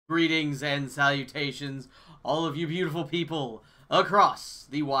Greetings and salutations, all of you beautiful people across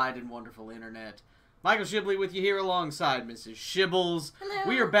the wide and wonderful internet. Michael Shibley with you here alongside Mrs. Shibbles. Hello.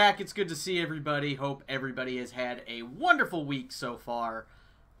 We are back. It's good to see everybody. Hope everybody has had a wonderful week so far.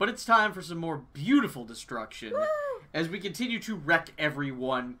 But it's time for some more beautiful destruction. Woo! As we continue to wreck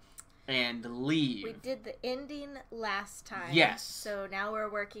everyone and leave. We did the ending last time. Yes. So now we're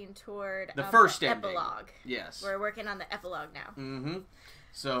working toward the first the ending. epilogue. Yes. We're working on the epilogue now. Mm-hmm.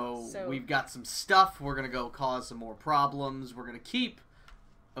 So we've got some stuff. We're going to go cause some more problems. We're going to keep,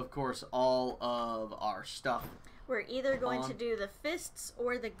 of course, all of our stuff. We're either going to do the fists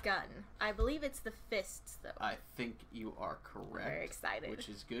or the gun. I believe it's the fists, though. I think you are correct. Very excited. Which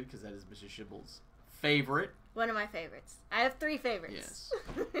is good, because that is Mrs. Shibbles' favorite. One of my favorites. I have 3 favorites.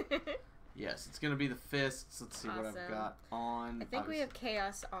 Yes. Yes, it's going to be the fists. Let's see what I've got on. I think we have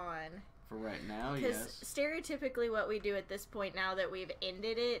chaos on. For right now, because yes. Stereotypically what we do at this point, now that we've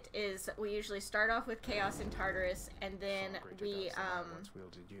ended it, is we usually start off with Chaos and Tartarus, and then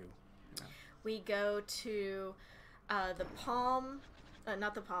we go to the palm,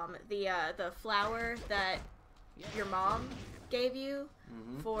 not the palm, the flower that your mom gave you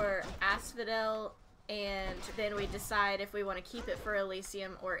for Asphodel, and then we decide if we want to keep it for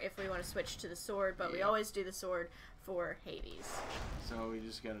Elysium or if we want to switch to the sword, but we always do the sword for Hades. So we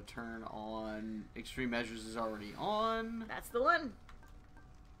just got to turn on Extreme Measures is already on. That's the one.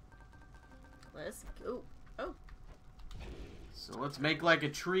 Let's go. Oh. So let's make like a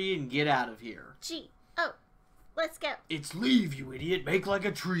tree and get out of here. Gee. Oh. Let's go. It's leave, you idiot. Make like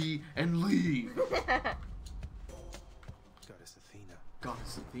a tree and leave. Goddess Athena.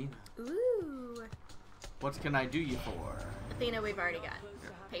 Goddess Athena. Ooh. What can I do you for? Athena, we've already got.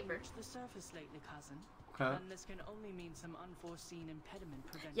 Paper. The surface lately, cousin. Huh? And this can only mean some unforeseen impediment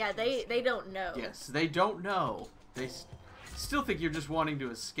preventing. Yeah, they don't know. Yes, they don't know. They still think you're just wanting to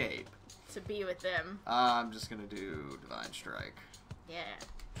escape. To be with them. I'm just gonna do Divine Strike. Yeah.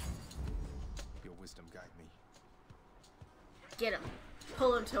 Your wisdom guide me. Get him.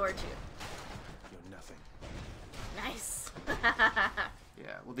 Pull him towards you. You're nothing. Nice.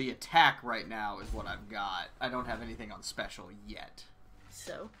 Yeah, well the attack right now is what I've got. I don't have anything on special yet.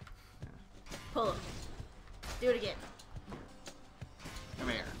 So. Pull him. Do it again. Come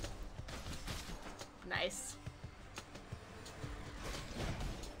here. Nice.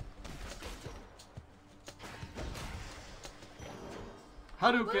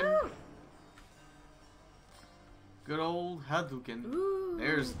 Hadouken! Woo! Good old Hadouken. Ooh.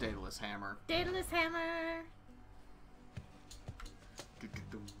 There's Daedalus Hammer. Daedalus Hammer!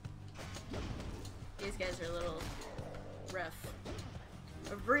 These guys are a little rough.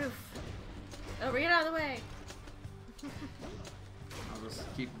 A roof! Oh, get out of the way! I'll just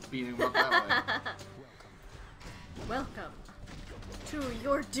keep beating him up that way. Welcome to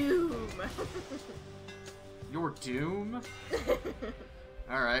your doom! Your doom?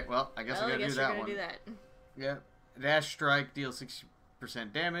 Alright, well, I guess I gotta do that one. Do that. Yep. Dash Strike deals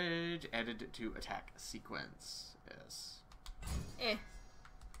 60% damage, added to attack sequence. Yes. Eh.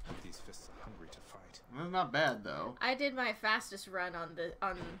 These fists are hungry to fight. That's not bad, though. I did my fastest run on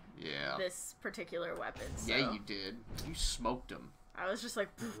Yeah. this particular weapon. So Yeah, you did. You smoked him. I was just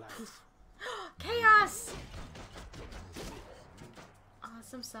like, poof, poof. Chaos!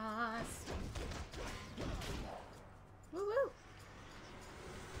 Awesome sauce. Woo woo.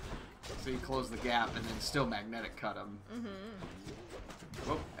 So you close the gap and then still magnetic cut him.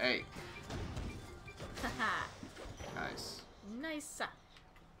 Mm-hmm. Oh, hey. Haha. Nice. Nice.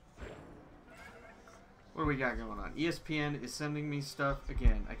 What do we got going on? ESPN is sending me stuff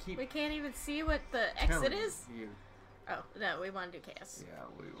again. We can't even see what the exit is? You. Oh, no, we want to do chaos. Yeah,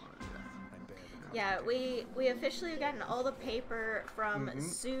 we want to do that. Yeah, we officially have gotten all the paper from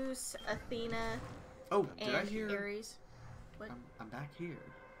Zeus, Athena, oh, did and I hear? Ares. What? I'm back here.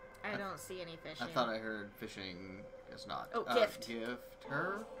 I don't see any fishing. I thought I heard fishing. It's not. Oh, gift. Gift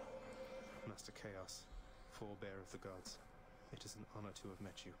her? Master Chaos, forebear of the gods, it is an honor to have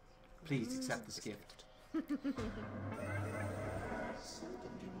met you. Please accept this gift. Seldom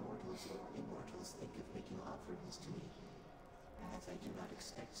do mortals or immortals think of making offerings to me. As I do not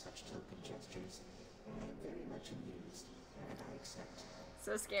expect such token gestures, I am very much amused, and I accept.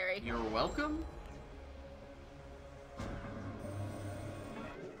 So scary. You're welcome?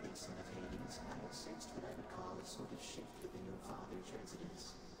 Lately, son of Hades, I have sensed what I would call a sort of shift within your father's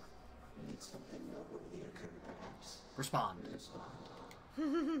residence. Did something noteworthy occur, perhaps? Respond.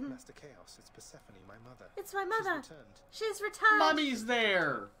 Master Chaos, it's Persephone, my mother. It's my mother. She's returned. She's returned. Mommy's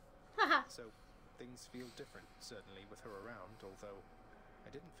there. So, things feel different, certainly, with her around, although I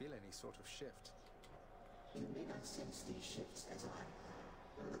didn't feel any sort of shift. You may not sense these shifts as I.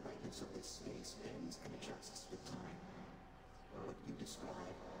 so this space bends and adjusts with time. What you describe,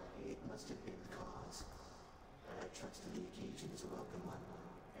 it must have been the cause. I trust the occasion is a welcome one,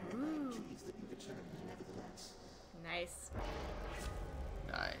 and I'm pleased that you returned nevertheless. Nice.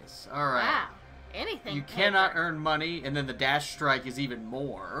 Nice. Alright. Wow. Anything. You cannot earn money, and then the dash strike is even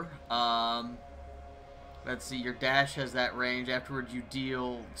more. Let's see, your dash has that range. Afterwards, you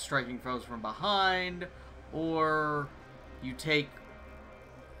deal striking foes from behind, or you take,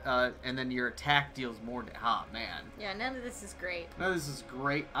 and then your attack deals more. Ah, man. Yeah, none of this is great. No, this is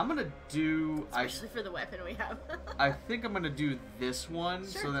great. I'm gonna do. Especially for the weapon we have. I think I'm gonna do this one,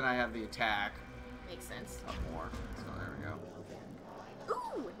 Sure. so then I have the attack Makes sense. up more. So there we go.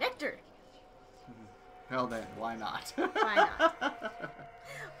 Ooh, nectar. Hell then, why not? Why not?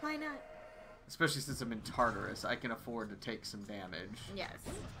 Why not? Especially since I'm in Tartarus, I can afford to take some damage. Yes.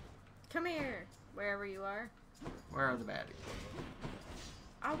 Come here, wherever you are. Where are the baddies?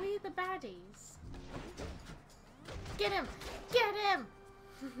 Are we the baddies? Get him! Get him!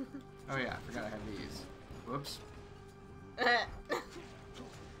 Oh yeah, I forgot I have these. Whoops.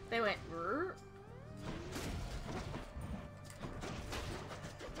 They went. "Rrr."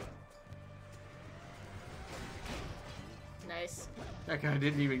 Nice. That guy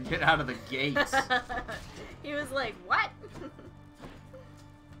didn't even get out of the gates. He was like, what?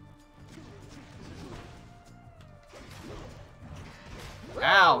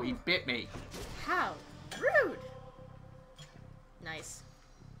 Ow, he bit me. How rude. Nice.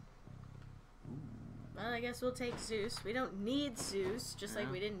 Well, I guess we'll take Zeus. We don't need Zeus, just like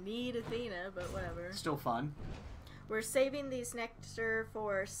Yeah. we didn't need Athena, but whatever. Still fun. We're saving these nectar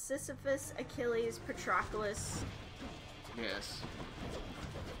for Sisyphus, Achilles, Patroclus, Yes.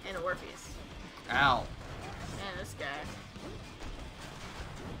 and Orpheus. Ow. And this guy.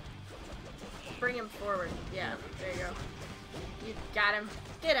 Bring him forward. Yeah, there you go. You got him.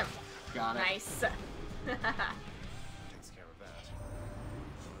 Get him. Got it. Nice. Takes care of that.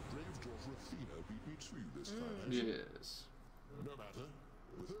 My brave daughter Athena beat me to you this time. Yes. No matter.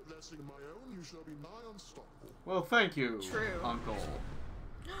 With her blessing of my own, you shall be nigh unstoppable. Well, thank you, True. Uncle.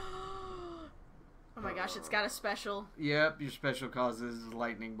 Oh my gosh, it's got a special. Yep, your special causes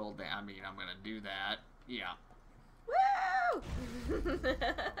lightning bolt. I mean, I'm gonna do that. Yeah. Woo!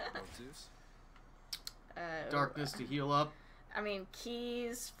 Well, Zeus? Darkness to heal up. I mean,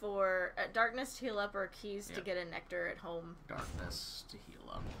 keys for darkness to heal up, or keys to Yep. get a nectar at home. Darkness to heal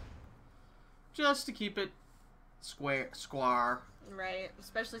up. Just to keep it square. Right,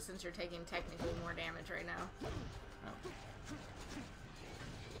 especially since you're taking technically more damage right now. Oh.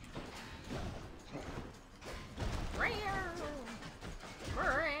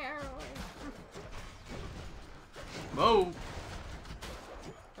 Whoa!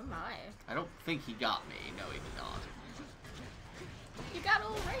 Oh my. I don't think he got me. No, he did not. You got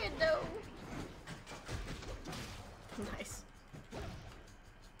old rando. Nice.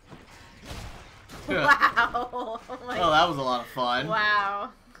 Wow. Oh my. Well, that was a lot of fun. Wow.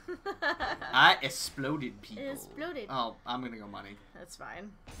 I exploded people. Exploded. Oh, I'm gonna go money. That's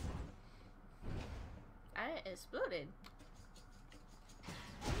fine. I exploded.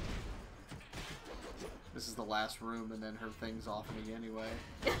 This is the last room, and then her thing's off me anyway.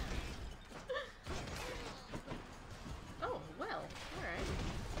 Oh, well. Alright.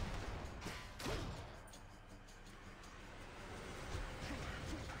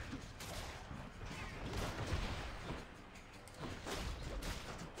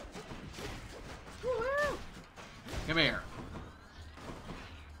 Woo! Come here.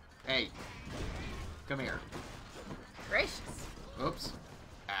 Hey. Come here. Gracious. Oops.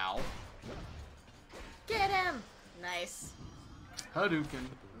 Ow. Get him! Nice. Hadouken.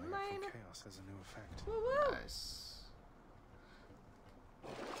 Mine. Chaos has a new effect. Woo woo! Nice.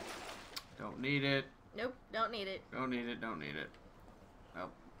 Don't need it. Nope, don't need it. Don't need it. Don't need it.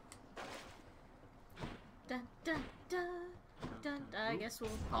 Nope. Dun dun dun. Dun. I guess we'll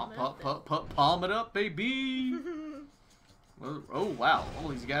Palm it up, baby. Well, oh wow, all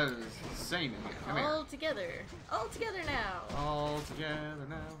these guys are the same in here. Come here. All together. All together now. All together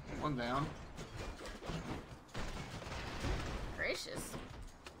now. One down. Gracious.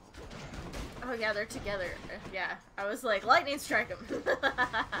 Oh yeah, they're together. Yeah, I was like, lightning strike them.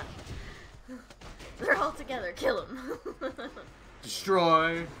 They're all together. Kill them.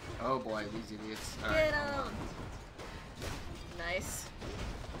 Destroy. Oh boy, these idiots. All Get right, hold them. Nice.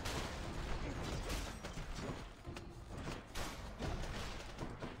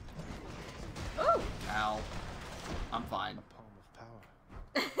 Oh. on. Ow. I'm fine. A palm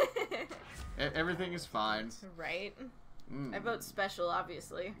of power. Everything is fine. Right. Mm. I vote special,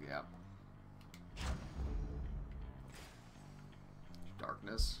 obviously. Yep.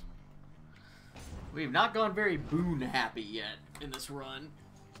 Darkness. We have not gone very boon happy yet in this run.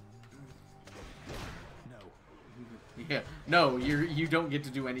 No. Yeah. No, you don't get to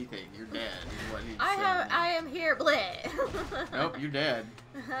do anything. You're dead. Is what he's saying. I am here, bleh. Nope, you're dead.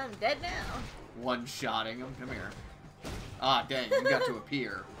 I'm dead now. One-shotting him. Come here. Ah, dang, you got to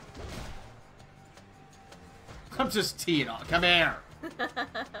appear. I'm just teeing off. Come here. What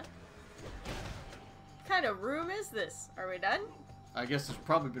kind of room is this? Are we done? I guess there's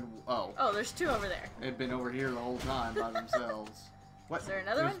probably been... Oh. Oh, there's two over there. They've been over here the whole time by themselves. What? Is there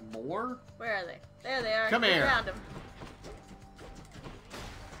another There's one? more? Where are they? There they are. Come We here. found them.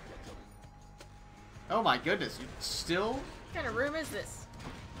 Oh my goodness, you still? What kind of room is this?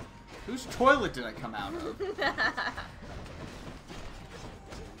 Whose toilet did I come out of?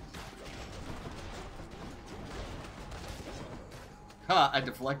 Huh, I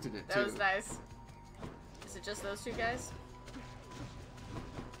deflected it too. That was nice. Is it just those two guys?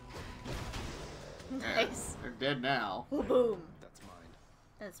 Yeah, Nice. they're dead now. Oh, boom. That's mine.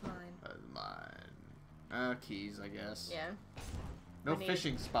 That's mine. That's mine. Keys, I guess. Yeah. No We need-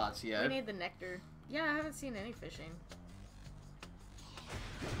 fishing spots We yet. need the nectar. Yeah, I haven't seen any fishing.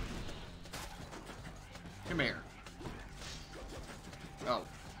 Come here. Oh.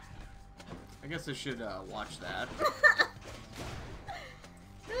 I guess I should watch that.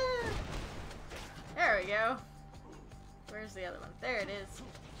 There we go. Where's the other one? There it is.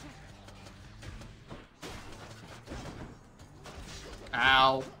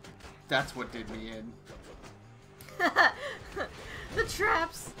 Ow. That's what did me in. The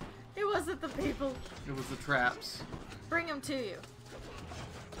traps. It wasn't the people. It was the traps. Bring them to you.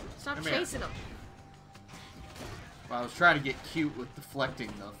 Stop Come here. chasing them. Well, I was trying to get cute with deflecting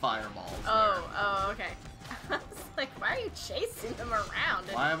the fireballs. Oh, okay. I was like, why are you chasing them around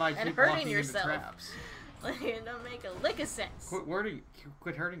and, Why am I and keep hurting walking yourself? into traps? Like, it don't make a lick of sense. Quit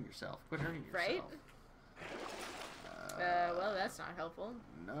hurting yourself. Quit hurting yourself. Right? Well, that's not helpful.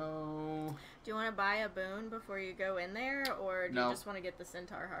 No. Do you want to buy a boon before you go in there, or do No. you just want to get the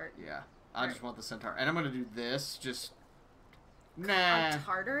centaur heart? Yeah. I just Right. want the centaur. And I'm going to do this. Just... Nah. On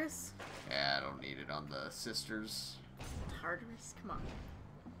Tartarus? Yeah, I don't need it on the sisters. Tartarus? Come on.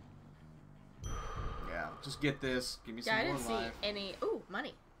 Yeah, just get this. Give me Yeah, I some didn't more see life. any... Ooh,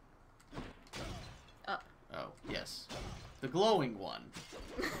 money. Up. Oh, yes. The glowing one.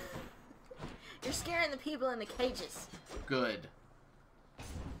 You're scaring the people in the cages. Good.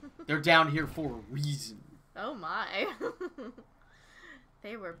 They're down here for a reason. Oh my.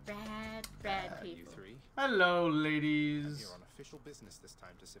 They were bad You people. three. Hello, I'm ladies. here on official business this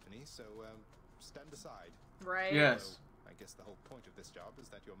time, Tisiphone, so stand aside. Right? Yes. I guess the whole point of this job is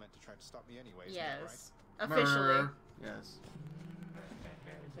that you're meant to try to stop me anyway, isn't that right? Yes. Officially. Myrrh. Yes.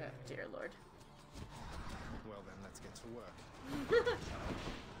 Oh, dear Lord. Well then, let's get to work.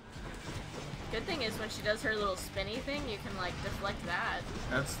 Good thing is when she does her little spinny thing, you can like deflect that.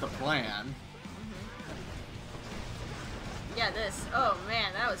 That's the plan. Yeah, this. Oh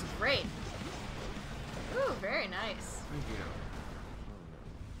man, that was great. Ooh, very nice. Thank you.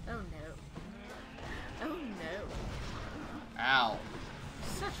 Oh no. Oh no. Ow.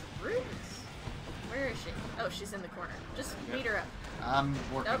 Such rudeness. Where is she? Oh, she's in the corner. Just beat her up. I'm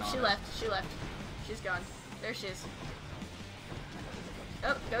working Nope, on she it. left. She left. She's gone. There she is.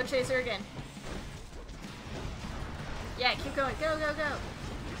 Oh, go chase her again. Yeah, keep going. Go, go, go.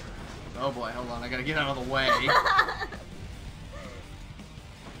 Oh boy, hold on. I gotta get out of the way.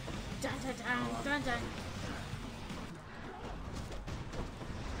 Dun, dun, dun, dun, dun.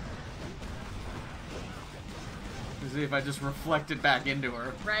 Let's see if I just reflect it back into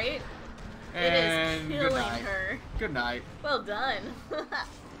her. Right? And it is good killing night. her. Good night. Well done. Bye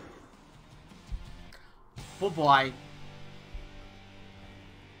bye.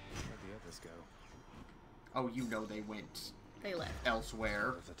 Where'd the others go? Oh, you know they went They left. elsewhere.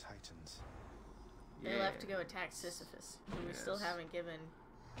 Of the Titans. They Yeah. left to go attack Sisyphus, who we still Yes. haven't given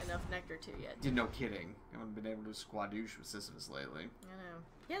enough nectar to yet. Yeah, no kidding. I haven't been able to squadouche with Sisyphus lately. I know.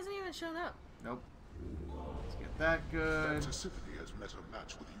 He hasn't even shown up. Nope. Let's get that good. Tisiphone has met a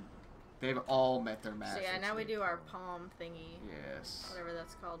match with you. They've all met their match. So yeah, now we do our palm thingy. Yes. Whatever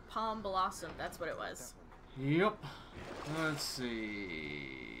that's called. Palm blossom, that's what it was. Yep. Let's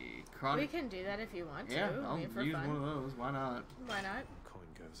see. We Chronic. can do that if you want to. Yeah, I I'll mean, for use fun. one of those. Why not? Why not? Coin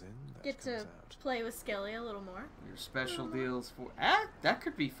goes in, that Get comes to out. play with Skelly a little more. Your special deals for... that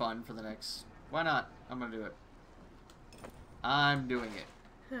could be fun for the next... Why not? I'm gonna do it. I'm doing it.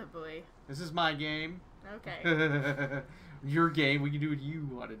 Oh boy. This is my game. Okay. Your game. We can do what you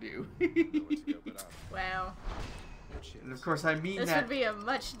want to do. Nowhere to go but up. Wow. Cheers. And of course, I mean This that would be a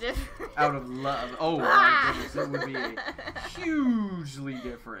much different. out of love. Oh my Ah! goodness, it would be hugely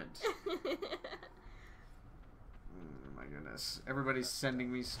different. Oh my goodness. Everybody's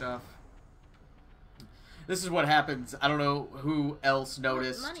sending me stuff. This is what happens. I don't know who else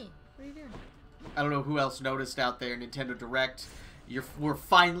noticed. Money. What are you doing? I don't know who else noticed out there. Nintendo Direct. We're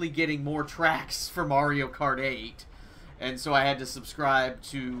finally getting more tracks for Mario Kart 8. And so I had to subscribe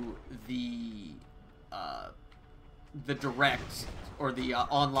to the Direct, or the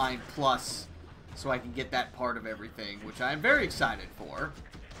Online Plus, so I can get that part of everything, which I'm very excited for.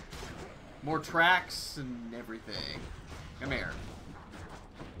 More tracks and everything. Come here.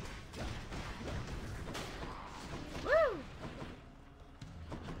 Woo!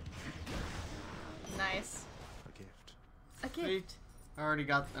 Nice. A gift. A gift. I already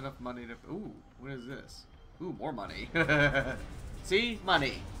got enough money to... Ooh, what is this? Ooh, more money. See?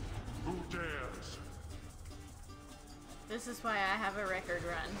 Money. Who dares? This is why I have a record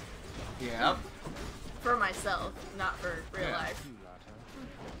run. Yep. For myself, not for real Yeah. life. You lad, huh?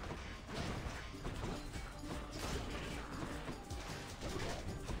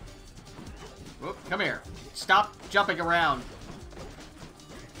 Whoop, come here. Stop jumping around.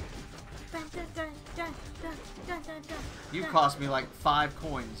 Dun, dun, dun, dun, dun, dun, dun, dun, You dun. cost me like 5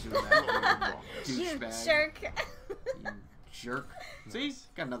 coins doing that. You Douchebag. jerk. You jerk. See?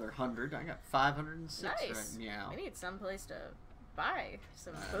 Got another 100. I got 506 Nice. right now. We need someplace to buy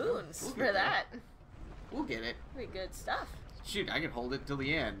some We'll boons get for there. that. We'll get it. Be good stuff. Shoot, I could hold it till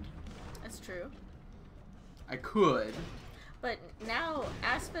the end. That's true. I could. But now,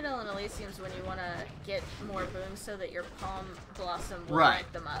 Asphodel and Elysium's when you want to get more boons so that your Palm Blossom will Right.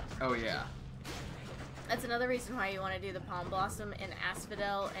 rank them up. Oh, yeah. That's another reason why you want to do the Palm Blossom in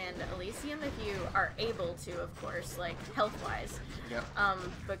Asphodel and Elysium, if you are able to, of course, like, health-wise. Yep.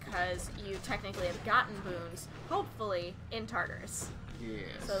 Because you technically have gotten boons, hopefully, in Tartarus.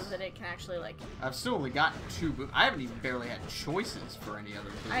 Yes. So that it can actually, like... I've still only gotten 2 boons. I haven't even barely had choices for any other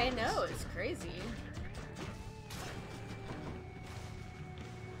boons. I know, it's crazy.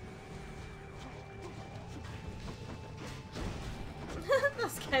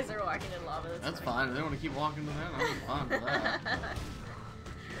 Those guys are walking in lava. That's fine. If they want to keep walking to that, I'm fine with that.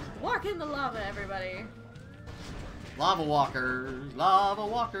 Walk in the lava, everybody. Lava walkers,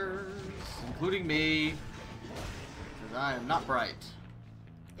 including me, because I am not bright.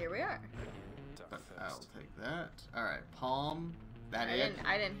 Here we are. But Duck I'll first. take that. All right, palm. That I it.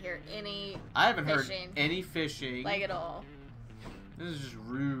 didn't hear any I haven't fishing. heard any fishing. like at all. This is just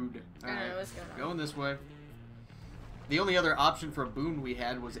rude. I don't know what's going on. Going this way. The only other option for a boon we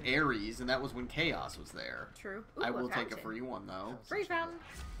had was Ares, and that was when Chaos was there. True. Ooh, I will take a fountain. free one though. Free fountain.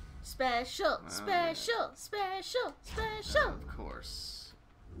 Special, special, special, special. Of course.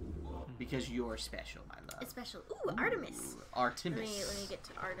 Because you're special, my love. It's special. Ooh, Artemis. Ooh, Artemis. Let me get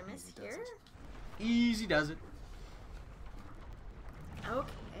to Artemis here. Easy does it.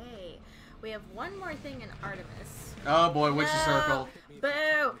 Okay. We have one more thing in Artemis. Oh boy, Witch's No. Circle.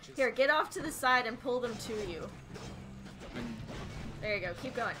 Boo! Here, get off to the side and pull them to you. And, There you go.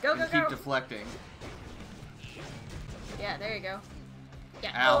 Keep going. Go, go, and keep go. deflecting. Yeah, there you go.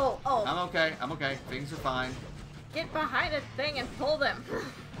 Yeah. Ow. Oh, I'm okay. I'm okay. Things are fine. Get behind a thing and pull them.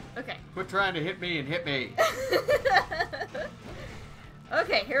 Okay. Quit trying to hit me and hit me.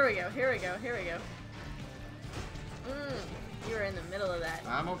 Okay, here we go. Here we go. Here we go. You were in the middle of that.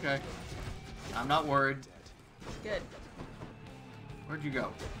 I'm okay. I'm not worried. Good. Where'd you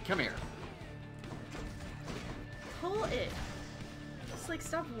go? Come here. Pull it. Just like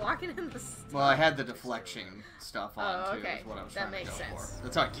stop walking in the. Well, I had the deflection stuff on Oh, too. okay. Is what I was That trying to makes go sense. for.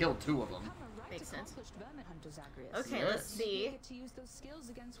 That's how I killed 2 of them. Makes sense. Vermin hunter Zagreus. Okay, Yes. let's see. You get to use those skills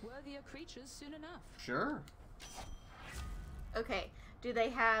against worthier creatures soon enough. Sure. Okay. Do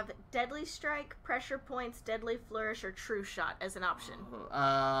they have Deadly Strike, Pressure Points, Deadly Flourish, or True Shot as an option?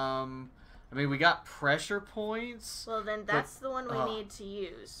 I mean, we got pressure points. Well, then that's the one we need to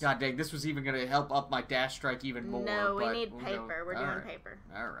use. God dang, this was even gonna help up my dash strike even more. No, we but need we'll paper. go- We're doing alright. paper.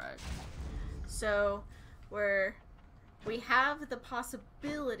 Alright. So, we have the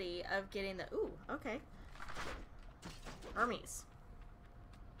possibility of getting the... Ooh, okay. Hermes.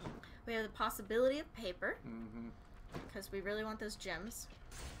 We have the possibility of paper, Mm-hmm. because we really want those gems.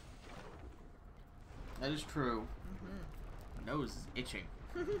 That is true. My nose is itching.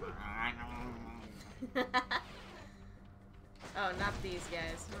 Oh, not these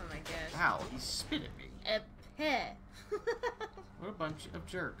guys. Oh my gosh. Ow, he spit at me. Epe. What a bunch of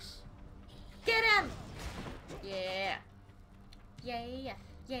jerks. Get him! Yeah. Yeah,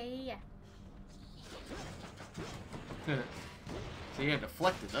 yeah. So you had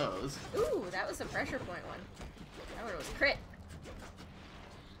deflected those. Ooh, that was a pressure point one. That one was crit.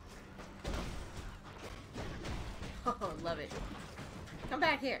 Oh, love it. Come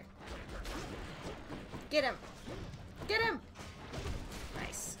back here. Get him! Get him!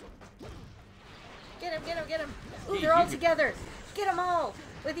 Nice. Get him, get him, get him! Ooh, they're all together! Get them all!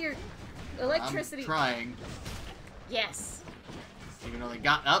 With your electricity. I'm trying. Yes. Even though they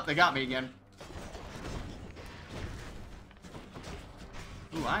got me again.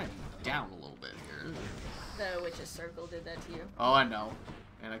 Ooh, I'm down a little bit here. The witch's circle did that to you. Oh, I know.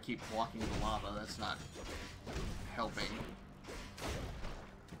 And I keep walking the lava. That's not helping.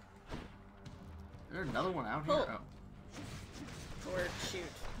 Is there another one out here? Pull. Oh. Or shoot.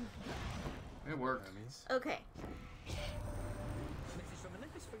 It worked. Okay. Message from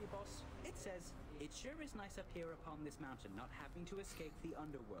Olympus for you, boss. It says, it sure is nice up here upon this mountain, not having to escape the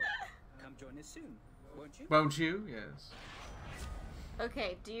underworld. Come join us soon, won't you? Won't you? Yes.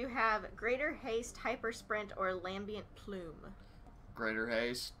 Okay, do you have Greater Haste, Hyper Sprint, or Lambient Plume? Greater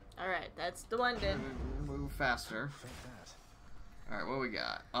haste. Alright, that's the one, dude. Move faster. Alright, what we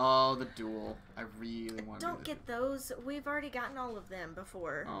got? Oh, the duel. I really want to Don't get those. We've already gotten all of them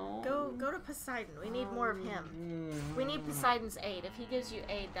before. Oh. Go to Poseidon. We need more of him. We need Poseidon's aid. If he gives you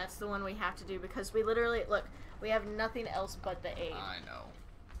aid, that's the one we have to do because we literally, look, we have nothing else but the aid. I know.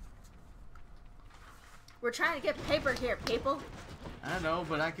 We're trying to get paper here, people. I know,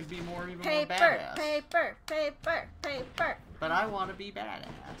 but I could be more even more Paper, badass. paper, paper, paper. But I want to be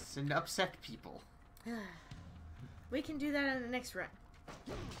badass and upset people. We can do that in the next run.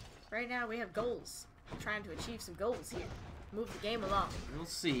 Right now we have goals. We're trying to achieve some goals here. Move the game along. We'll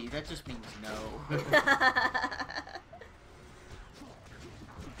see. That just means no.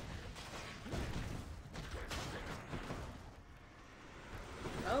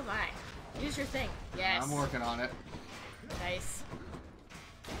 Oh my. Use your thing. Yes. I'm working on it. Nice.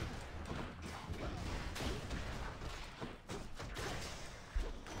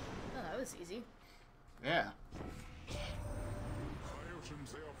 Oh, that was easy. Yeah. My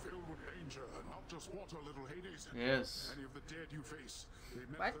oceans, they are filled with danger, not just water, little Hades. Yes. Many of the dead you face, they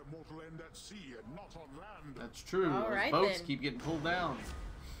met What? their mortal end at sea and not on land. That's true. All Those right, boats then. keep getting pulled down.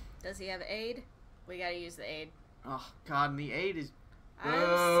 Does he have aid? We gotta use the aid. Oh, God, and the aid is... I'm Boo.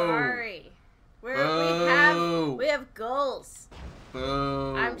 sorry. Boo. We have goals.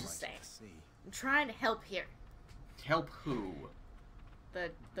 Boo. I'm just saying. I'm trying to help here. Help who?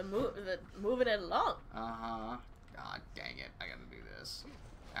 The moving it along. Uh-huh. God dang it. I gotta do this.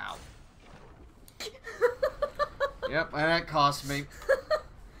 Ow. Yep, and that cost me.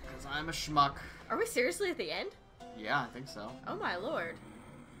 Because I'm a schmuck. Are we seriously at the end? Yeah, I think so. Oh my lord.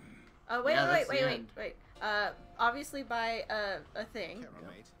 Oh wait, Yeah, that's wait. the end. Obviously by a thing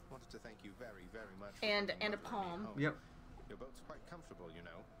Mate, wanted to thank you very, very much. for and bringing a my palm. home. Yep. Your boat's quite comfortable, you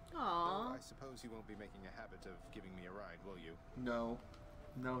know. Though Aww. I suppose you won't be making a habit of giving me a ride, will you? No.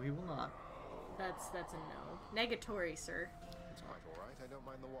 No, he will not. That's a no. Negatory, sir. It's quite all right. I don't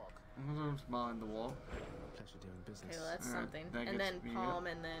mind the walk. I don't mind the wall. Pleasure doing business. Okay, well that's Alright, something. that And then gets me palm,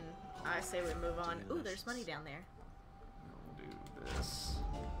 and then I say we move on. Ooh, there's money down there. We'll do this.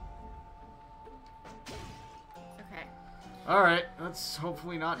 Okay. Alright, let's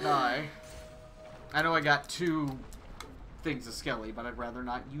hopefully not die. I know I got 2 things of Skelly, but I'd rather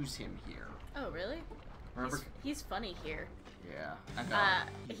not use him here. Oh really? Remember? He's funny here. Yeah, I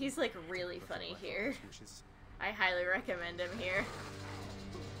know. He's like really funny here. I highly recommend him here.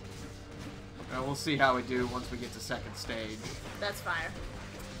 We'll see how we do once we get to second stage. That's fine.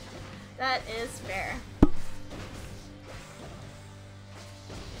 That is fair.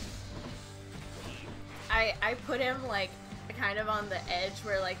 I put him like kind of on the edge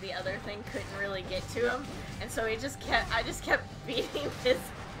where like the other thing couldn't really get to him, and so I just kept beating his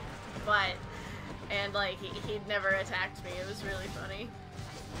butt, and like he'd never attacked me. It was really funny.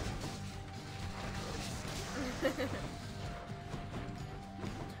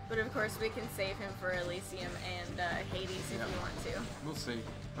 But of course we can save him for Elysium and Hades if Yep. you want to. We'll see.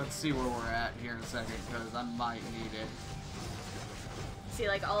 Let's see where we're at here in a second, because I might need it. See,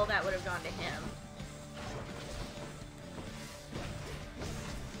 like all that would have gone to him.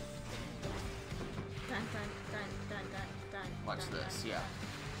 Dun, dun, dun, dun, dun, dun, Watch dun, this, dun, yeah.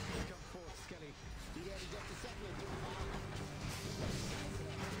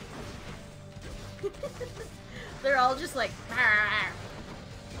 dun. They're all just like.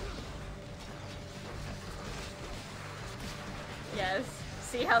 Yes.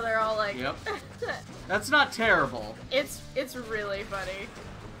 See how they're all like. Yep. That's not terrible. It's really funny.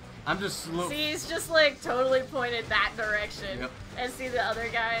 I'm just See, he's just like totally pointed that direction. Yep. And see the other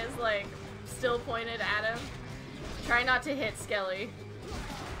guy is like still pointed at him. Try not to hit Skelly.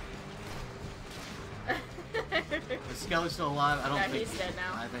 Is Skelly still alive? I don't Yeah, think he's dead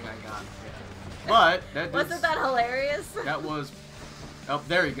now. I think I got him. Yeah. But that Wasn't that hilarious? that was. Oh,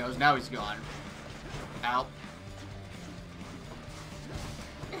 there he goes. Now he's gone. Ow.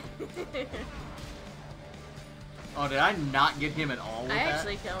 Oh, did I not get him at all with I that?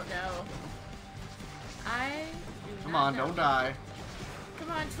 actually don't know. I do Come not on, know. don't die.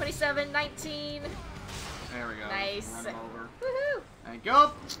 Come on, 27, 19. There we go. Nice. Run him over. Woohoo! Thank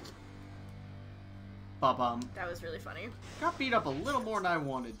you. Ba-bum. That was really funny. Got beat up a little more than I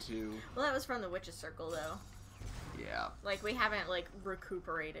wanted to. Well, that was from the Witch's Circle, though. Yeah. Like, we haven't, like,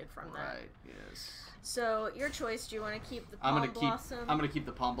 recuperated from that. Right, yes. So, your choice, do you want to keep the I'm Palm gonna Blossom? I'm gonna keep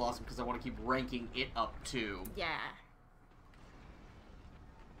the Palm Blossom because I want to keep ranking it up too. Yeah.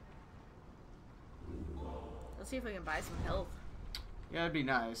 Let's see if we can buy some health. Yeah, it'd be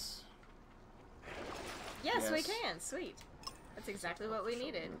nice. Yes, we Yes. can. Sweet. That's exactly what we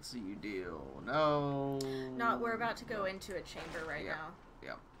needed. Let's see you deal. No. Not, we're about to go into a chamber right Yeah. now.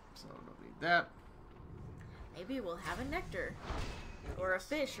 Yep. So don't need that. Maybe we'll have a nectar. Or a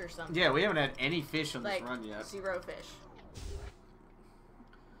fish or something. Yeah, we haven't had any fish on Like, this run yet. 0 fish.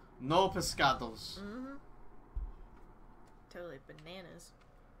 No pescados. Mm-hmm. Totally bananas.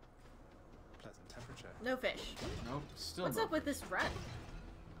 Pleasant temperature. No fish. Nope. Still What's no up with fish. this run?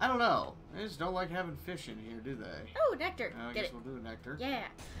 I don't know. They just don't like having fish in here, do they? Oh, nectar. I Get guess it. we'll do a nectar. Yeah.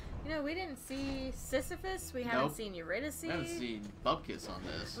 You know, we didn't see Sisyphus. We haven't Nope. seen Eurydice. I haven't seen Bubkiss on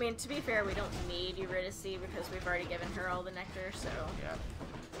this. I mean, to be fair, we don't need Eurydice because we've already given her all the nectar, so... Yeah.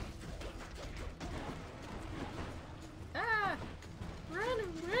 Ah! Run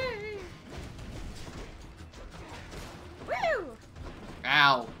away! Woo!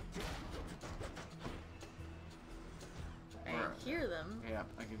 Ow! I Where- hear them. Yeah,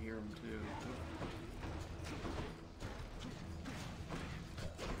 I can hear them too.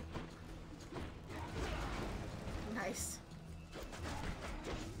 Nice.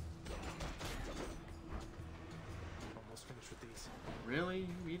 Almost finished with these. Really,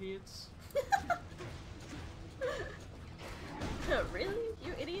 you idiots? Really?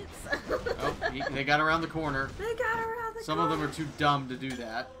 You idiots? Oh, they got around the corner. They got around the Some of them are too dumb to do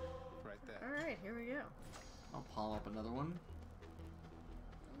that. Right there. Alright, here we go. I'll palm up another one.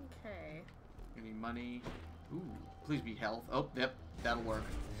 Okay. Any money? Ooh, please be health. Oh, yep, that'll work.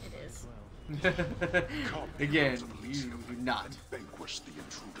 It is. Again, you do not. And vanquish the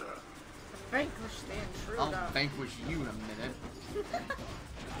intruder. Vanquish the intruder. I'll vanquish you in a minute.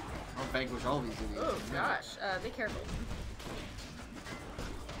 I'll vanquish all these idiots. Oh in a minute. gosh, be careful.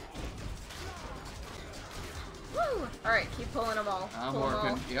 Woo! Alright, keep pulling them all. I'm Pull 'em all.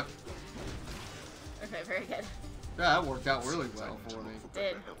 working. Yep. Okay, very good. That worked out really well for me.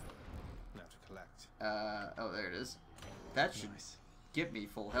 Did. Now to collect. Oh, there it is. That should Nice. get me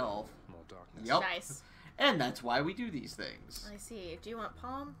full health. More darkness. Yep. Nice. And that's why we do these things. I see. Do you want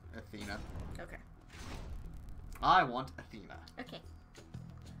palm? Athena. Okay. I want Athena. Okay.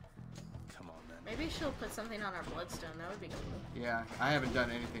 Come on then. Maybe she'll put something on our bloodstone. That would be cool. Yeah, I haven't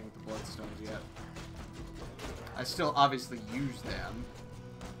done anything with the bloodstones yet. I still obviously use them.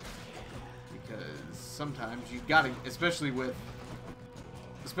 Because sometimes you gotta, especially with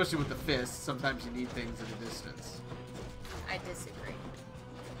the fist, sometimes you need things at a distance. I disagree.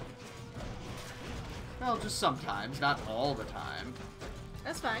 Well, just sometimes, not all the time.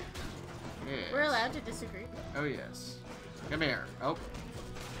 That's fine. Yes. We're allowed to disagree. Oh, yes. Come here. Oh.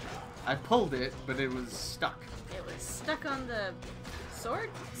 I pulled it, but it was stuck. It was stuck on the sword?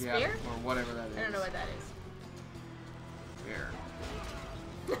 Yeah, Spear? or whatever that is. I don't know what that Here.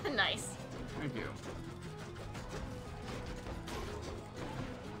 is. Nice. Thank you.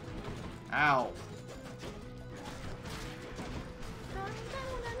 Ow.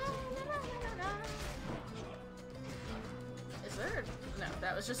 Is there? No,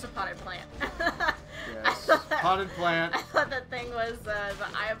 that was just a potted plant. Yes. Potted plant. I thought that thing was the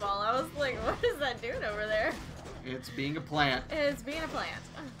eyeball. I was like, what is that doing over there? It's being a plant. It's being a plant.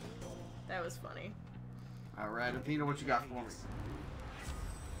 That was funny. Alright, Athena, what you got for me?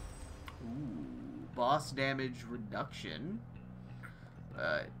 Ooh, boss damage reduction.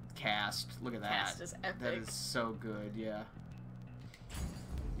 Cast. Look at that. Cast is epic. That is so good, yeah.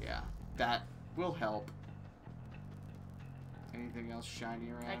 Yeah, that will help. Anything else shiny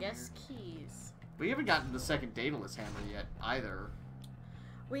around I guess here? keys. We haven't gotten the second Daedalus hammer yet, either.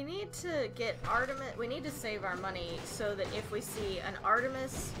 We need to get Artemis. We need to save our money so that if we see an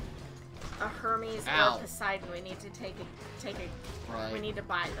Artemis, a Hermes, Ow. or Poseidon, we need to take a. Right. We need to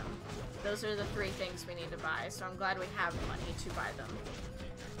buy them. Those are the 3 things we need to buy. So I'm glad we have money to buy them.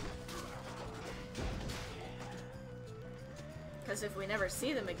 Because if we never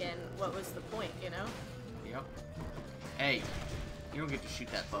see them again, what was the point, you know? Yep. Hey, you don't get to shoot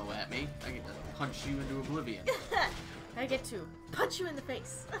that bow at me. I get to punch you into oblivion. I get to punch you in the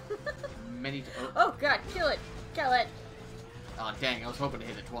face. Many. Oh god, kill it! Kill it! Oh dang! I was hoping to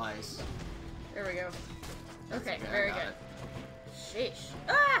hit it twice. There we go. That's Okay, I very got good. it. Sheesh.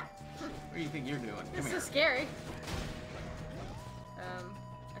 Ah! What do you think you're doing? Come This here. is scary.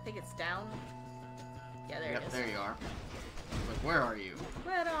 I think it's down. Yeah, there Yep, it is. there you are. Look, where are you?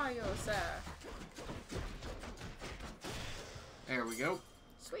 Where are you, sir? There we go.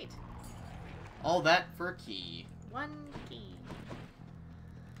 Sweet. All that for a key. One key.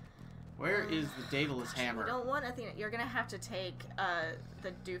 Where is the Daedalus hammer? We don't want Athena. You're gonna have to take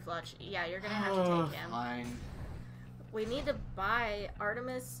the Dooflutch. Yeah, you're gonna have to take him. Fine. We need to buy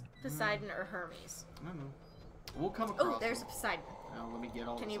Artemis, Poseidon, or Hermes. I don't know. We'll come across. Oh, there's a them. Poseidon. Now, let me get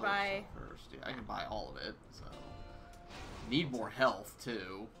all Can this you other buy- stuff first. Yeah, I can buy all of it. So need more health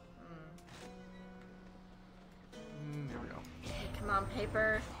too. There we go. Come on,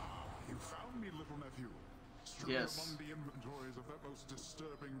 paper. You found me, little nephew. Strewn Yes. among the inventories of that most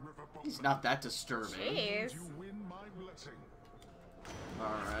disturbing river He's not that disturbing. Jeez. You win my blessing.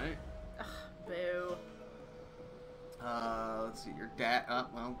 All right. Boo. Let's see. Your dad.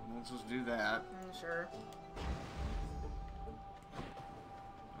 Well, we'll just do that. Sure.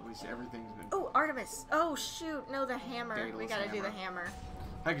 At least everything's been. Oh, Artemis. Oh, shoot. No, the hammer. We Daedalus gotta do the hammer. hammer.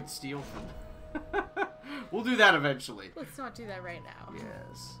 I could steal from. We'll do that eventually. Let's not do that right now.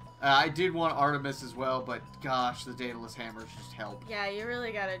 Yes. I did want Artemis as well, but gosh, the Daedalus hammers just help. Yeah, you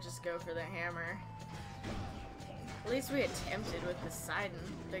really gotta just go for the hammer. At least we attempted with Poseidon.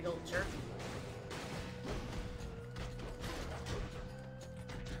 Big old jerk.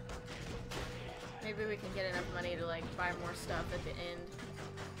 Maybe we can get enough money to, like, buy more stuff at the end.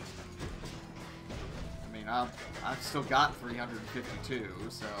 I mean, I've still got 352,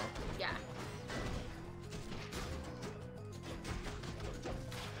 so. Yeah.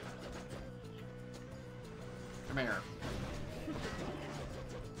 Come here.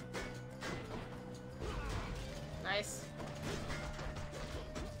 Nice.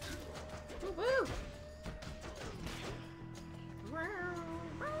 Woo woo!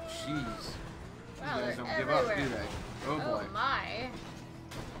 Jeez. Wow, These guys they're don't give up, do everywhere. they? Oh boy. Oh my.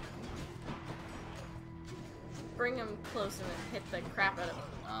 Bring him close and then hit the crap out of him.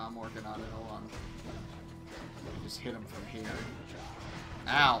 I'm working on it. Hold on. Just hit him from here.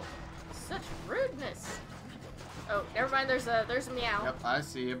 Ow. Such rudeness. Oh, never mind. There's a meow. Yep, I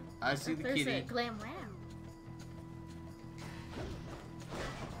see him. I see the There's kitty. a glam ram.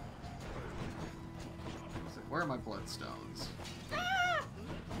 It's like, where are my bloodstones? Ah!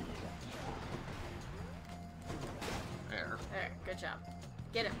 There. There, good job.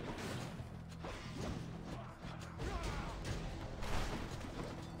 Get him.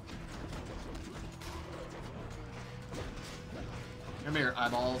 Come here,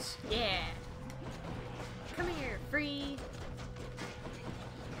 eyeballs. Yeah. Come here, free.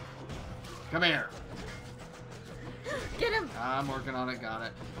 Come here. Get him. I'm working on it. Got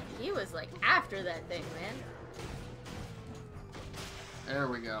it. He was like after that thing, man. There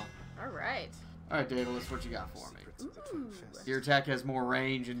we go. All right. All right, Daedalus, what you got for me? Ooh. Your attack has more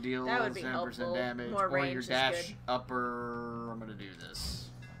range and deals That would be 10% helpful. damage. More or range your is dash good. upper. I'm gonna do this.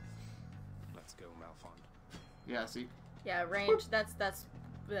 Let's go, Malfond. Yeah, see, Yeah, range. That's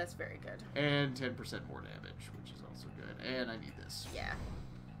very good. and 10% more damage, which is also good. And I need this. Yeah.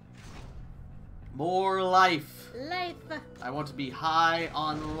 More life. Life. I want to be high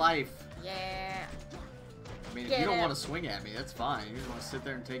on life. Yeah. I mean, if Get you don't him. want to swing at me, that's fine. You just want to sit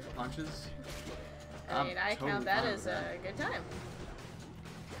there and take punches. I mean, I totally count that fine as with a good time.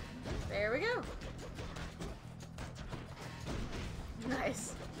 There we go.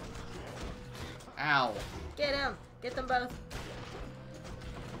 Nice. Ow. Get him. Get them both.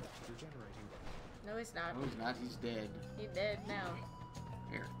 Regenerating. No, he's not. No, he's not. He's dead. He's dead now.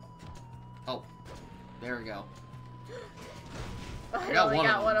 Here. Oh. There we go. I got only one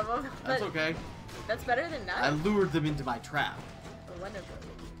of got them. one of them. But That's okay. that's better than I none. lured them into my trap. Oh, wonderful.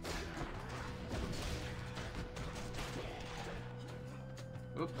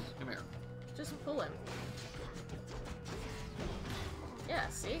 Oops. Come here. Just pull him. Yeah,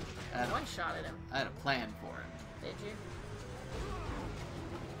 see? One shot at him. I had a plan for him. Did you?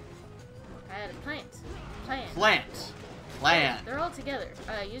 I had a plant. Plan. Plant. Plan. They're all together.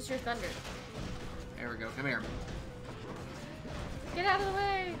 Use your thunder. There we go. Come here. Get out of the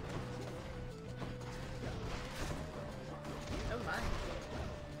way! Oh my.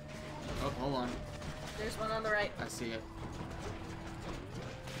 Oh, hold on. There's one on the right. I see it.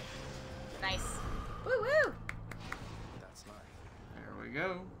 Nice. Woo woo! That's nice. There we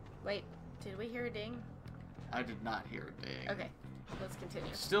go. Wait, did we hear a ding? I did not hear a ding. Okay, let's continue.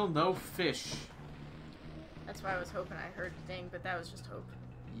 Still no fish. That's why I was hoping I heard a ding, but that was just hope.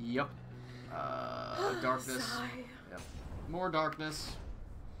 Yep. Darkness. Sigh. Yep. More darkness.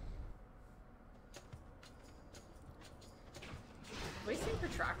 Have we seen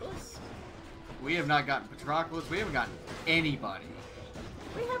Patroclus? We have not gotten Patroclus. We haven't gotten anybody.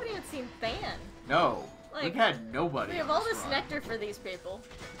 We haven't even seen Than. No. Like, we've had nobody. We have on all this run. nectar for these people.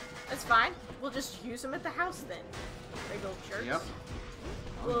 That's fine. We'll just use them at the house then. Big old jerks. Yep.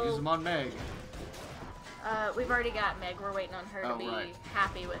 I'll Well- use them on Meg. We've already got Meg. We're waiting on her to be right.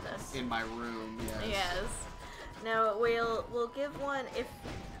 happy with us. In my room, yes. Yes. No, we'll give one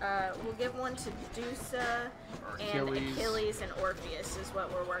we'll give one to Dusa Or and Achilles. Achilles and Orpheus is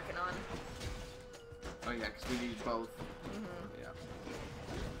what we're working on. Oh yeah, because we need both. Yeah.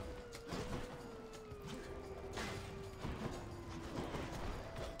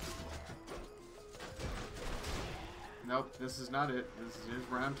 Nope, this is not it. This is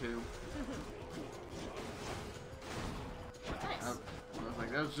round 2. Nice. I was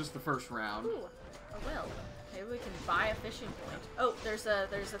like, that was just the first round. Ooh, a well. Maybe we can buy a fishing point. Oh, there's a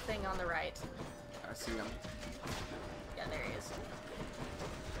thing on the right. I see him. Yeah, there he is.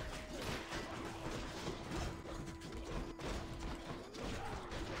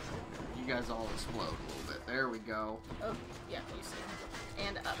 You guys all explode a little bit. There we go. Oh, yeah, you see him.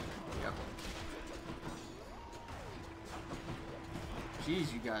 And up. Yep.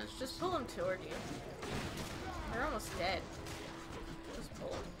 Jeez, you guys. Just pull him toward you. They're almost dead. Just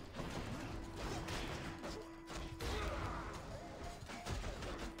pull him.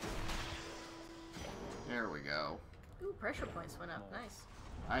 There we go. Ooh, pressure points went up. Nice.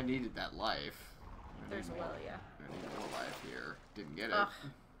 I needed that life. There's a well, yeah. I need more life here. Didn't get it. Ugh.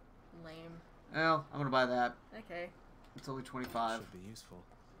 Lame. Well, I'm gonna buy that. Okay. It's only 25. Should be useful.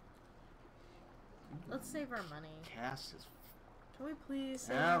 Let's save our money. Cast is. Can we please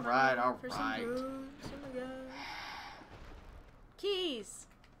save All our right, money all for some right. goods? Oh my god. Keys!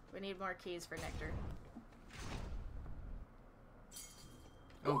 We need more keys for nectar.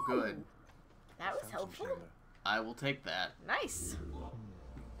 Oh, good. That was Fountain helpful. chamber. I will take that. Nice.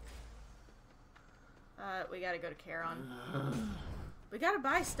 We gotta go to Charon. We gotta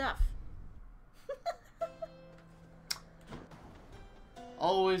buy stuff.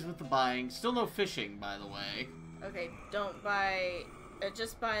 Always with the buying. Still no fishing, by the way. Okay, don't buy...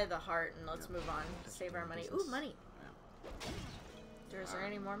 just buy the heart and let's move on. Save our money. Ooh, money. Is there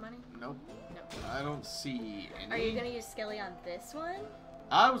any more money? Nope. Nope. I don't see any. Are you gonna use Skelly on this one?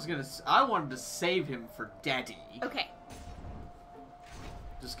 I wanted to save him for Daddy. Okay.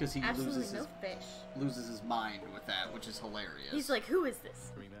 Just because he Absolutely no fish. loses his mind with that, which is hilarious. He's like, who is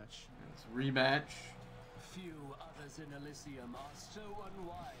this? Rematch. It's rematch. Few others in Elysium are so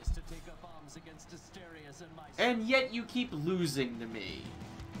unwise to take up arms against Asterius and myself. And yet you keep losing to me.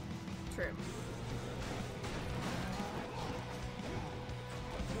 True.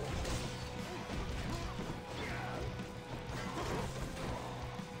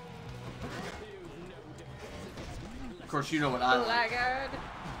 Of course, you know what I like. Blackguard.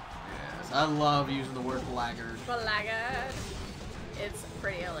 Yes, I love using the word blackguard. Blackguard. It's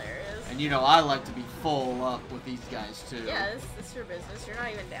pretty hilarious. And you know I like to be full up with these guys too. Yeah, this is your business. You're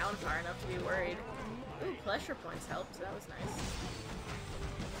not even down far enough to be worried. Ooh, pleasure points helped. That was nice.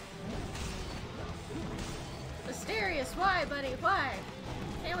 Asterius, why, buddy? Why?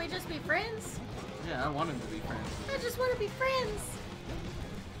 Can't we just be friends? Yeah, I want him to be friends. I just want to be friends.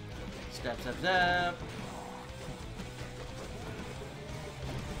 Step, step, step.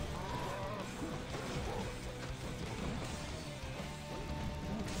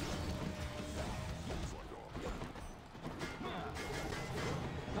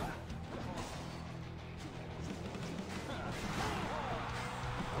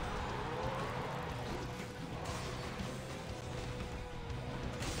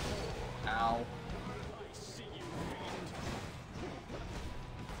 Ow.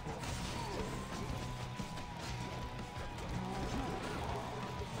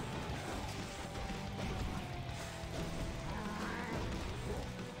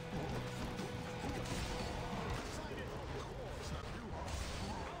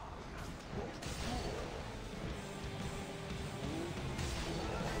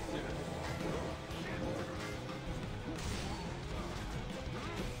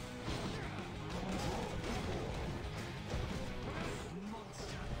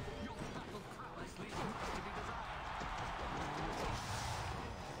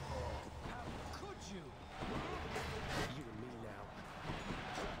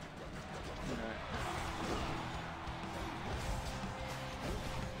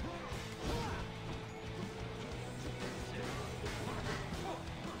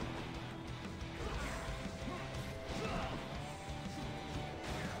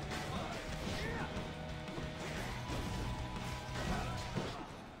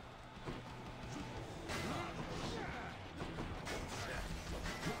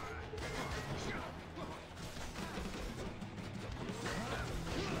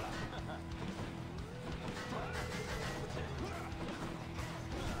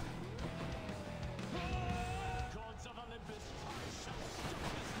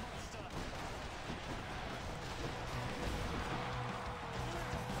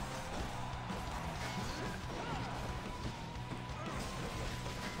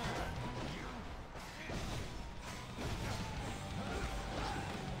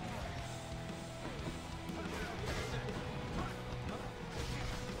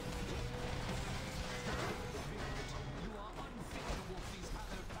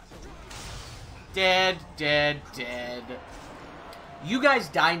 Dead, dead, dead. You guys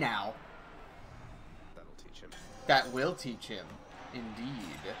die now. That'll teach him. That will teach him. Indeed.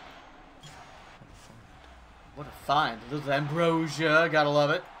 What a find. A little ambrosia. Gotta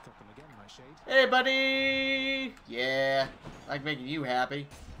love it. Got them again, my shade. Hey, buddy! Yeah, like making you happy.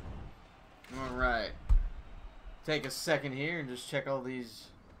 Alright. Take a second here and just check all these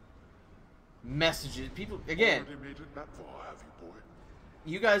messages. People, again, Already made it that far, have you, boy?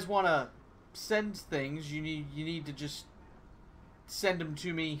 you guys want to send things, you need to just send them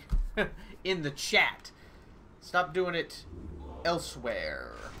to me in the chat. Stop doing it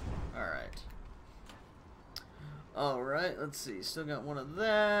elsewhere. Alright. Alright, let's see. Still got one of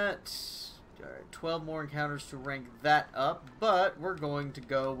that. Alright, 12 more encounters to rank that up. But we're going to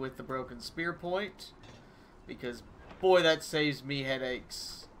go with the Broken Spear Point. Because, boy, that saves me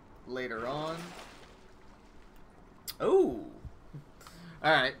headaches later on. Oh!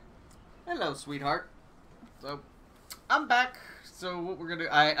 Alright. Hello, sweetheart. So, I'm back. So, what we're gonna do...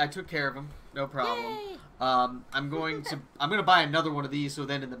 I took care of him. No problem. Yay! I'm gonna buy another one of these, so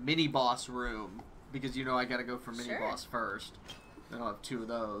then in the mini-boss room... Because, you know, I gotta go for mini-boss first. Then I'll have 2 of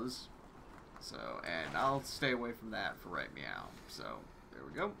those. So, and I'll stay away from that for right meow. So, there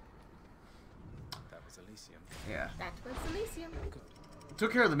we go. That was Elysium. Yeah. That was Elysium.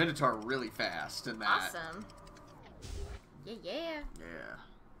 Took care of the Minotaur really fast in that. Awesome. Yeah, yeah. Yeah.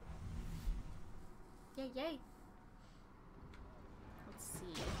 Yay, yay. Let's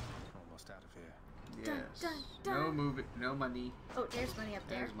see. Almost out of here. Dun, Yes. dun, dun. No moving, no money. Oh, there's money up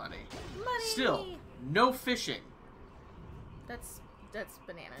there. There's money. Money! Still, no fishing. That's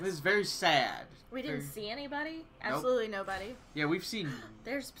bananas. This is very sad. We didn't Very- see anybody? Absolutely nobody. Yeah, we've seen...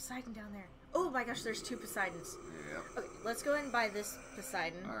 There's Poseidon down there. Oh my gosh, there's 2 Poseidons. Yep. Okay, let's go and buy this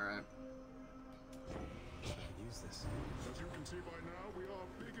Poseidon. Alright. Use this. As you can see by now, we are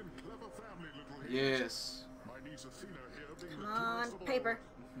a big and clever family, little Hades. Yes. My niece Athena here being Come the on, cleverest of all. paper.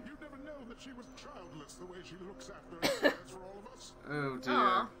 You'd never know that she was childless the way she looks after and cares for all of us. Oh, dear.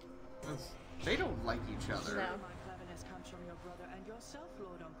 Aw. They don't like each other. No. My cleverness comes from your brother and yourself,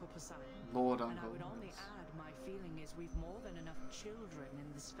 Lord Uncle Poseidon. Lord And I Uncle. would only add, my feeling is we've more than enough children in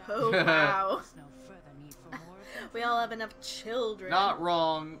this Oh, family. wow. There's no further need for more of them. We all have enough children. Not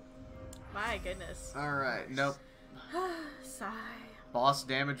wrong. My goodness. Alright, nope. Sigh. Boss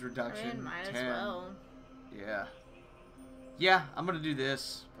damage I reduction. mean, might 10. as well. Yeah. Yeah, I'm gonna do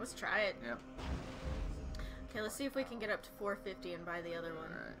this. Let's try it. Yep. Okay, let's see if we can get up to 450 and buy the other one.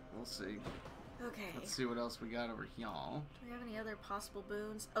 Alright, we'll see. Okay. Let's see what else we got over here. Do we have any other possible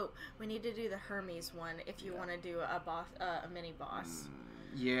boons? Oh, we need to do the Hermes one if you want to do a boss, a mini boss.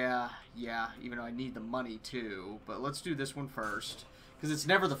 Yeah, even though I need the money too. But let's do this one first. Because it's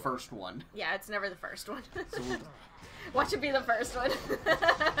never the first one. Yeah, it's never the first one. So we'll, Watch it be the first one.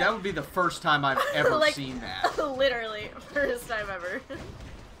 that would be the first time I've ever Like, seen that. Literally, first time ever.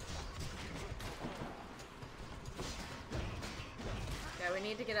 Yeah, we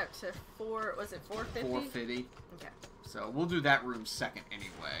need to get up to 450? 450. Okay. So we'll do that room second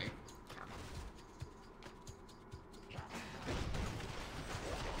anyway.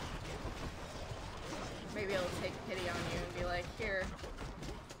 Maybe I'll take pity on you and be like, here.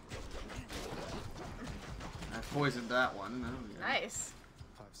 I poisoned that one. Oh, yeah. Nice.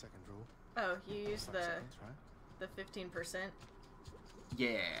 5-second rule. Oh, you used 5 the seconds, right? 15%?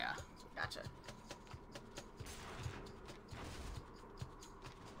 Yeah. Gotcha.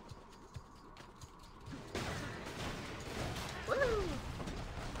 Woo!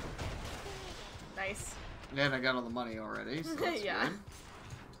 Nice. And I got all the money already, so that's Yeah. good.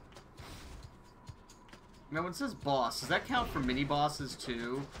 Now, when it says boss, does that count for mini bosses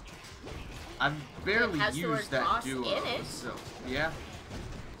too? I've barely has the word used that boss duo, in it. so yeah.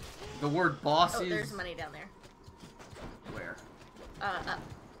 The word boss Oh, is there's money down there. where? Up.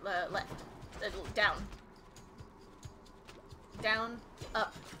 Left. Down. Down.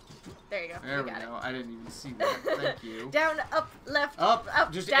 Up. There you go. There you we got go. I didn't even see that. Thank you. it. Down, up, left, Up,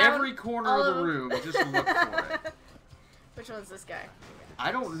 up, just down, every corner all of the them. room. Just look for it. Which one's this guy?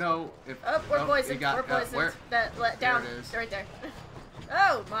 I don't know if. Oh, we're it poisoned. got- We're poisoned. where? Down. it is. Right there.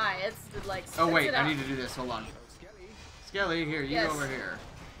 Oh my! It's like. Oh spits wait, it I out. need to do this. Hold on. Skelly. Skelly, here, you Yes. go over here.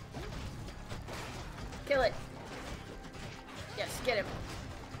 Kill it. Yes, get him.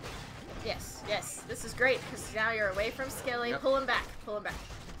 Yes, yes. This is great because now you're away from Skelly. Yep. Pull him back. Pull him back.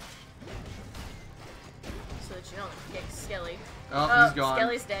 So that you don't get Skelly. Oh, he's gone.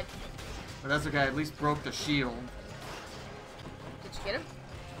 Skelly's dead. But that's okay. I at least broke the shield. Did you get him?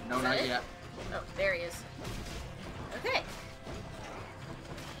 No, Is that not it? yet. Oh, there he is. Okay.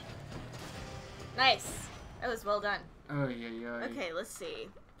 Nice. That was well done. Oh yeah, yeah. Okay, let's see.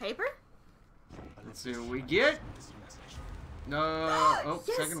 Paper? Let's see what we get. No. Oh,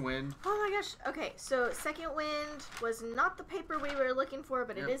 Yes! second wind. Oh my gosh. Okay, so second wind was not the paper we were looking for,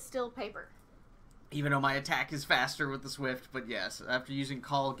 but Yep. it is still paper. Even though my attack is faster with the swift, but yes, after using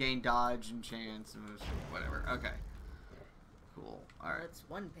call, gain dodge and chance, and whatever. Okay. Cool. All right. That's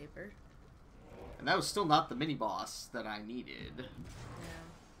one paper. And that was still not the mini boss that I needed. Yeah.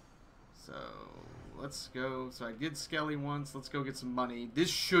 So let's go. So I did Skelly once. Let's go get some money. This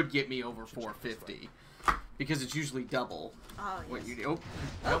should get me over 450 because it's usually double. Oh, What yes. you do?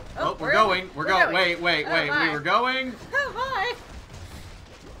 Oh, Oh, we're we're going. going. We're We're going. going. Wait, wait, Oh, wait. my. We were going. Oh, hi!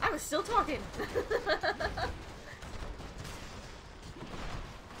 I was still talking.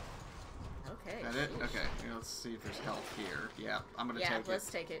 Okay. Is that it? sheesh. Okay. Here, let's see if there's health here. Yeah, I'm gonna Yeah, take let's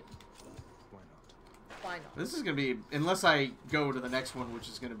it. take it. Why not? Why not? This is gonna be, unless I go to the next one, which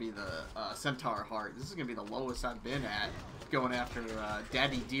is gonna be the Centaur Heart. This is gonna be the lowest I've been at going after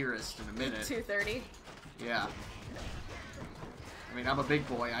Daddy Dearest in a minute. 230. Yeah. I mean, I'm a big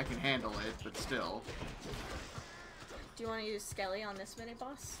boy. I can handle it, but still. Do you want to use Skelly on this mini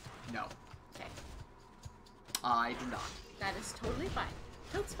boss? No. Okay. I do not. That is totally fine.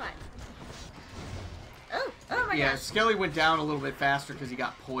 Totes fine. Oh! Oh my Yeah, gosh! Skelly went down a little bit faster because he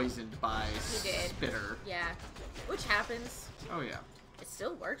got poisoned by He did. Spitter. Yeah. Which happens. Oh, yeah. It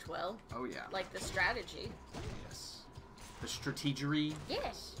still worked well. Oh, yeah. Like the strategy. Yes. The strategery.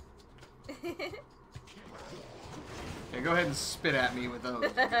 Yes. Yeah, go ahead and spit at me with those,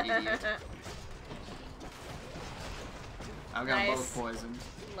 you idiot. I've got them Nice. both poisoned.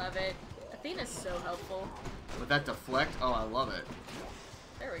 Love it. Athena's so helpful. With that deflect, oh, I love it.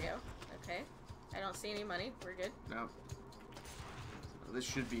 There we go. Okay. I don't see any money. We're good. Nope. So this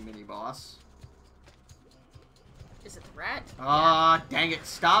should be mini boss. Is it the rat? Ah, dang it!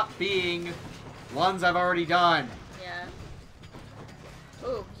 Stop being ones I've already done. Yeah.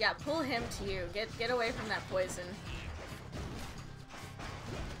 Ooh, yeah. Pull him to you. Get away from that poison.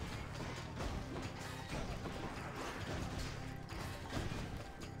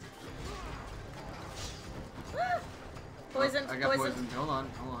 Ah! Poisoned. I got poisoned. poisoned. Hold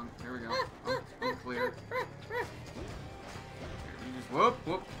on. Here we go. Oh, I'm clear. You just whoop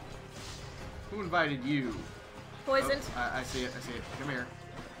whoop. Who invited you? Poisoned. Oh, I see it. Come here.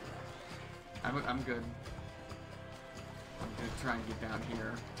 I'm good. I'm gonna try and get down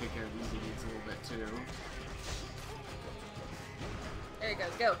here. Take care of these idiots a little bit too. There you go.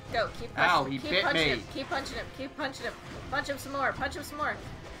 Go. Go. Keep pushing. Ow, he Keep bit punching me. him. Keep punching him. Keep punching him. Punch him some more. Punch him some more.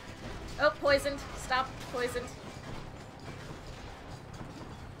 Oh, poisoned. Stop. Poisoned.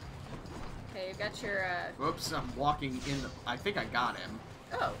 Okay, you got your, Whoops, I'm walking in the... I think I got him.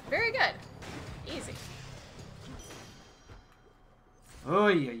 Oh, very good. Easy.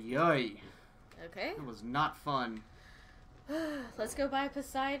 Oy, oy, oy. Okay. It was not fun. Let's go buy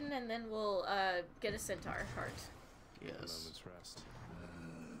Poseidon, and then we'll, get a Centaur heart. A Yes. moment's rest.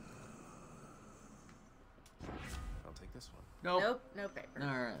 I'll take this one. Nope. Nope, no paper.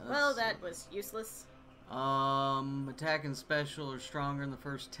 Alright, Well, that was useless. Attack and special are stronger in the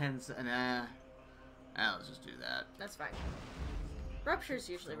first 10 seconds. Nah. Let's just do that. That's fine. Rupture's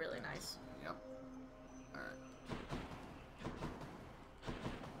usually really nice. Yep. Alright.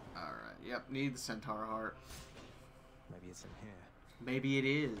 Alright, yep, need the Centaur Heart. Maybe it's in here. Maybe it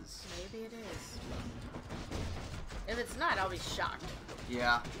is. Maybe it is. If it's not, I'll be shocked.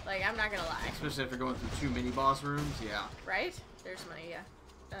 Yeah. Like, I'm not gonna lie. Especially if you're going through 2 mini-boss rooms, yeah. Right? There's money, yeah.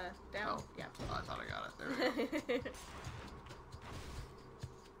 Down? Oh. Yeah. Oh, I thought I got it. There we go.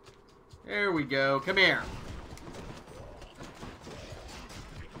 There we go. Come here.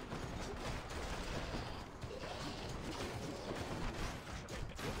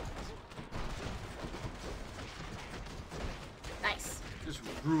 Nice. Just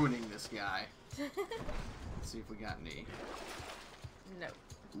ruining this guy. Let's see if we got any. No.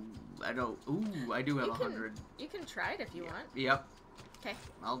 Ooh, I don't. Ooh, I do have 100. You can try it if you want. Yep. Okay.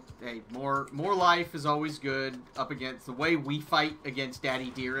 Hey, more life is always good. Up against the way we fight against Daddy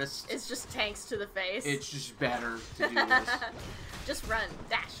Dearest. It's just tanks to the face. It's just better to do this. Just run.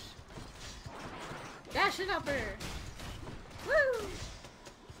 Dash. Dash and upper. Woo!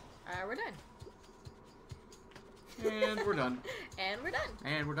 We're done. And we're done. And we're done.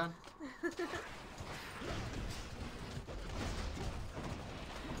 And we're done.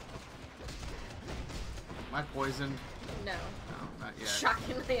 Am I poisoned? No. No, not yet.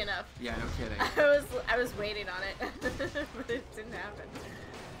 Shockingly enough. Yeah, no kidding. I was waiting on it, but it didn't happen.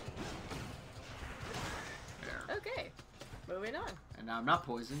 There. Okay. Moving on. And now I'm not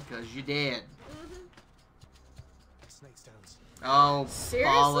poisoned because you did. Mm-hmm. Snake stones. Oh, Seriously?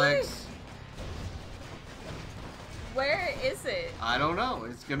 bollocks. Where is it? I don't know.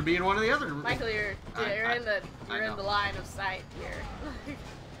 It's gonna be in one of the other. Michael, you're in the line of sight here.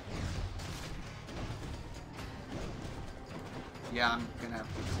 Yeah, I'm gonna have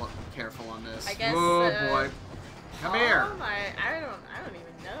to be careful on this. I guess. Oh boy, come here. I don't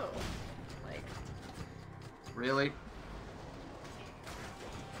even know. Like, really?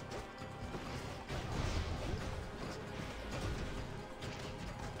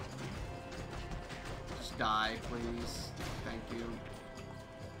 Just die, please. Thank you.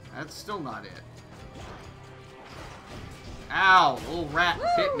 That's still not it. Ow! Little rat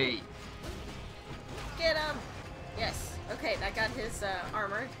bit me. get him. Yes. Okay, that got his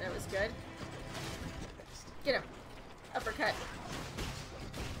armor. That was good. Get him. Uppercut.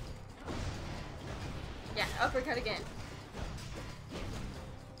 Yeah, uppercut again.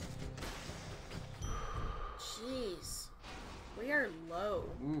 Jeez. We are low.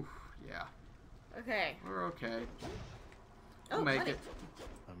 Oof, yeah. Okay. We're okay. Oh, We'll make money. it.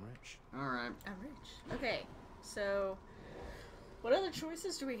 I'm rich. Alright. I'm rich. Okay, so what other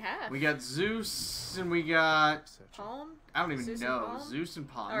choices do we have? We got Zeus and we got... Palm? I don't even Zeus and know. Palm? Zeus and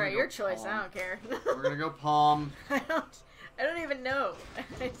Palm. Alright, your choice. I don't care. We're gonna go Palm. I don't even know.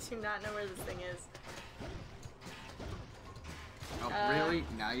 I do not know where this thing is. Oh, really?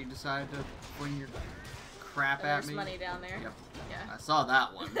 Now you decide to fling your crap at There's me? money down there. Yep. Yeah. I saw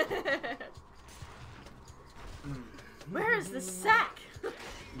that one. Where is the sack?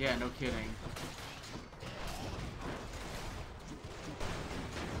 Yeah, no kidding.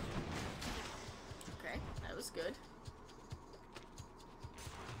 Okay, that was good.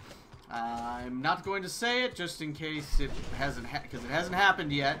 I'm not going to say it just in case it hasn't because it hasn't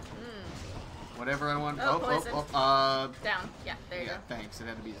happened yet. Whatever I want. Oh, poison. Down. Yeah, there you yeah, go. thanks. It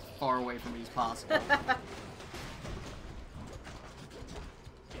had to be as far away from me as possible.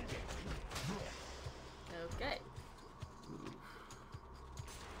 Okay.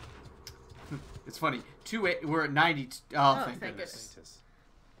 It's funny. We're at 90. Oh, thank goodness.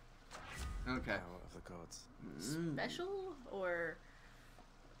 Okay. Power of the gods. Special or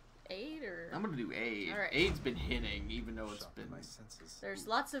aid or? I'm gonna do aid. All right. Aid's been hitting, even though it's been. My senses. There's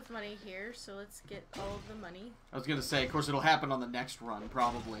lots of money here, so let's get all of the money. I was gonna say, of course, it'll happen on the next run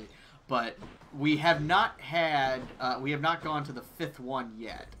probably, but we have not had. We have not gone to the 5th one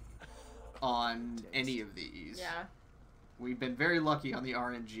yet on any of these. Yeah. We've been very lucky on the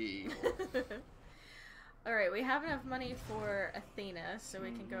RNG. Alright, we have enough money for Athena, so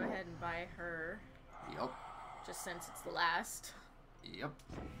we can go ahead and buy her. Yep. Just since it's the last. Yep.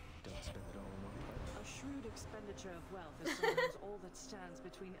 Don't spend it all in one place. A shrewd expenditure of wealth is sometimes all that stands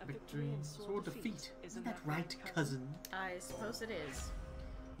between a victory and sword defeat. Isn't that right, cousin? I suppose it is.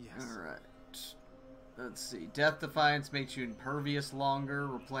 Yes. Alright. Let's see. Death Defiance makes you impervious longer.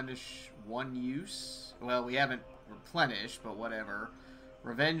 Replenish 1 use. Well, we haven't replenished, but whatever.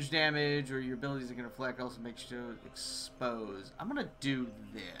 Revenge damage or your abilities that can reflect also makes you expose. I'm gonna do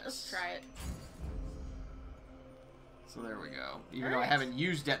this. Let's try it. So there we go. Even though I haven't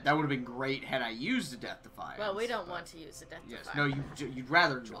used it, that would have been great had I used a Death Defiance. Well, we don't want to use a Death Yes, Defiance. no, you'd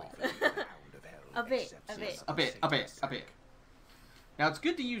rather not. A bit. A bit. Now it's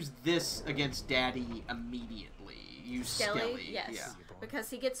good to use this against Daddy immediately. Use Skelly. Yes. Yeah.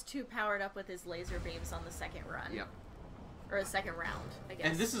 Because he gets 2 powered up with his laser beams on the second run. Yep. Or a second round, I guess.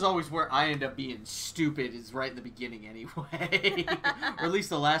 And this is always where I end up being stupid, is right in the beginning anyway. Or at least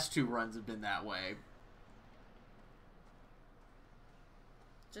the last 2 runs have been that way.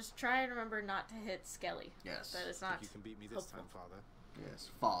 Just try and remember not to hit Skelly. Yes. That is not You can beat me this time, Father. Yes,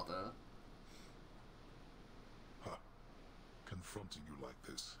 Father. Huh. Confronting you like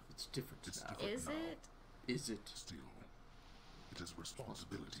this. It's different It's now. different. Is now. it? Is it? Still, it is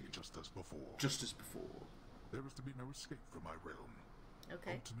responsibility just as before. Just as before. There is to be no escape from my realm.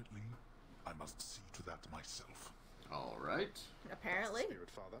 Okay. Ultimately, I must see to that myself. Alright. Apparently.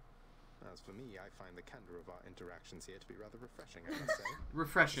 Spirit, Father. As for me, I find the candor of our interactions here to be rather refreshing, I must say.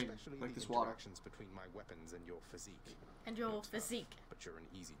 Refreshing, Especially like the this water. interactions between my weapons and your physique. And your You're tough, physique. but you're an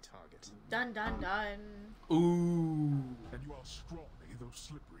easy target. Dun dun dun. Ooh. And you are scrawny, though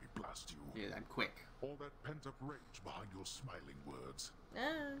slippery, blast you. Yeah, I'm quick. All that pent-up rage behind your smiling words.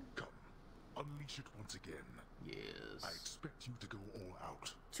 Come, unleash it once again. Yes. I expect you to go all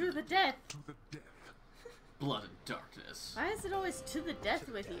out. To the death. To the death. Blood and darkness. Why is it always to the death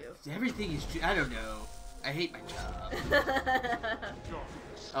with you? Everything is... I don't know. I hate my job.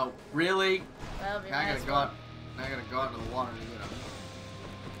 Oh, really? Well, I gotta go out. I gotta go out into the water to get him.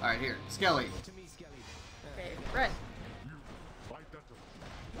 Alright, here. Skelly. To me, Skelly. Okay, run. You identify.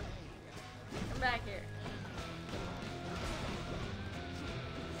 Come back here.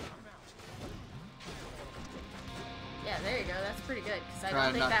 pretty good, because I Try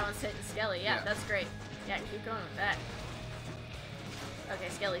don't think not that to- one's hitting Skelly. Yeah, Yeah. that's great. Yeah, keep going with that. Okay,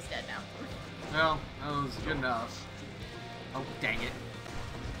 Skelly's dead now. Well, that was good enough. Oh, dang it.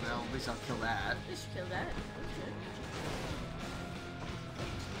 Well, at least I'll kill that. Just kill that. Okay.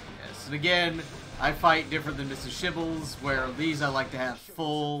 Yes, and again, I fight different than Mrs. Shibbles, where these I like to have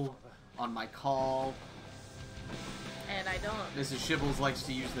full on my call. And I don't. Mrs. Shibbles likes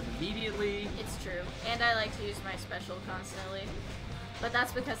to use them immediately. It's true. And I like to use my special constantly. But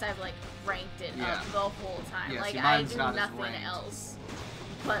that's because I've, like, ranked it Yeah. up the whole time. Yeah, like, see, I mine's do not as nothing ranked. else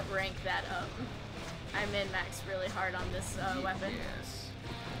but rank that up. I min-max really hard on this weapon. Yes.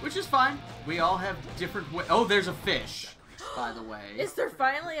 Which is fine. We all have different ways. Oh, there's a fish, by the way. Is there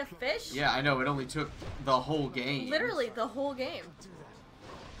finally a fish? Yeah, I know. It only took the whole game. Literally the whole game.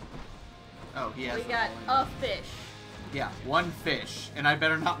 Oh, he has We the got whole a game. fish. Yeah, one fish, and I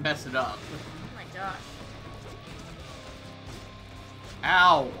better not mess it up. Oh my gosh.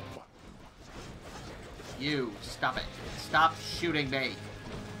 Ow! You, stop it. Stop shooting me.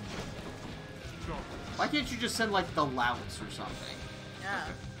 Why can't you just send, like, the louts or something? Yeah.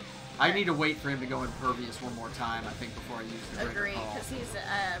 I need to wait for him to go impervious one more time, I think, before I use the greater Agree, call. because he's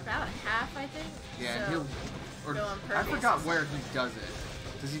about half, I think. Yeah, so he'll... Or, go I impervious forgot is- where he does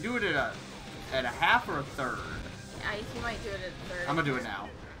it. Does he do it at a half or a third? He might do it at third. I'm gonna do it now.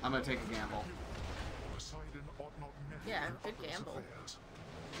 I'm gonna take a gamble. Poseidon ought not meddle Yeah, with good others' gamble. affairs.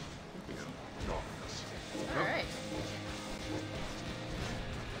 Darkness. Alright.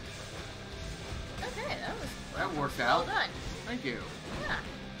 Okay, that was That worked well out. done. Thank you. Yeah.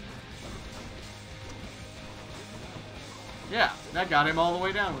 Yeah, that got him all the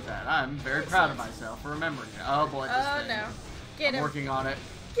way down with that. I'm very proud of myself for remembering it. Oh boy, this Oh thing. no. Get I'm him. working on it.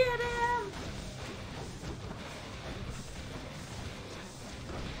 Get him!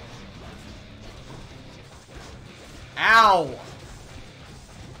 Ow!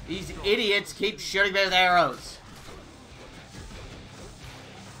 These idiots keep shooting me with arrows.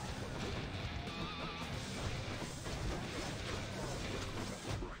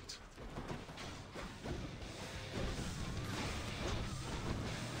 Right.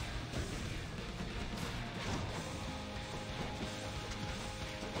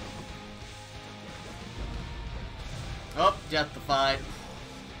 Oh, deathified.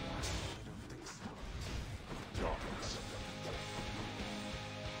 Darkness.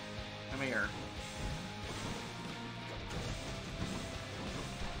 Come here.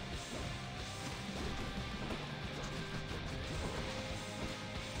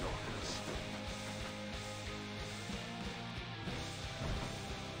 Darkness.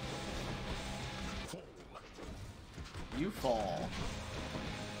 Fall. You fall.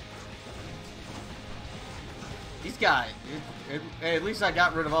 These guys, at least I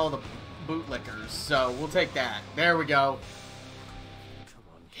got rid of all the bootlickers, so we'll take that. There we go.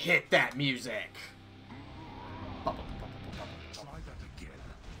 Hit that music. Try that again.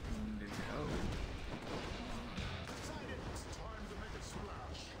 No. It's time to make a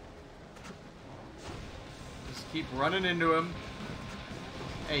splash. Just keep running into him.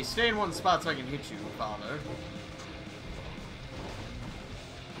 Hey, stay in one spot so I can hit you, father.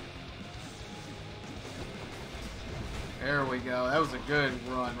 There we go. That was a good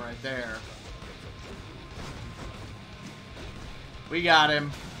run right there. We got him.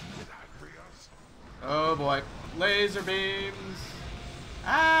 Zagreus. Oh boy. Laser beams.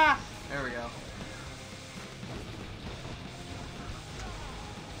 Ah! There we go.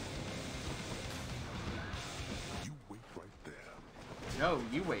 You wait right there. No,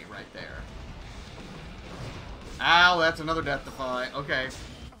 you wait right there. Ow, that's another death defy. Okay.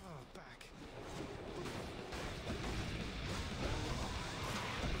 Back.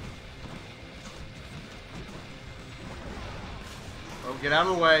 Oh, get out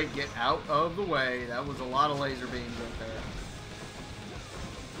of the way. Get out of the way. That was a lot of laser beams right there.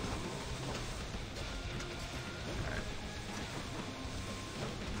 Alright.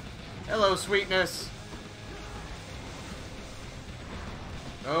 Hello, sweetness.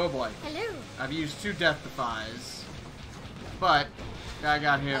 Oh boy. Hello. I've used 2 death defies. But I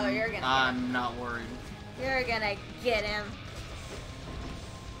got him. Oh, you're gonna get I'm not worried. You're gonna get him.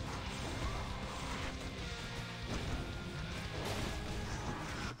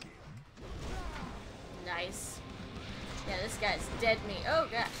 Nice. Yeah, this guy's dead meat. Oh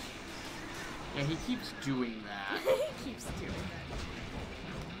gosh. Yeah, he keeps doing that. He keeps doing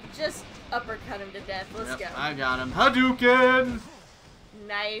that. Just uppercut him to death. Let's Yep, go. I got him. Hadouken!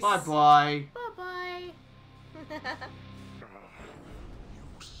 Nice. Bye-bye. Bye-bye.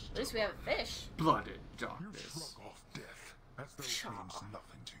 At least we have a fish. Blooded You darkness. shrug off death, as though it means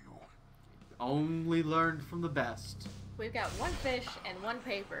nothing to you. Only learned from the best. we've got one fish and one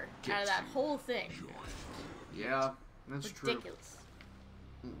paper out of that whole thing. Yeah, that's ridiculous.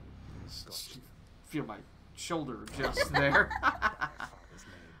 True. Feel my shoulder just there.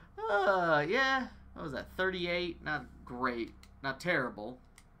 Yeah. What was that? 38. Not great. Not terrible.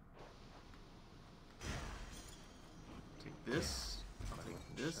 Take this.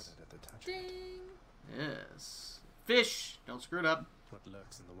 Take this. Ding. Yes. Fish. Don't screw it up. What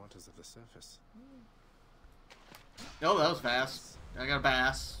lurks in the waters of the surface? Oh, that was fast. I got a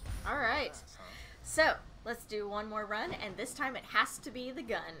bass. All right. So let's do one more run, and this time it has to be the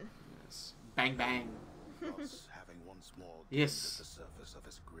gun. Yes. Bang bang. Thus, having once more Yes. the surface of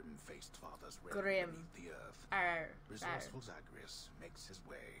his grim-faced father's Grim. realm beneath the earth, Arr, resourceful Zagreus makes his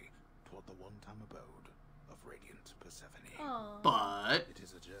way toward the one-time abode of radiant Persephone. Aw. But It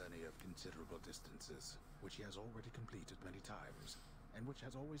is a journey of considerable distances, which he has already completed many times, and which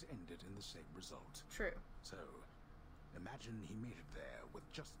has always ended in the same result. True. So, imagine he made it there with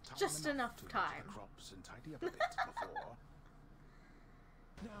just Just enough to time. water the crops and tidy up a bit before.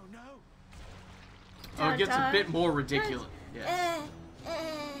 No. oh, it gets a Dun, bit more ridiculous. Yes. Eh.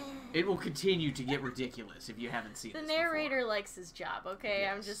 It will continue to get ridiculous if you haven't seen The this narrator before. likes his job, okay?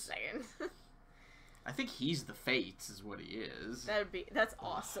 I'm Yes. just saying. I think he's the Fates, is what he is. That's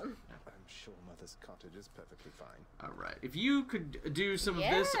awesome. I'm sure Mother's cottage is perfectly fine. All right. If you could do some of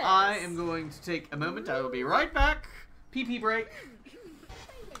this, Yes. I am going to take a moment. I will be right back. Pee break.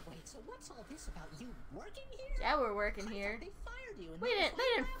 Wait, so what's all this about you working here? Yeah, we're working I here. thought they fired you. And They that was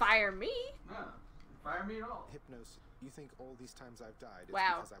didn't fire me. No, fire me at all. Hypnos, you think all these times I've died is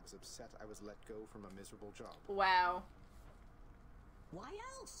Wow. because I was upset I was let go from a miserable job? Wow. Why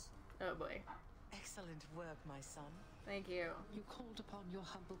else? Oh boy. Excellent work, my son. Thank you. You called upon your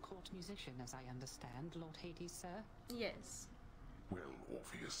humble court musician, as I understand, Lord Hades, sir. Yes. Well,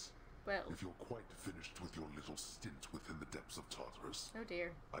 Orpheus, Well. if you're quite finished with your little stint within the depths of Tartarus, Oh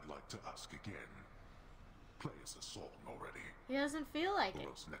dear. I'd like to ask again. Play us a song already, He doesn't feel like or it.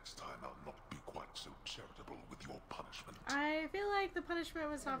 else next time I'll not be quite so charitable with your punishment. I feel like the punishment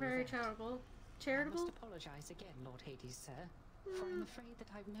was not very charitable. I Charitable? must apologize again, Lord Hades, sir, for I'm afraid that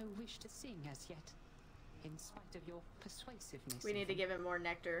I've no wish to sing as yet, in spite of your persuasiveness. We need to give him more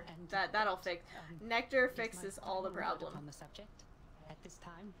nectar. And That'll fix. Nectar is my fixes all the final word problem. on the subject at this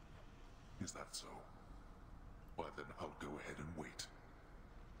time. Is that so? Why then I'll go ahead and wait.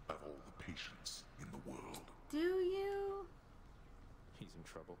 I've all the patience in the world. Do you? He's in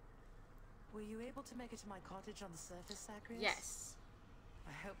trouble. Were you able to make it to my cottage on the surface, Zagreus? Yes.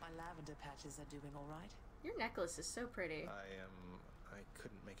 I hope my lavender patches are doing all right. Your necklace is so pretty. I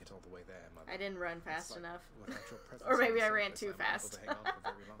couldn't make it all the way there, Mother. I didn't run It's fast like enough. without your presence Or maybe on I the ran surface, too I'm unable fast. to hang on for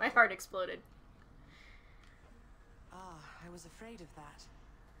very long My time. heart exploded. Ah, I was afraid of that.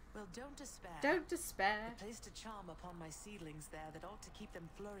 Well, don't despair. Don't despair. I placed a charm upon my seedlings there that ought to keep them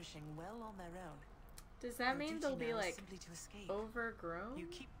flourishing well on their own. Does that Your mean duty they'll be now is like simply to escape. overgrown? You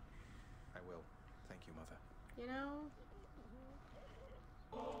keep. I will. Thank you, Mother. You know?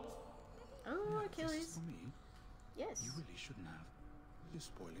 Oh, No, Achilles. This is for me. Yes. You really shouldn't have. You're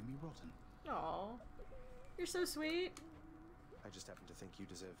spoiling me rotten. Aw. You're so sweet. I just happen to think you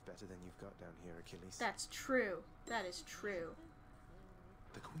deserve better than you've got down here, Achilles. That's true. That is true.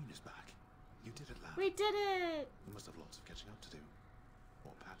 The Queen is back. You did it, lad. We did it! You must have lots of catching up to do.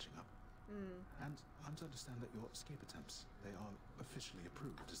 Or patching up. Mm. And I'm to understand that your escape attempts, they are officially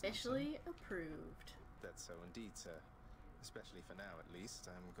approved, is that so? Officially approved. That's so indeed, sir. Especially for now, at least.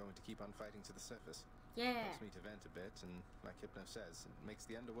 I'm going to keep on fighting to the surface. Yeah. Helps me to vent a bit, and like Hypno says, it makes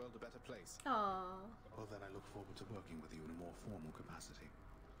the Underworld a better place. Aww. Well, then I look forward to working with you in a more formal capacity.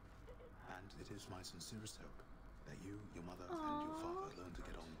 And it is my sincerest hope that you, your mother, and your father learn to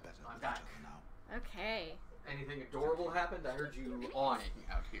get on better I'm with back. each other now. Okay. Anything adorable happened? I heard you awning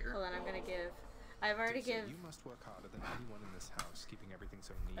out here. Hold on, I'm gonna give. I've already So give. you must work harder than anyone in this house, keeping everything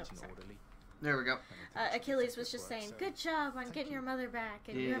so neat Oh, and sorry. orderly. There we go. Achilles was just saying, good job on getting your mother back,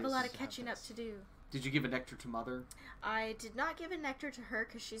 and you have a lot of Yes. catching up to do. Did you give a nectar to Mother? I did not give a nectar to her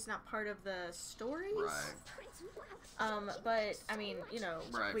because she's not part of the stories. Right. But I mean, you know,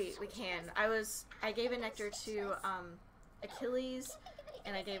 Right. we can. I gave a nectar to Achilles,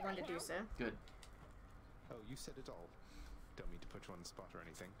 and I gave one to Dusa. Good. Oh, you said it all. Don't mean to put you on the spot or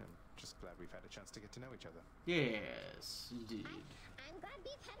anything. I'm just glad we've had a chance to get to know each other. Yes, indeed. I'm glad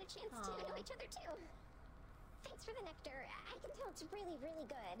we've had a chance to know each other too. Thanks for the nectar. I can tell it's really, really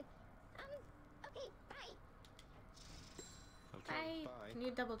good. Okay, bye. Okay, bye. Can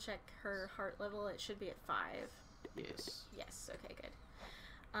you double check her heart level? It should be at 5. Yes. Yes. Okay. Good.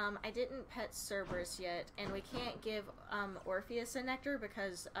 I didn't pet Cerberus yet, and we can't give Orpheus a nectar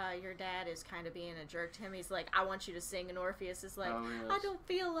because your dad is kind of being a jerk to him. He's like, I want you to sing, and Orpheus is like, I don't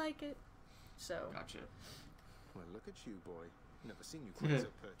feel like it. So. Gotcha. Well, look at you, boy. Never seen you quite so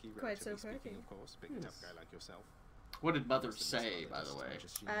perky. Quite so speaking, perky. Of course, big tough guy like yourself. What did Mother say, by the way?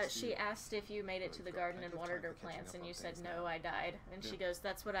 She asked if you made it to the garden and watered her plants, and you said, no, I died. And she goes,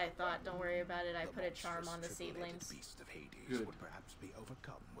 that's what I thought. Don't worry about it. I put a charm on the seedlings. Beast of Hades would perhaps be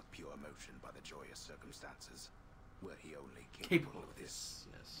overcome with pure emotion by the joyous circumstances, were he only capable of this.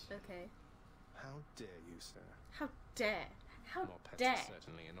 Yes. Okay. How dare you, sir? How dare? How More pets dare? are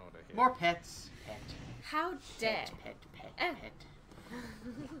certainly in order here. More pets. Pet. How dare? Pet.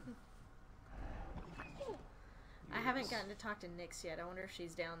 I haven't gotten to talk to Nyx yet. I wonder if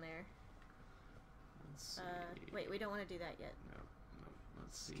she's down there. Let's see. Wait, we don't want to do that yet. No.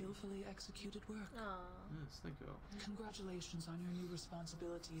 Let's see. Skillfully executed work. Aww. Yes, thank you. Congratulations on your new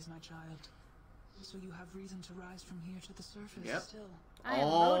responsibilities, my child. So you have reason to rise from here to the surface still. I am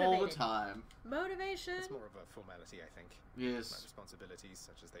all motivated. The time. Motivation. It's more of a formality, I think. Yes. My responsibilities,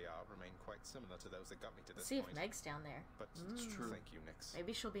 such as they are, remain quite similar to those that got me to this See point. if Meg's down there. But it's true. Thank you, Nyx.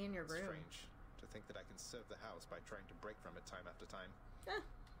 Maybe she'll be in your room. Strange to think that I can serve the house by trying to break from it time after time.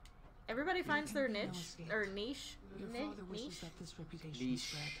 Everybody finds their niche or niche. Your father wishes that this reputation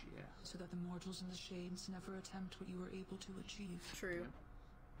spread, so that the mortals in the shades never attempt what you were able to achieve. True.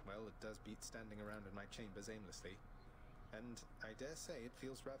 Well, it does beat standing around in my chambers aimlessly. And I dare say it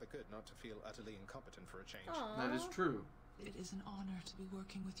feels rather good not to feel utterly incompetent for a change. Aww. That is true. It is an honor to be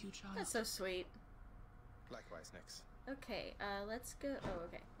working with you, child. That's so sweet. Likewise, Nyx. Okay, let's go. Oh,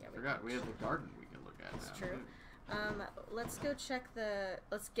 okay. Yeah, I forgot we have the garden we can look at. That's now, true. too. Let's go check the.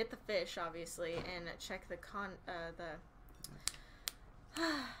 Let's get the fish, obviously, and check the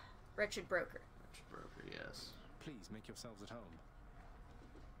wretched broker. Wretched broker, yes. Please make yourselves at home.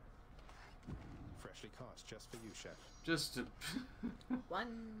 Freshly caught, just for you, chef. Just to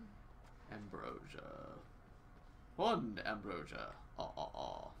One ambrosia. How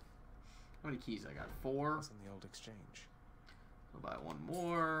many keys I got? 4. What's in the old exchange? I'll buy one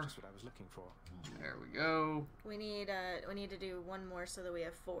more. Just what I was looking for. There we go. We need to do one more so that we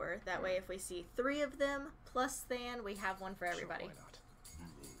have 4. That way, if we see 3 of them plus than, we have one for everybody. Sure, why not?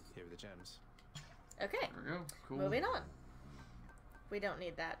 Here are the gems. Okay. There we go. Cool. Moving on. We don't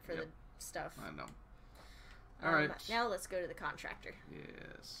need that for the stuff. I know. All right. Now let's go to the contractor.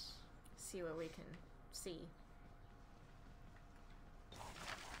 Yes. See what we can see.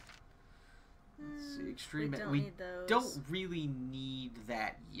 Let's see, extreme. We need those. Don't really need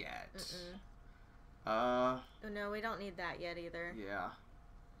that yet. No, we don't need that yet either. Yeah.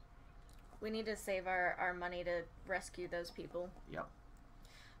 We need to save our money to rescue those people. Yep.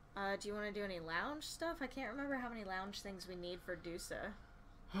 Do you want to do any lounge stuff? I can't remember how many lounge things we need for Dusa.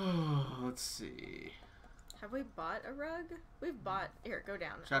 Let's see. Have we bought a rug? We've bought... Here, go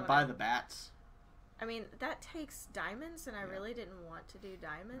down. Should I buy the bats? I mean, that takes diamonds, and I really didn't want to do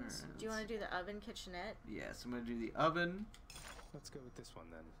diamonds. Right, do you want to do the oven kitchenette? Yes, I'm going to do the oven. Let's go with this one,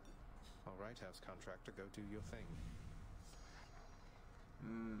 then. All right, house contractor, go do your thing.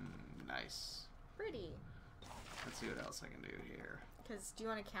 Nice. Pretty. Let's see what else I can do here. Because, do you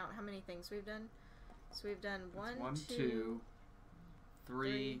want to count how many things we've done? So we've done 1, 2,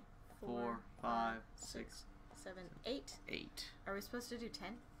 3, 4, 5, 6, 7, 8. 8. Are we supposed to do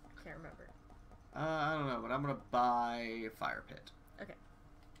 10? Can't remember. I don't know, but I'm going to buy a fire pit. Okay.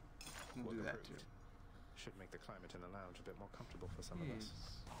 We'll do that too. Should make the climate in the lounge a bit more comfortable for some of us.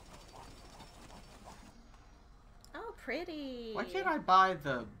 Oh, pretty. Why can't I buy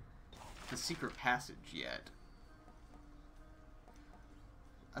the secret passage yet?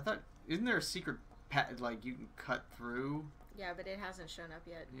 I thought, isn't there a secret like you can cut through? Yeah, but it hasn't shown up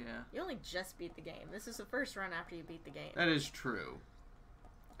yet. Yeah. You only just beat the game. This is the first run after you beat the game. That is true.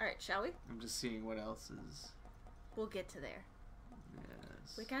 Alright, shall we? I'm just seeing what else is. We'll get to there.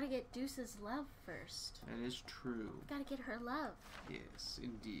 Yes. We gotta get Deuce's love first. That is true. We gotta get her love. Yes,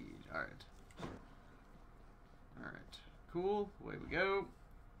 indeed. Alright. Alright. Cool. Away we go.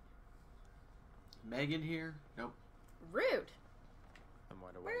 Megan here? Nope. Rude. I'm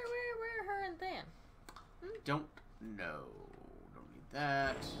wide awake. Where her and Than? Don't know. Don't need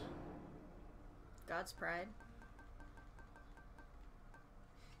that. God's pride.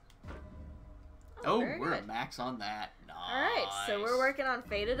 Oh, very we're good. a max on that. Nice. Alright, so we're working on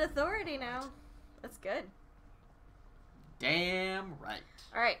Fated Authority now. That's good. Damn right.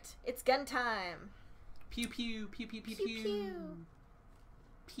 Alright, it's gun time. Pew pew, pew pew pew pew. Pew pew.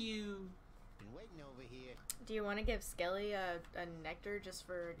 Pew. waiting over here. Do you want to give Skelly a nectar just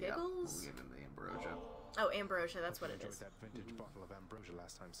for giggles? We'll give him the ambrosia. Oh, ambrosia, that's what it is. I enjoyed that vintage bottle of ambrosia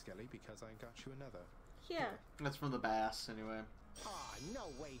last time, Skelly, because I got you another. Yeah. That's from the bass, anyway. Aw,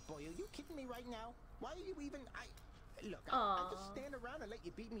 no way, boy. Are you kidding me right now? Why are you even... Look, I just stand around and let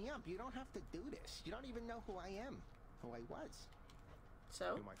you beat me up. You don't have to do this. You don't even know who I am. Who I was.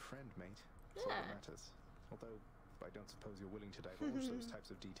 So? You're my friend, mate. That's all that matters. Although, I don't suppose you're willing to divulge those types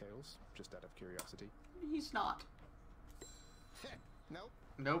of details, just out of curiosity. He's not. Nope.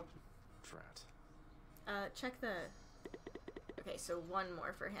 Nope. Drat. Check the... Okay, so one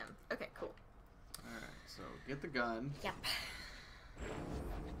more for him. Okay, cool. Alright, so get the gun. Yep.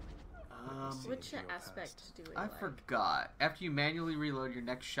 Which aspect do we like? forgot. After you manually reload, your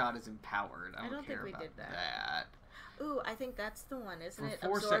next shot is empowered. I don't think care we about did that. Ooh, I think that's the one, isn't it?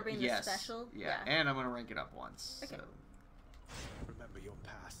 Absorbing the special? Yeah, and I'm going to rank it up once. Okay. So. Remember your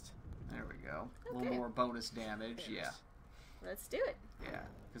past. There we go. Okay. A little more bonus damage, yeah. Let's do it. Yeah,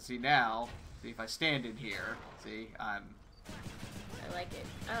 because see now, if I stand in here, see, I'm... I like it.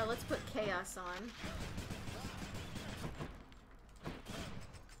 Let's put Chaos on.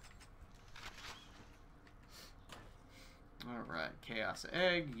 Alright, Chaos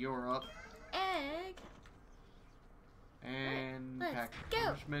Egg, you're up. Egg! And let's pack go. of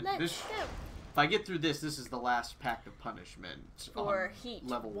punishment. Let's go. If I get through this is the last pack of punishment. For heat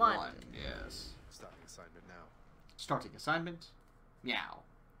level 1. Yes. Starting assignment now. Starting assignment. Meow.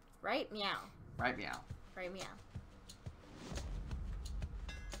 Right meow. Right meow. Right meow.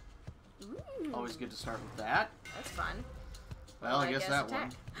 Ooh. Always good to start with that. That's fun. Well, I guess that attack.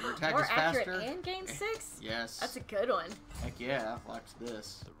 one. Your attack More is faster. accurate and gain 6? Yes. That's a good one. Heck yeah. Watch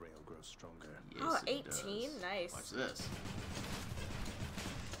this. The rail grows stronger. Yes, Oh, it 18? does. Nice. Watch this.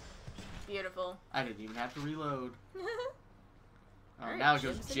 Beautiful. I didn't even have to reload. Alright, now it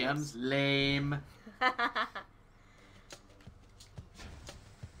goes gems. Lame.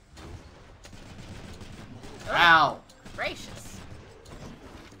 Ow! Gracious.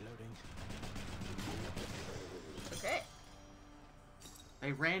 Reloading. Okay.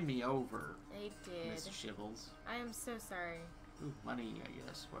 They ran me over. They did. Miss Shivels. I am so sorry. Ooh, money, I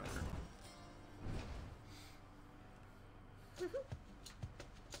guess. Whatever.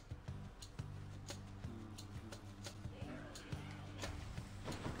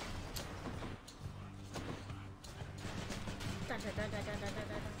 Dun, dun, dun, dun, dun, dun, dun,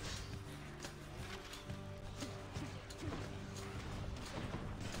 dun.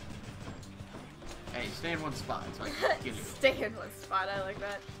 Hey, stay in one spot so I can get you. Stay in one spot, I like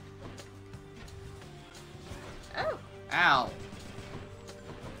that. Oh! Ow!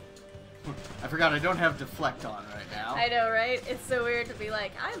 I forgot I don't have deflect on right now. I know, right? It's so weird to be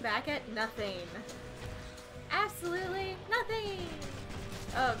like, I'm back at nothing. Absolutely nothing!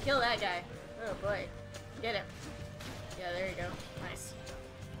 Oh, kill that guy. Oh boy. Get him. Yeah, there you go. Nice.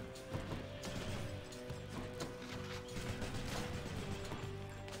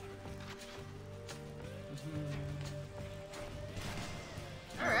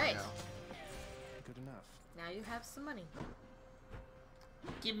 Alright. Good enough. Now you have some money.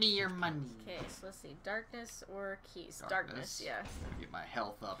 Give me your money. Okay, so let's see. Darkness or keys? Darkness, yeah. Get my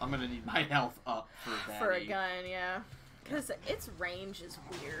health up. I'm gonna need my health up for that. For a gun, yeah. Because its range is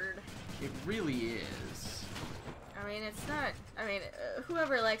weird. It really is. I mean, it's not... I mean,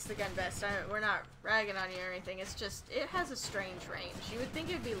 whoever likes the gun best, we're not ragging on you or anything. It's just, it has a strange range. You would think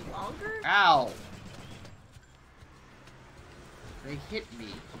it would be longer? Ow! They hit me.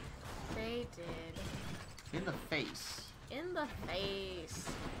 They did. In the face. In the face.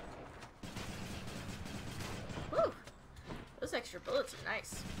 Woo! Those extra bullets are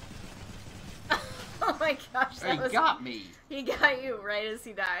nice. Oh my gosh, that He got me. He got you right as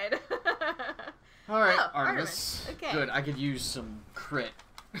he died. Alright, oh, Artemis. Okay. Good, I could use some crit.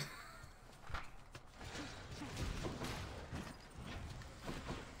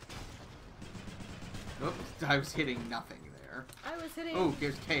 Oops, I was hitting nothing there. I was hitting... Oh,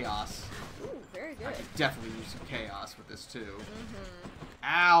 there's chaos. Ooh, very good. I could definitely use some chaos with this too. Mm-hmm.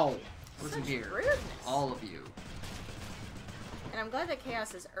 Ow! Listen Such here. rudeness. All of you. And I'm glad that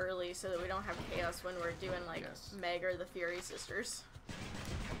chaos is early so that we don't have chaos when we're doing, like, Meg or the Fury Sisters.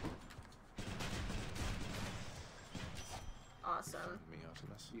 Awesome. Me,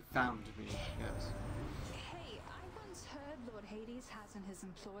 Artemis. You found me, yes. Hey, I once heard Lord Hades has in his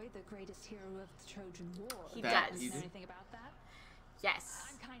employ the greatest hero of the Trojan War. He Do does. you know anything about that? Yes.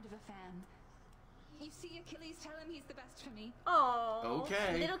 I'm kind of a fan. You see Achilles, tell him he's the best for me. Oh.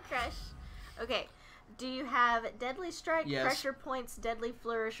 Okay. Little crush. Okay. Do you have Deadly Strike, Yes. Pressure Points, Deadly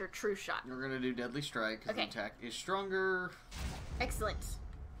Flourish, or True Shot? We're gonna do Deadly Strike because Okay. the attack is stronger. Excellent.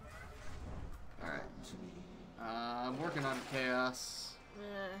 Alright. I'm working on chaos.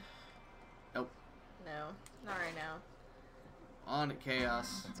 Nope. No, not right now. On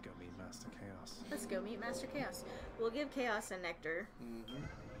chaos. Let's go meet Master Chaos. Let's go meet Master Chaos. We'll give Chaos a nectar.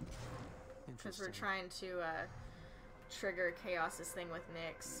 Because we're trying to trigger Chaos's thing with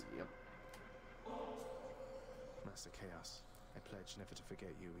Nyx. Yep. Master Chaos, I pledge never to forget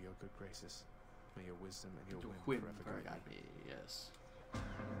you or your good graces. May your wisdom and your whim forever guide me. Yes. Is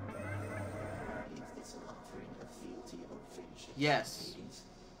this an offering of fealty or friendship? Yes.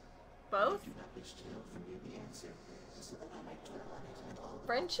 Both? I do not wish to know from you the answer, so that I might dwell on it and all the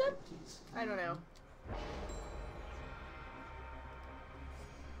Friendship? possibilities. I don't know.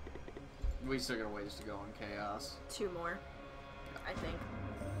 We still got a ways to go on chaos. 2 more, I think.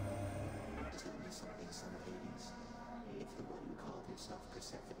 Tell me something, son of Hades. If the one who called herself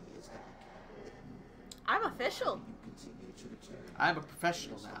Persephone is back, I'm official. you continue to return. I'm a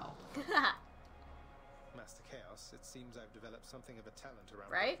professional now. Master Chaos, it seems I've developed something of a talent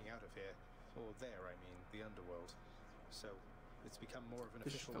around Right? breaking out of here. Or there, I mean, the Underworld. So, it's become more of an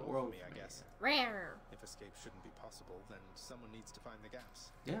Official official world role for me, I guess. Rare. If escape shouldn't be possible, then someone needs to find the gaps.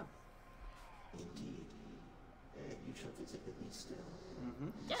 Yeah. Indeed. You shall visit with me still.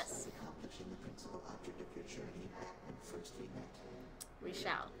 Yes. Accomplishing the principal object of your journey when first we met. We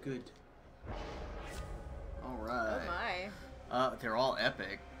shall. Good. Oh Alright. my. They're all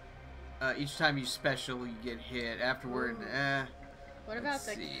epic. Each time you special, you get hit. Afterward, What about let's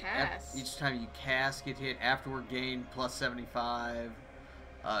the see. cast? Each time you cast, get hit. Afterward, gain plus 75.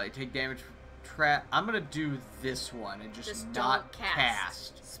 You take damage from trap. I'm gonna do this one and just not don't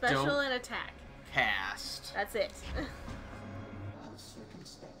cast. Special Don't and attack. cast. That's it. How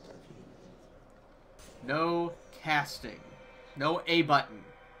circumspect of you. No casting. No A button.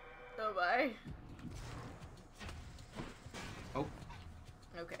 Oh my. Oh.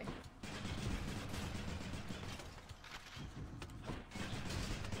 Okay.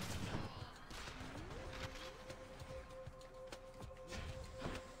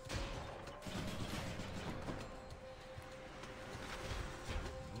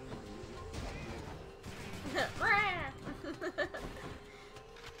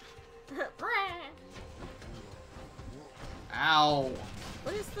 Ow.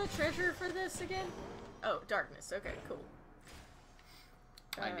 What is the treasure for this again? Oh, darkness. Okay, cool.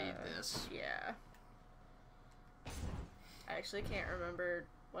 I need this. Yeah. I actually can't remember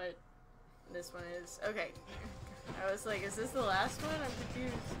what this one is. Okay. I was like, is this the last one? I'm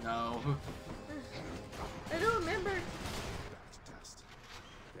confused. No. I don't remember. Test.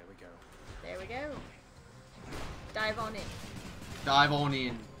 There we go. There we go. Dive on in. Dive on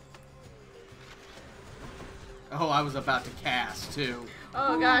in. Oh, I was about to cast too.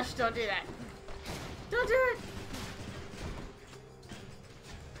 Oh gosh, don't do that. Don't do it!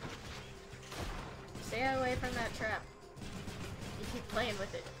 Stay away from that trap. You keep playing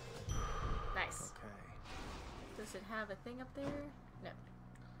with it. Nice. Okay. Does it have a thing up there? No.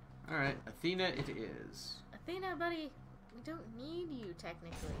 Alright, Athena it is. Athena, buddy, we don't need you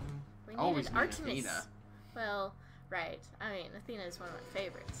technically. We Always needed need Artemis. Athena. Well, right. I mean, Athena is one of my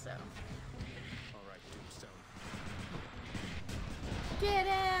favorites, so. Alright, Tombstone. Get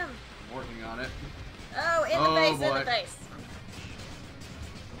him! I'm working on it. Oh, in the face, boy. in the face.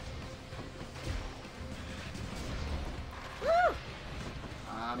 Woo!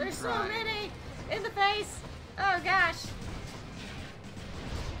 There's so trying. many in the face. Oh gosh.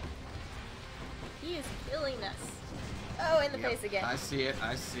 He is killing us. Oh, in the Yep, face again. I see it.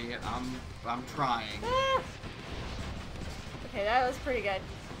 I see it. I'm trying. Ah! Okay, that was pretty good.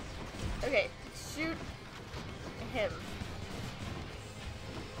 Okay, shoot him.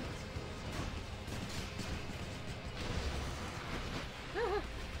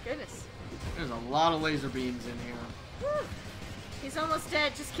 Goodness. There's a lot of laser beams in here. Woo! He's almost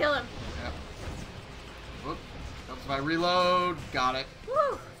dead. Just kill him. Yep. Whoop. Helps my reload. Got it.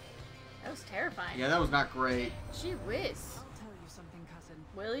 Woo! That was terrifying. Yeah, that was not great. Gee whiz. I'll tell you something, cousin.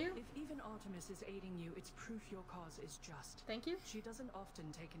 Will you? If even Artemis is aiding you, it's proof your cause is just. Thank you. She doesn't often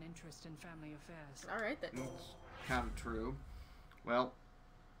take an interest in family affairs. Alright then. It's kind of true. Well,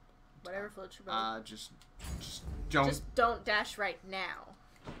 Whatever floats your boat. just don't. Just don't dash right now.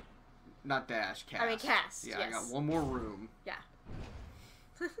 Not dash, cast. I mean cast, Yeah, yes. I got one more room. Yeah.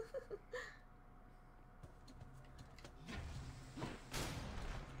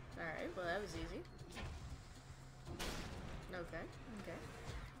 Alright, well that was easy. Okay, okay.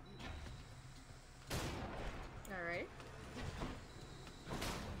 Alright.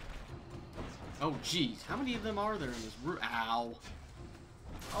 Oh, geez. How many of them are there in this room? Ow.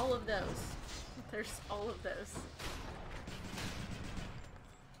 All of those. There's all of those.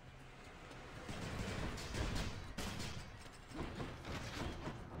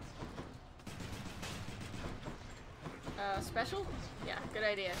 Special? Yeah, good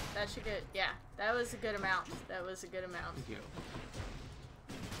idea. That should get... Yeah, that was a good amount. That was a good amount. Thank you.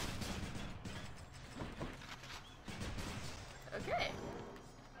 Okay.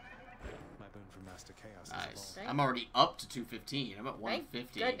 My boon from Master Chaos. Nice. I'm already up to 215. I'm at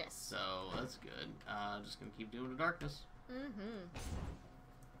 150. Thank goodness. So that's good. Just gonna keep doing the darkness.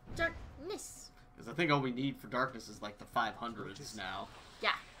 Darkness. Because I think all we need for darkness is like the 500s now.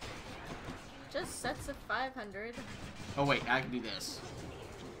 Yeah. Just sets of 500. Oh wait, I can do this.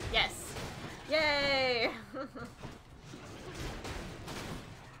 Yes. Yay!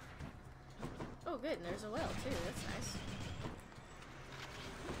 Oh good, and there's a well too. That's nice.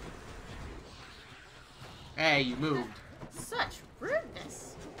 Hey, you moved. Such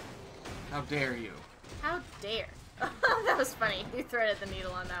rudeness. How dare you? How dare. That was funny. You threaded the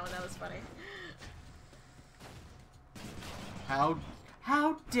needle on that one. That was funny.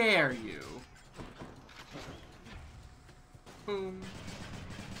 How dare you? Boom.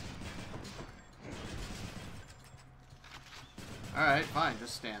 Alright, fine.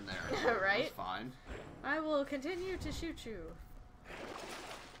 Just stand there. Right? That's fine. I will continue to shoot you.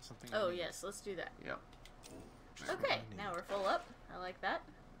 Oh, yes. Let's do that. Yep. Okay. Now we're full up. I like that.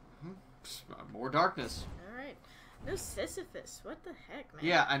 More darkness. Alright. No Sisyphus. What the heck, man?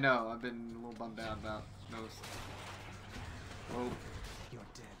 Yeah, I know. I've been a little bummed out about no. Whoa. You're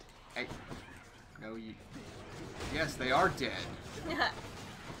dead. Hey. No, you. Yes, they are dead.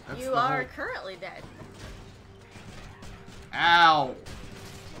 You are currently dead. Ow.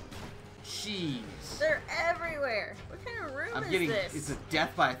 Jeez. They're everywhere. What kind of room is this? It's a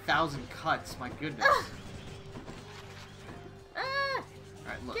death by 1,000 cuts. My goodness.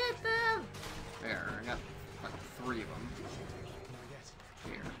 Alright, look. Get them! There, I got like 3 of them.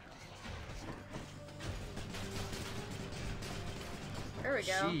 Here. There we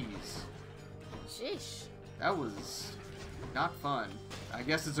go. Jeez. Sheesh. That was not fun. I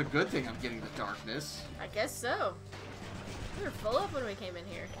guess it's a good thing I'm getting the darkness. I guess so. We were full up when we came in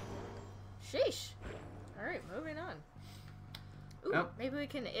here. Sheesh. Alright, moving on. Ooh, yep. Maybe we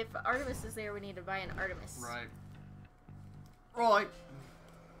can, if Artemis is there, we need to buy an Artemis. Right. Right.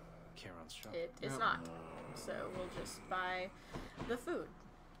 Charon's shop. It is not. So we'll just buy the food.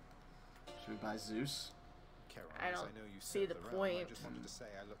 Should we buy Zeus? Charon, I don't know you see the realm, point. I just wanted to say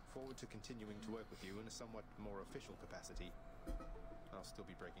I look forward to continuing to work with you in a somewhat more official capacity. I'll still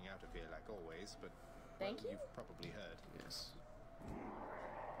be breaking out of here like always, but thank you. You've probably heard. Yes.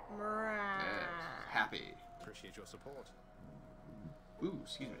 Happy. Appreciate your support. Ooh,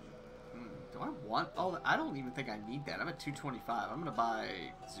 excuse me. Do I want? Oh, I don't even think I need that. I'm at 225. I'm gonna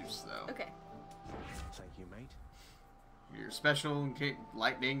buy Zeus though. Okay. Thank you, mate. Your special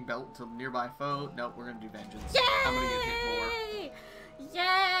lightning belt to nearby foe. Nope, we're gonna do vengeance. Yay! I'm gonna get hit more.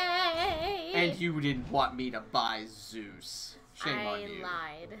 Yay! And you didn't want me to buy Zeus. Shame on you. I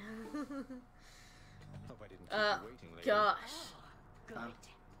lied. Hope I didn't keep you waiting, lady. Gosh. Good.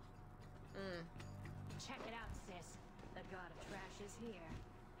 Check it out, sis. The god of trash is here.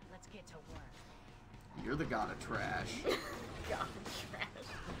 Let's get to work. You're the god of trash. God of trash.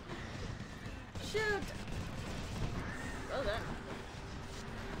 Shoot. Well done.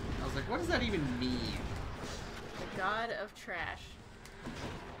 I was like, what does that even mean? The god of trash.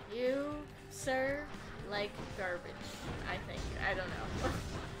 You, sir, like garbage. I think. I don't know.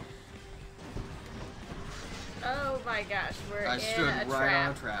 Oh my gosh, we're I in stood a right trap.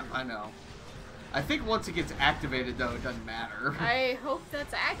 on a trap. I know. I think once it gets activated, though, it doesn't matter. I hope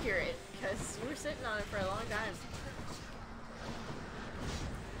that's accurate, because we were sitting on it for a long time.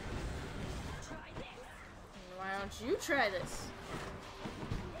 Why don't you try this?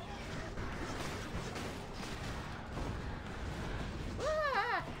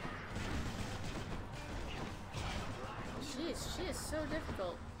 Ah! Jeez, she is so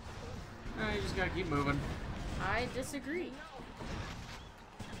difficult. No, you just gotta keep moving. I disagree.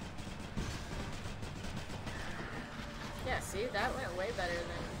 Yeah, see, that went way better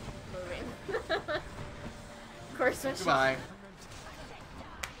than moving. Of course, when Goodbye.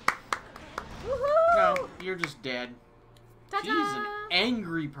 Woohoo! No, you're just dead. Ta-da! She's an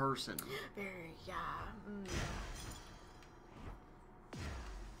angry person. Very, yeah.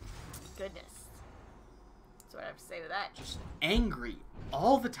 Goodness. That's what I have to say to that. Just angry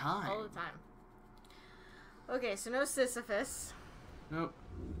all the time. All the time. Okay, so no Sisyphus. Nope.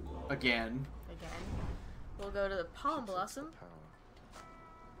 Again. We'll go to the Palm Blossom.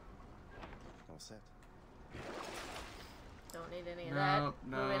 All set. Don't need any of that.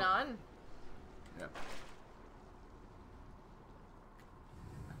 No. Moving on. Yep.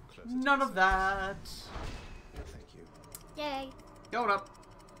 None of that. Thank you. Yay. Going up.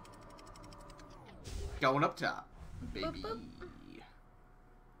 Going up top. Baby. Boop, boop.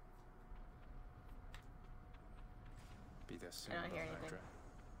 Be there soon. I don't hear anything.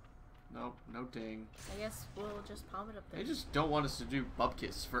 Nope, no ding. I guess we'll just palm it up there. They just don't want us to do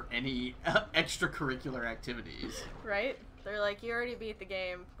bupkis for any extracurricular activities. Right? They're like, you already beat the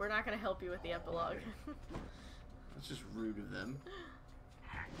game. We're not going to help you with the epilogue. That's just rude of them.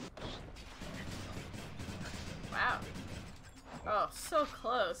 Wow. Oh, so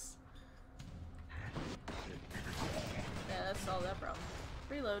close. Yeah, that's solved that problem.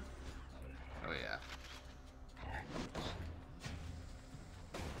 Reload. Oh, yeah.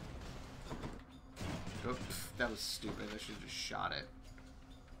 Oh, that was stupid. I should have just shot it.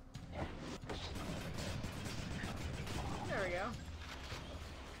 There we go.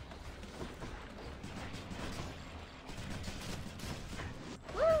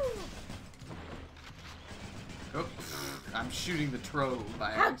 Woo! Oh, I'm shooting the trove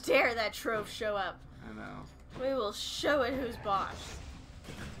by How accident. dare that trove show up? I know. We will show it who's boss.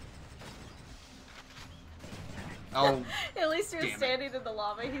 Oh, at least he was damn it. standing in the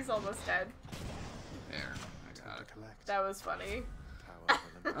lava. He's almost dead. There. I got it. That was funny.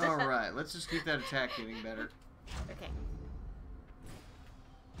 Alright, let's just keep that attack getting better. Okay.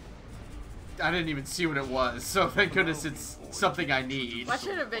 I didn't even see what it was, so thank goodness it's something I need. What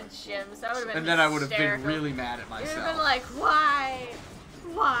should have been Jim's? That would have been And then I would have been hysterical. really mad at You would have myself. been like, why?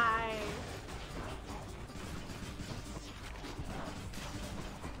 Why?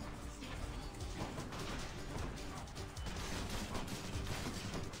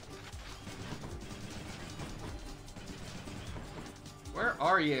 Where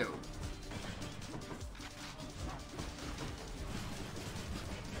are you?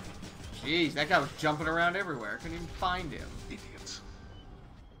 Jeez, that guy was jumping around everywhere. I couldn't even find him. Idiots.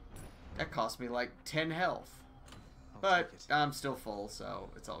 That cost me like 10 health. But I'm still full, so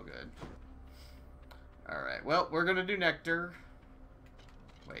it's all good. Alright, well, we're gonna do Nectar.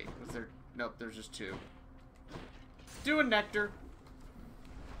 Wait, was there... Nope, there's just 2. Doing Nectar.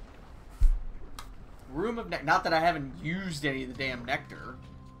 Room of Nectar. Not that I haven't used any of the damn Nectar.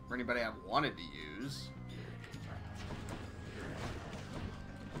 For anybody I've wanted to use.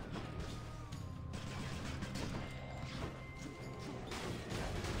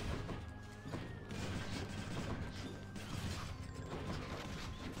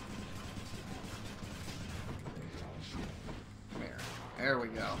 There we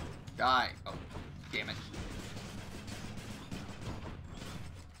go. Die. Oh, damn it.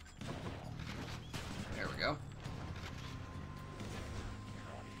 There we go.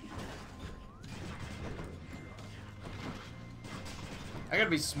 I gotta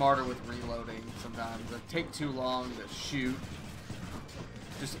be smarter with reloading sometimes. I take too long to shoot.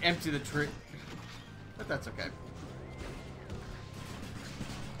 Just empty the trick. But that's okay.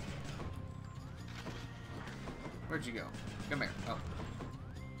 Where'd you go? Come here. Oh.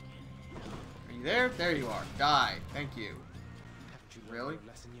 Are you there? There you are. Die. Thank you. Really?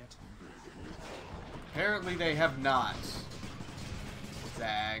 Apparently they have not.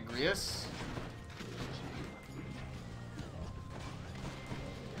 Zagreus.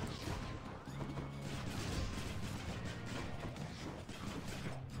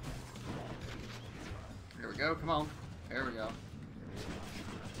 Here we go. Come on. There we go.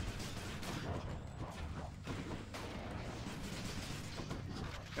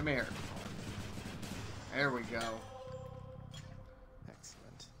 Come here. There we go.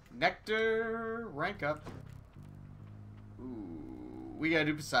 Excellent. Nectar, rank up. Ooh, we gotta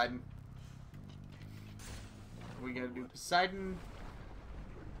do Poseidon. We gotta do Poseidon.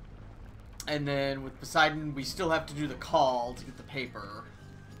 And then with Poseidon, we still have to do the call to get the paper.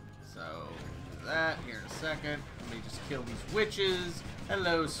 So, do that here in a second. Let me just kill these witches.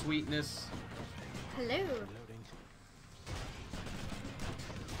 Hello, sweetness. Hello.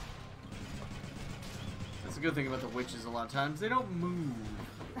 That's a good thing about the witches a lot of times. They don't move.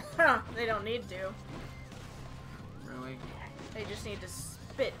 They don't need to. Really? They just need to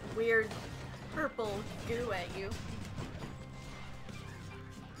spit weird purple goo at you.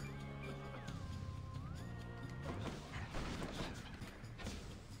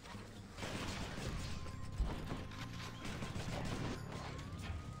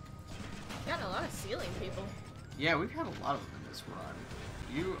 Got a lot of ceiling people. Yeah, we've had a lot of them in this run.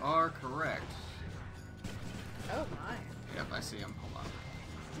 You are correct. Oh my. Yep, I see him. Hold on.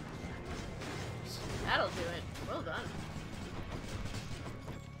 That'll do it. Well done.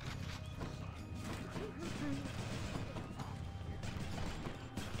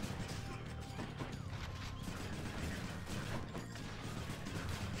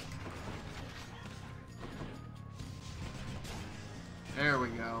 There we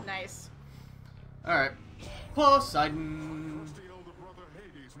go. Nice. Alright. Poseidon. The elder brother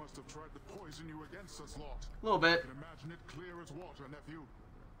Hades must have tried to poison you against us lot. A little bit. I can imagine it clear as water, nephew.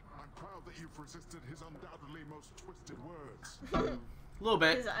 I'm proud that you've resisted his undoubtedly most twisted words. A little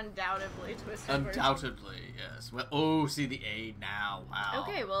bit. His undoubtedly twisted Undoubtedly, yes. Well, oh, see the aid now. Wow.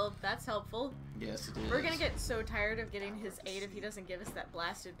 Okay, well, that's helpful. Yes, it is. We're gonna get so tired of getting his aid if he doesn't give us that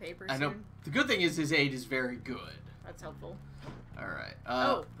blasted paper soon. I know. The good thing is his aid is very good. That's helpful. Alright.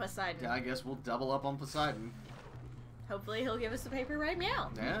 Oh, Poseidon. Yeah, I guess we'll double up on Poseidon. Hopefully he'll give us the paper right meow.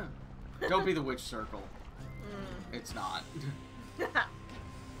 Yeah. Don't be the witch circle. It's not.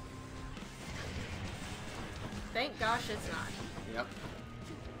 Thank gosh it's not. Yep.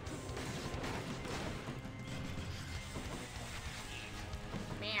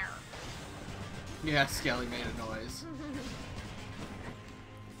 Meow. Yeah, Skelly made a noise.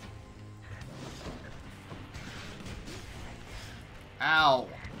 Ow.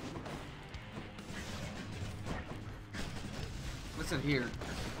 What's in here?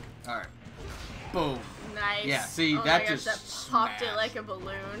 Alright. Boom. Nice. Yeah, see, oh that my gosh, just that popped smashed. it like a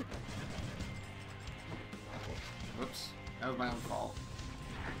balloon. Whoops. That was my own fault.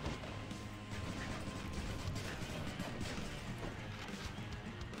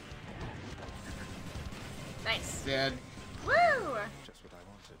 Nice. Dead. Woo! Just what I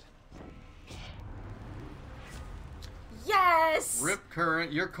wanted. Yes! Rip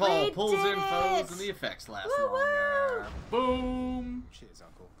current. Your call We pulls did in foes it! and the effects last Woo longer. Boom. Cheers,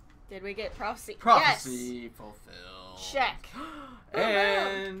 Uncle. Did we get prophecy? Prophecy fulfilled. Yes! Check.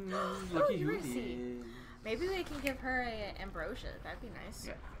 And looky Ooh, who Eurydice. did. Maybe we can give her a ambrosia. That'd be nice.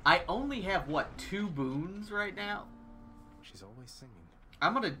 Yeah. I only have what, 2 boons right now. She's always singing.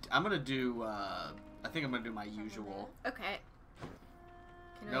 I'm gonna do. I think I'm gonna do my usual. Okay.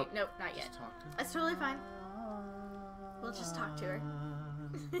 Can Nope. we? Nope, not yet. Just talk to That's totally fine. We'll just talk to her.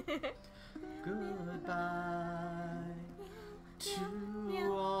 Goodbye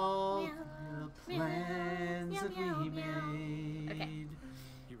to all the plans that we made. Okay.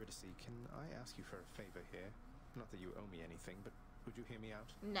 Eurydice, can I ask you for a favor here? Not that you owe me anything, but would you hear me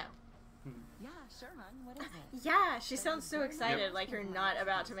out? No. Yeah, sure, hon. What is it? Yeah, she sounds so excited, like you're not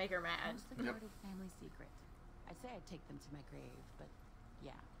about to make her mad. It's the guarded family secret. I say I'd take them to my grave, but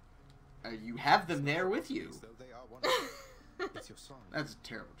yeah. You have them there with you. As though they are wonderful. It's your song. That's a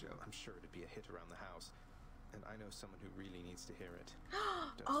terrible joke. I'm sure it'd be a hit around the house. And I know someone who really needs to hear it.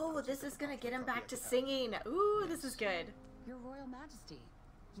 Oh, this is gonna get him back to singing. Ooh, this is good. Your Royal Majesty,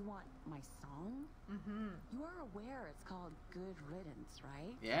 you want my song? Mm-hmm. You are aware it's called Good Riddance,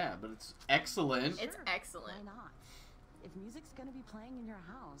 right? Yeah, but it's excellent. It's excellent. Why not? If music's gonna be playing in your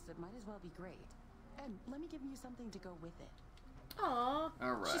house, it might as well be great. And let me give you something to go with it. Aw,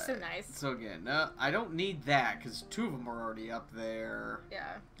 All right. she's so nice. So again, no, I don't need that because 2 of them are already up there.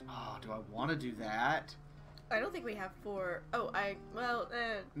 Yeah. Oh, do I want to do that? I don't think we have 4. Oh, well,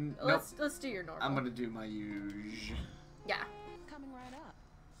 Nope. let's do your normal. I'm gonna do my usual. Yeah. Coming right up.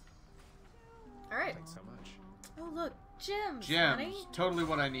 All right. Thanks so much. Oh, look, gems, Gems, honey. totally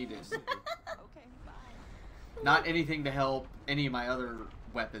what I needed. Okay, bye. Not anything to help any of my other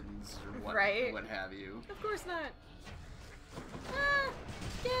weapons or what, Right. what have you. Of course not. Ah,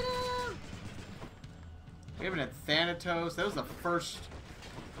 get him! We haven't had Thanatos. That was the first.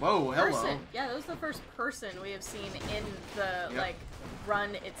 Whoa, hello. Person. Yeah, that was the first person we have seen in the like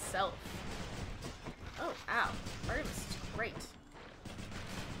run itself. Oh, ow! Artemis is great.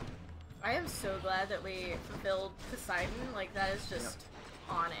 I am so glad that we fulfilled Poseidon. Like that is just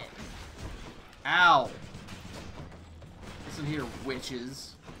on it. Ow! Listen here,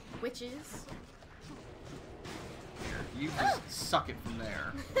 witches. Witches. Here, you just suck it from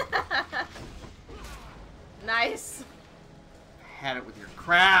there. Nice. Had it with your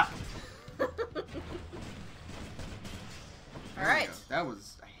crap. All right. That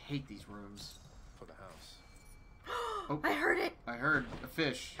was. I hate these rooms. For the house. Oh, I heard it. I heard a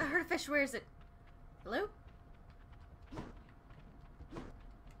fish. I heard a fish. Where is it? Hello?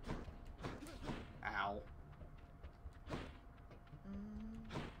 Ow.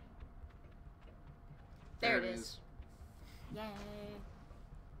 There it is. Yay.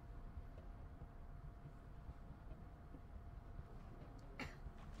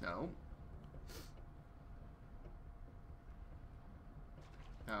 No.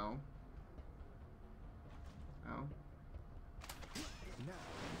 No. No.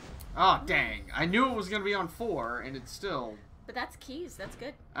 Oh, dang. I knew it was going to be on 4, and it's still... But that's keys. That's good.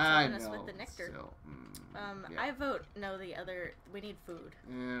 It's I helping us know. with the nectar. Still, yeah. I vote no. The other. We need food.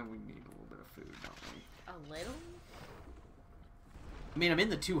 Yeah, we need a little bit of food, don't we? A little. I mean, I'm in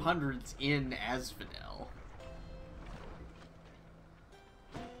the 200s in Asphodel.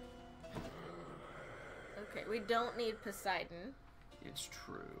 Okay, We don't need Poseidon. It's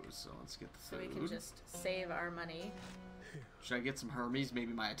true, so let's get the So food. we can just save our money. Should I get some Hermes?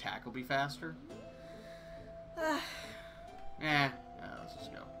 Maybe my attack will be faster? Let's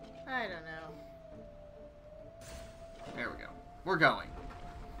just go. I don't know. There we go. We're going.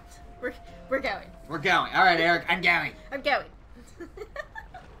 We're going. We're going. Alright, Eric, I'm going. I'm going. I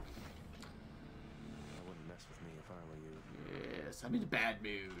wouldn't mess with me if I were you. Yes, I'm in a bad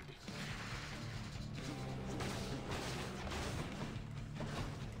mood.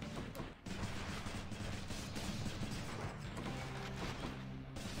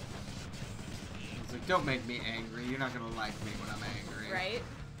 It's like, don't make me angry. You're not gonna like me when I'm angry. Right?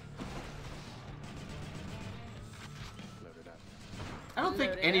 I don't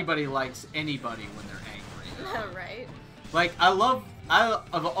think anybody likes anybody when they're angry. Right? Like,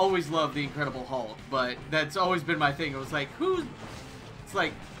 I've always loved the Incredible Hulk, but that's always been my thing. It was like, who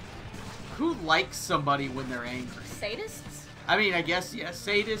likes somebody when they're angry? Sadists? I mean, I guess, yes,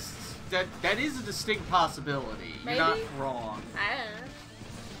 sadists. That is a distinct possibility. Maybe? You're not wrong. I don't know.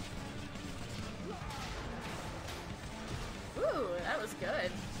 Ooh, that was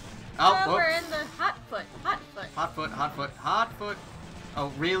good. Oh, we're in the hot foot. Hot foot. Oh,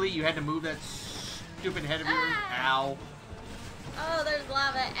 really? You had to move that stupid head of yours? Ow. Oh, there's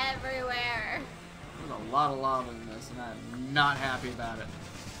lava everywhere. There's a lot of lava in this, and I'm not happy about it.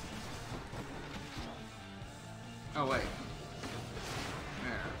 Oh, wait.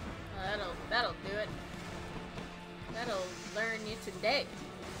 There. That'll do it. That'll learn you today.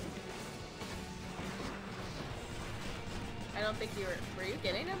 I don't think you were you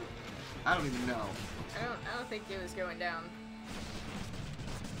getting him? I don't even know. I don't think it was going down.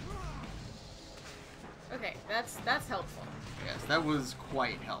 Okay, that's helpful. Yes, that was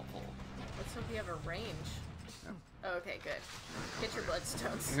quite helpful. Let's hope you have a range. No. Oh, okay, good. Get your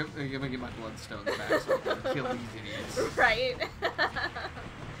bloodstones. I'm gonna get my bloodstones back so I can kill these idiots. Right?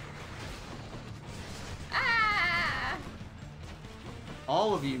 Ah!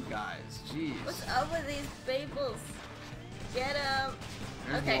 All of you guys, jeez. What's up with these peoples? Get him!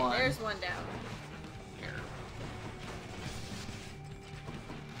 There's Okay, one. there's one down. Here.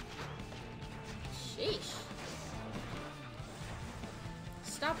 Sheesh.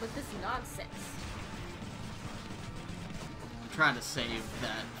 Stop with this nonsense. I'm trying to save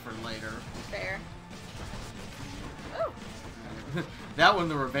that for later. Fair. Oh! That one,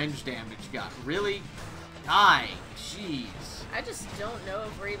 the revenge damage got really high. Jeez. I just don't know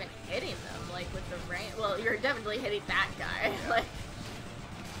if we're even hitting them, like, with the rain. Well, you're definitely hitting that guy. Yeah. Like,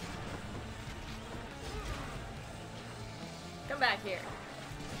 come back here.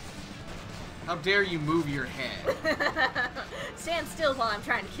 How dare you move your head? Stand still while I'm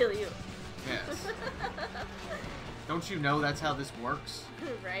trying to kill you. Yes. Don't you know that's how this works?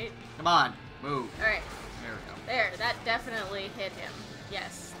 Right? Come on, move. Alright. There we go. There, that definitely hit him.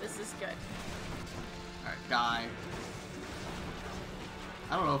 Yes, this is good. Alright, die.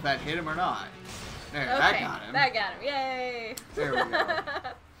 I don't know if that hit him or not. There, Okay, that got him. That got him. Yay! There we go.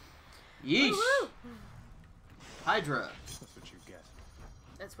 Yeesh. Woo-woo. Hydra. That's what you get.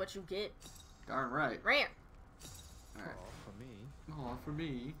 That's what you get. Darn right. Ram. Alright. For me. Aw, for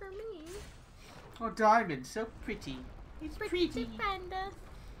me. For me. Oh, Diamond, so pretty. It's pretty. Panda.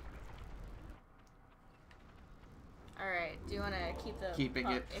 Alright, do you want to keep the... Keeping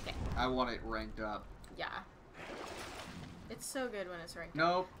it. Okay. I want it ranked up. Yeah. It's so good when it's ranked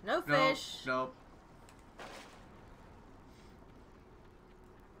Nope. up. No fish. Nope.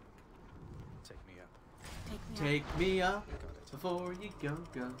 Take me up. Take me up before you go.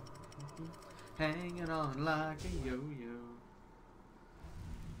 Hanging on like a yo-yo.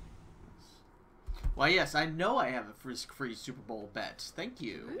 Why, yes, I know I have a risk-free Super Bowl bet. Thank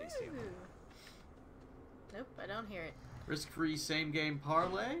you. Ooh. Nope, I don't hear it. Risk-free same-game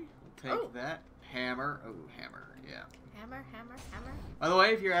parlay. Take that. Hammer. Oh, hammer. Yeah. Hammer. By the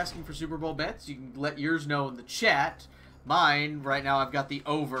way, if you're asking for Super Bowl bets, you can let yours know in the chat. Mine, right now, I've got the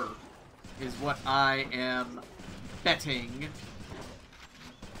over, is what I am betting.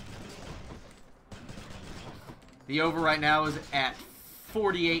 The over right now is at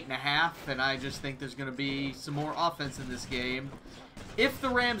 48.5, and I just think there's going to be some more offense in this game. If the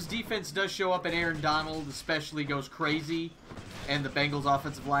Rams' defense does show up and Aaron Donald especially goes crazy, and the Bengals'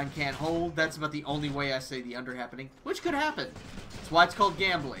 offensive line can't hold, that's about the only way I say the under happening, which could happen. That's why it's called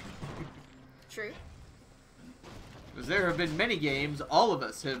gambling. True. Because there have been many games, all of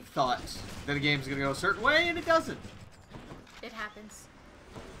us have thought that a game's going to go a certain way, and it doesn't. It happens.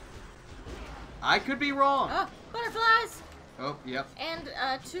 I could be wrong. Oh, butterflies! Oh, yep. And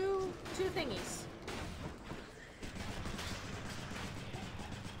two thingies.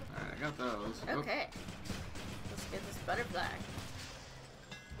 Alright, I got those. Okay. Get this butterfly.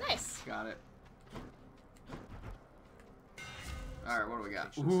 Nice. Got it. Alright, what do we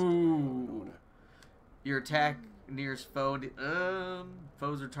got? Ooh. Your attack nears foe.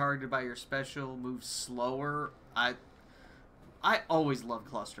 Foes are targeted by your special. Move slower. I always love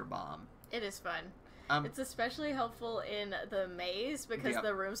Cluster Bomb. It is fun. It's especially helpful in the maze because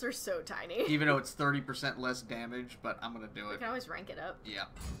the rooms are so tiny. Even though it's 30% less damage, but I'm going to do it. We can always rank it up. Yeah.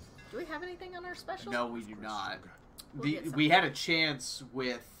 Do we have anything on our special? No, we do not. We'll we had a chance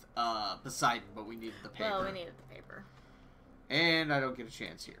with Poseidon, but we needed the paper. Well, we needed the paper. And I don't get a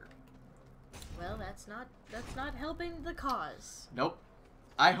chance here. Well, that's not helping the cause. Nope.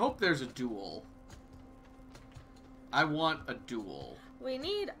 I hope there's a duel. I want a duel. We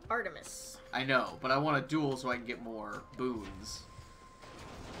need Artemis. I know, but I want a duel so I can get more boons.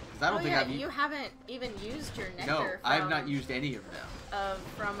 I don't think you haven't even used your nectar. No, I have not used any of them.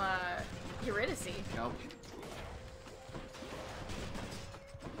 From Eurydice. Nope.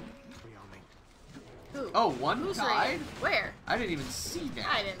 Who? Oh, one Who's died? raiding? Where? I didn't even see that.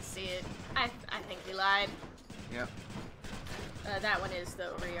 I didn't see it. I think he lied. Yep. That one is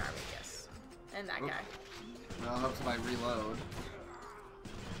the rearming, yes. And that guy. Well, I hope somebody reload.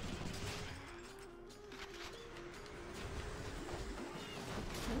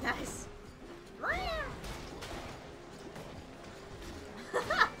 Nice.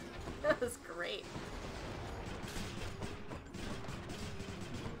 That was great.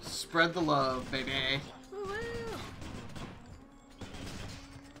 Spread the love, baby. Woo-woo.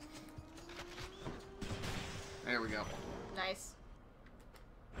 There we go. Nice.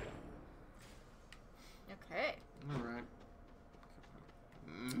 Okay. Alright.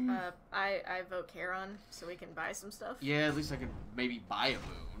 I vote Charon so we can buy some stuff. Yeah, at least I can maybe buy a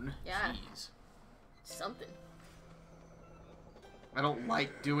boon. Yeah. Jeez. Something. I don't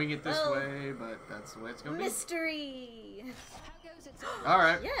like doing it this way, but that's the way it's gonna be. Mystery!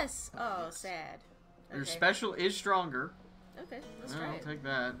 Alright. Yes! Oh, sad. Your special is stronger. Okay, let's try I'll it. take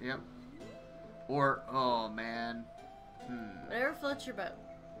that, yep. Or, oh man. Whatever floats your boat.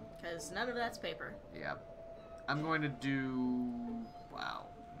 Because none of that's paper. Yep. I'm going to do... Wow.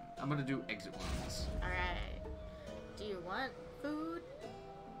 I'm going to do exit wounds. Alright. Do you want food?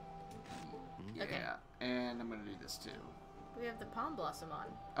 Yeah, okay. And I'm going to do this too. We have the Palm Blossom on.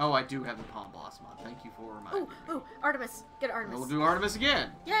 Oh, I do have the Palm Blossom on. Thank you for reminding me. Ooh, Artemis. Get Artemis. We'll do Artemis again.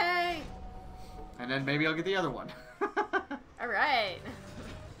 Yay! And then maybe I'll get the other one. Alright.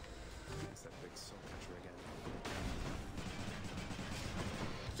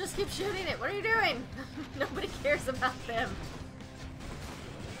 Just keep shooting it. What are you doing? Nobody cares about them.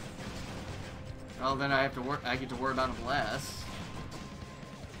 Well, then I have to I get to worry about them less.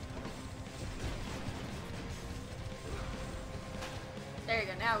 There you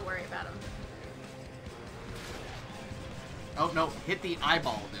go. Now worry about them. Oh no! Hit the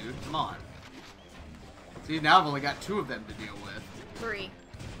eyeball, dude. Come on. See, now I've only got 2 of them to deal with. 3.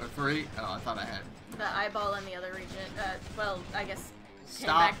 Or 3? Oh, I thought I had. The eyeball in the other region. Well, I guess. Came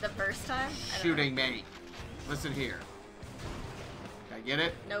Stop back the first time. shooting me. Listen here. Did I get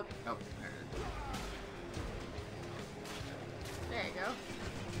it? Nope. Oh, there it is. There you go.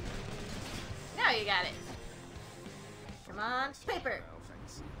 Now you got it. Come on, paper.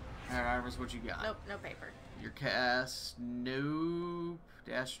 Alright, Iris, what you got? Nope, no paper. Your cast. Nope.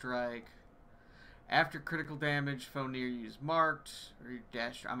 Dash strike. After critical damage, foe near you is marked. Or your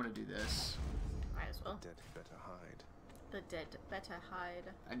dash. I'm gonna do this. Might as well. Dead better hide. The dead better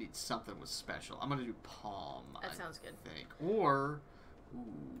hide. I need something with special. I'm gonna do palm. That sounds good. I think. Or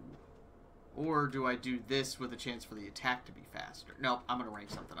do I do this with a chance for the attack to be faster? Nope, I'm gonna rank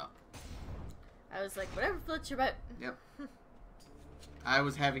something up. I was like, whatever floats your boat. Yep. I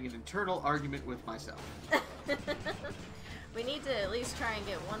was having an internal argument with myself. We need to at least try and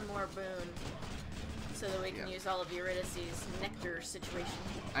get one more boon so that we can use all of Eurydice's nectar situation.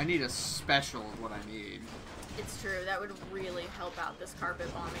 I need a special is what I need. It's true. That would really help out this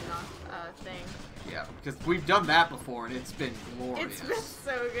carpet bombing thing. Yeah, because we've done that before and it's been glorious. It's been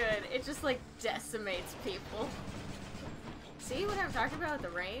so good. It just, like, decimates people. See what I'm talking about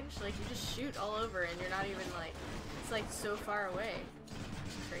with the range? Like, you just shoot all over and you're not even, like... It's, like, so far away.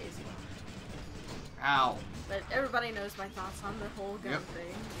 It's crazy. Ow. But everybody knows my thoughts on the whole gun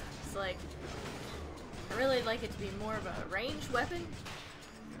thing. It's like... I really like it to be more of a ranged weapon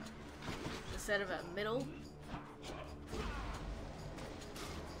instead of a middle.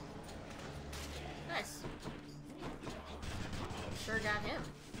 Nice. Sure got him.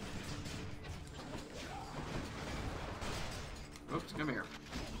 Oops, come here.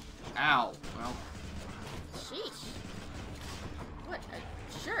 Ow. Well. Sheesh. What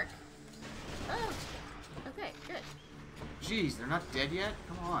a jerk. Oh. Okay. Okay, good. Jeez, they're not dead yet?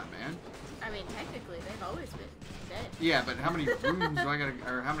 Come on, man. I mean, technically, they've always been dead. Yeah, but how many rooms do I gotta,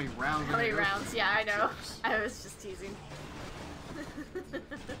 or how many rounds? How many rounds? Yeah, I know. I was just teasing.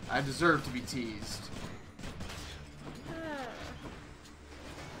 I deserve to be teased.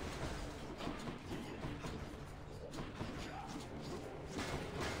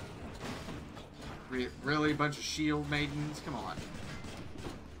 Really? A bunch of shield maidens? Come on.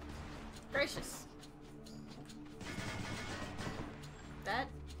 Gracious. That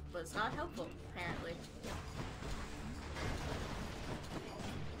was not helpful, apparently.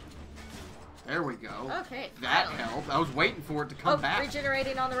 There we go. Okay, that finally. helped. I was waiting for it to come back.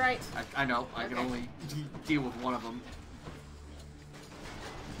 Regenerating on the right. I know. I can only deal with one of them.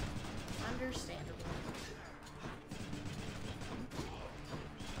 Understandable.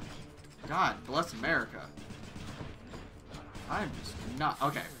 God bless America. I'm just not...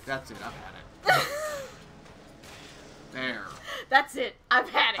 Okay, that's it. I've had it. There. That's it. I've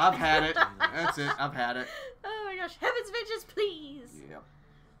had it. I've had it. That's it. I've had it. Oh my gosh. Heaven's vengeance, please. Yep.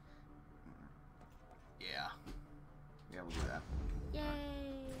 Yeah. Yeah, we'll do that. Yay.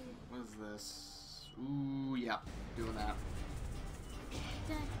 What is this? Ooh, yeah. Doing that.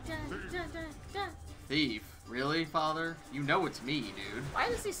 Dun, dun, dun, dun, dun. Thief? Really, Father? You know it's me, dude. Why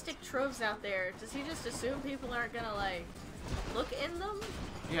does he stick troves out there? Does he just assume people aren't gonna, like, look in them?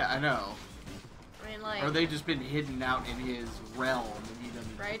 Yeah, I know. I mean, like... Or they just been hidden out in his realm and he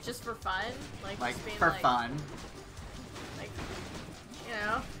doesn't... Right, just for fun? Like just being, for like, fun. Like, you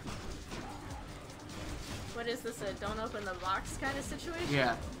know? What is this, a don't open the box kind of situation?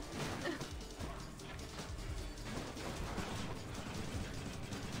 Yeah.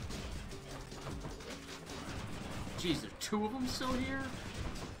 Jeez, there's two of them still here?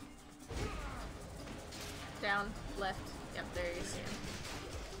 Down, left. Yep, there you see him.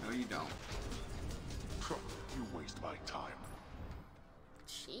 No, you don't. You waste my time.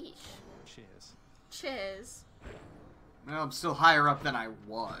 Sheesh. Cheers. Cheers. Well, I'm still higher up than I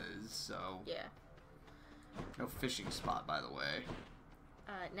was, so... Yeah. No fishing spot, by the way.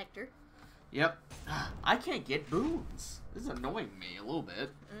 Nectar. Yep. I can't get boons. This is annoying me a little bit.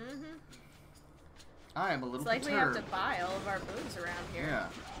 Mm-hmm. I am a little perturbed. It's like perturbed. we have to buy all of our boons around here. Yeah.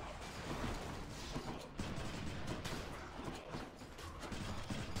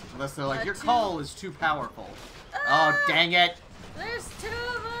 Unless they're like, your call is too powerful. Oh, dang it. There's two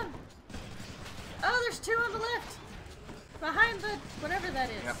of them. Oh, there's two on the left. Behind the, whatever that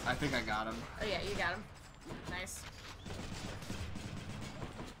is. Yep, I think I got him. Oh yeah, you got him. Nice.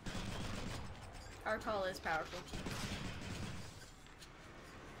 Our call is powerful.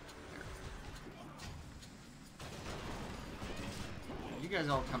 You guys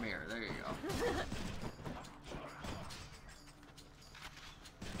all come here. There you go.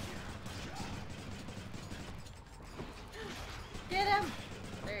 Get him!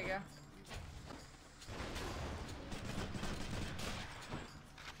 There you go.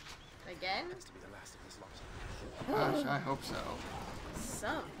 Again? Gosh, I hope so.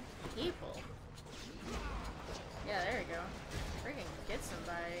 Some people. Yeah, there you go. Friggin' get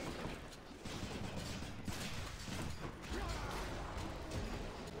somebody.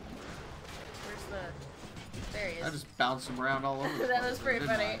 Where's the... There he is. I just bounced him around all over. That was pretty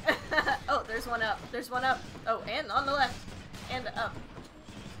funny. Oh, there's one up. There's one up. Oh, and on the left. And up.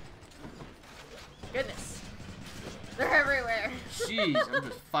 Goodness. They're everywhere. Jeez, I'm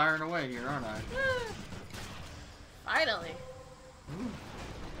just firing away here, aren't I? Finally.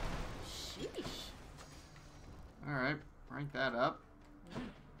 Sheesh. Alright, rank that up.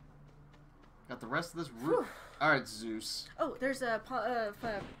 Got the rest of this room. Alright, Zeus. Oh, there's a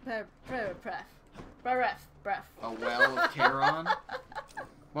breath. A well of Charon?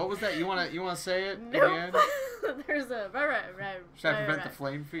 What was that? You wanna say it nope. again? There's a Should I prevent the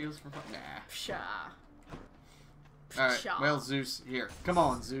flame fields from... Nah. Pshaw. Alright, well, Zeus, here. Come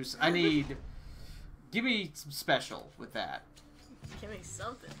on, Zeus. I need... Give me some special with that. Give me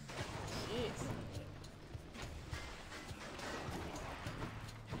something. Jeez.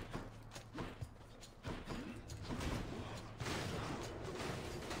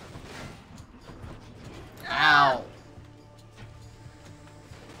 Ow!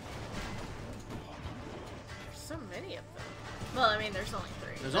 There's so many of them. Well, I mean, there's only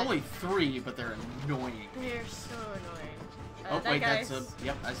three. There's only three, but they're annoying. They're so annoying. Oh, that wait, guy's... that's a...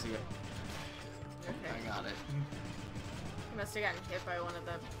 Yep, I see it. Okay. I got it. He must have gotten hit by one of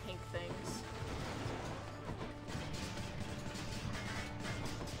the pink things.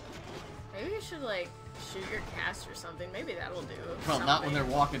 Maybe you should, like, shoot your cast or something. Maybe that'll do Well, something. not when they're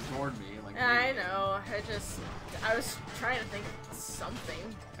walking toward me. Like, I know. I was trying to think of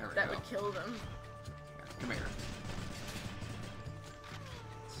something that go. would kill them. Come here.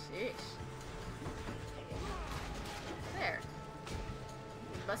 Sheesh. There.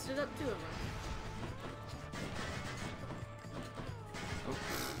 Busted up 2 of them. Oh.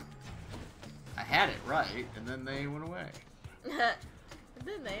 I had it right, and then they went away. And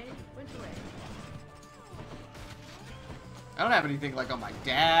then they went away. I don't have anything like on my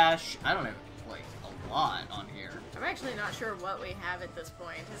dash. I don't have like a lot on here. I'm actually not sure what we have at this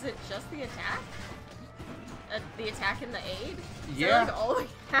point. Is it just the attack? The attack and the aid? Is Yeah. that like all we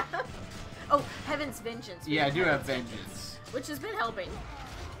have? Oh, Heaven's Vengeance. Yeah, I do have Vengeance. Which has been helping.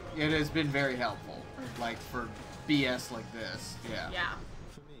 It has been very helpful. Like for BS like this. Yeah. Yeah.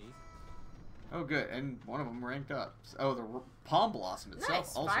 Oh, good. And one of them ranked up. Oh, the Palm Blossom itself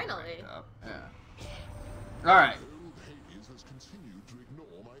Nice, also finally. ranked up. Yeah. Alright. Hades has continued to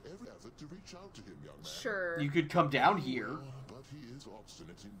ignore my every effort to reach out to him, young man. Sure. You could come down here. But he is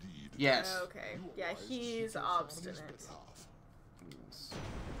obstinate indeed. Yes. Okay. Yeah, he's obstinate.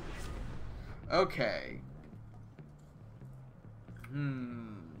 Okay.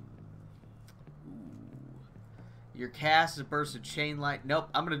 Your cast is a burst of chain light. Nope,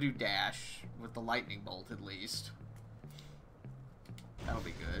 I'm gonna do dash with the lightning bolt at least. That'll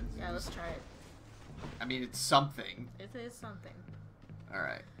be good. Yeah, let's try it. I mean, it's something. It is something.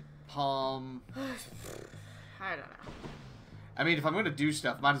 Alright. Palm. I don't know. I mean, if I'm gonna do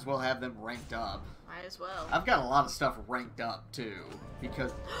stuff, might as well have them ranked up. Might as well. I've got a lot of stuff ranked up, too.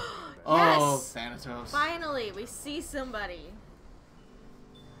 Because... Yes! Oh, Thanatos. Finally, we see somebody.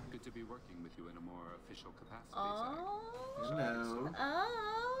 Good to be working with you in a more official capacity. Oh. Hello.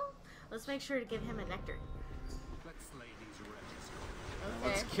 Oh. Let's make sure to give him a nectar. Let's slay these wretches. Okay.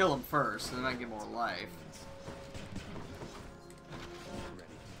 Let's kill him first, and then I get more life.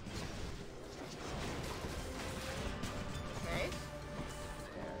 Okay.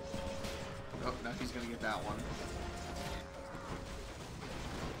 Oh, now he's gonna get that one.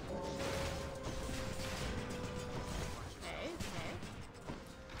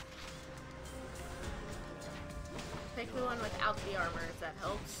 Pick the one without the armor, if that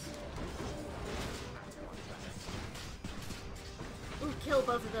helps. Ooh, kill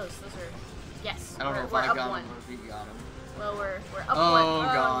both of those. Those are... Yes, I don't know if we're I up got one. him or if he got him. Well, we're up Oh, one. Oh,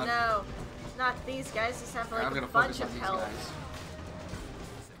 God. no. Not these guys. Just have like I'm a gonna bunch focus on of these health. guys.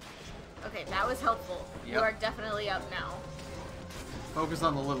 Okay, that was helpful. Yep. You are definitely up now. Focus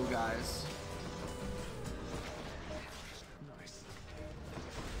on the little guys.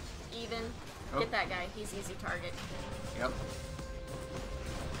 Even. Oh. Get that guy. He's easy target. Yep.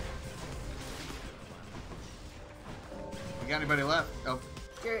 You got anybody left? Oh,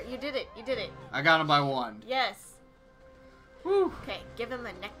 You did it. You did it. I got him by 1. Yes. Woo. Okay, give him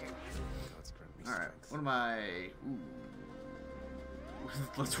a nectar. Alright, what am I... Ooh.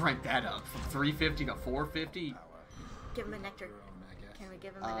 Let's rank that up. From 350 to 450? Give him a nectar. Can we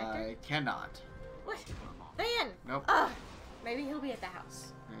give him a nectar? I cannot. What? Van! Nope. Maybe he'll be at the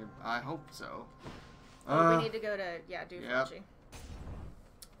house. I hope so. Oh, we need to go to, do Yep. Fletchy.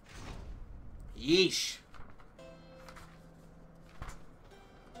 Yeesh.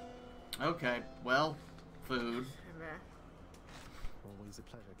 Okay, well, food. Always a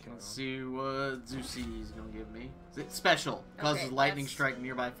pleasure, Karen. Let's see what Zeusy is going to give me. It's special. Causes Okay, lightning let's- strike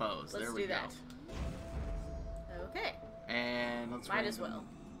nearby foes. Let's There we do go. that. Okay. And let's Might rank as well.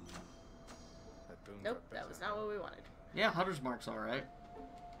 Nope, that was not what we wanted. Yeah, Hunter's Mark's alright.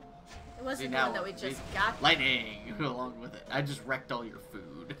 It wasn't See, the now, one that we see? just got. Lightning along with it. I just wrecked all your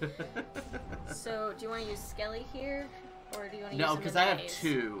food. So, do you want to use Skelly here? Or do you want to use No, him because in I the have maze?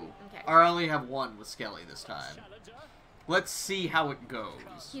 2. Okay. Or I only have 1 with Skelly this time. Let's see how it goes.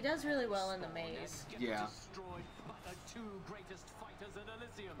 He does really well in the maze. Yeah. By the 2 greatest fighters in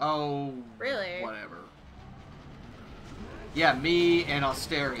Elysium. Oh. Really? Whatever. Yeah, me and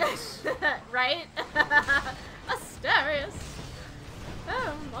Asterius. Right? Asterius.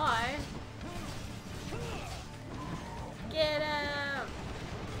 Oh my. Get him.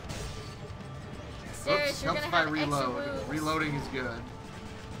 Asterius, Oops, you're helps gonna if I have extra reload. wounds. Reloading is good.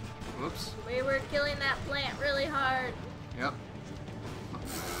 Whoops. We were killing that plant really hard. Yep.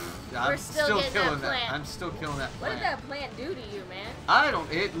 We're I'm still getting killing that plant. I'm still killing that What plant. did that plant do to you, man? I don't.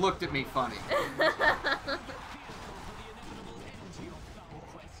 It looked at me funny.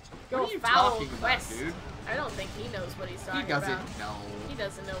 Your What are you foul talking quest. about, dude? I don't think he knows what he's talking He doesn't about. know. He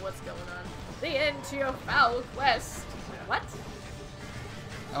doesn't know what's going on. The end to your foul quest. What?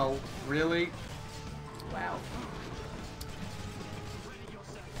 Oh, really? Wow.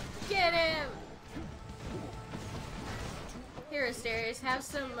 Get him! Here, Asterius, have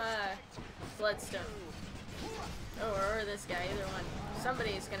some, bloodstone. Or this guy, either one.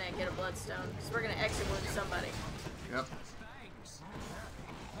 Somebody's gonna get a bloodstone, because we're gonna exit wound somebody. Yep.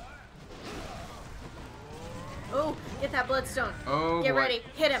 Oh, get that bloodstone. Oh, get boy. ready.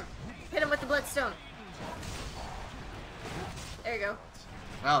 Hit him. Hit him with the bloodstone. There you go.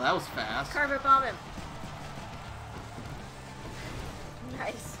 Wow, that was fast. Carpet bomb him.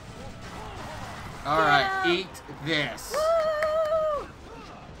 Nice. Alright, eat this. Woo!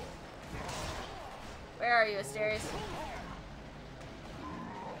 Where are you, Asterius?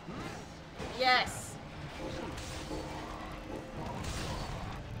 Yes.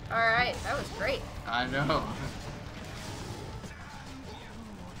 Alright, that was great. I know.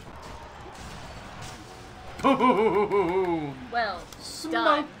 Boom! Well,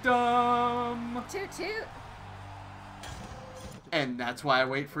 Smoked done. 'em. Toot toot. And that's why I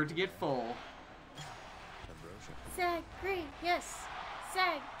wait for it to get full. Zagreus.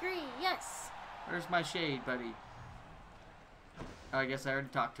 Zagreus. Where's my shade, buddy? Oh, I guess I already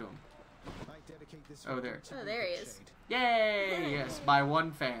talked to him. Oh, there. Oh, there he is. Yay! Yes, my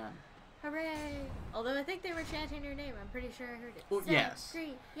one fan. Hooray! Although I think they were chanting your name. I'm pretty sure I heard it. Well, yes.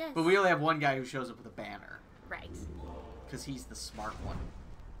 Yes. But we only have one guy who shows up with a banner. Right. Because he's the smart one.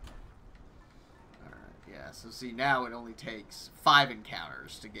 Alright, yeah. So see, now it only takes 5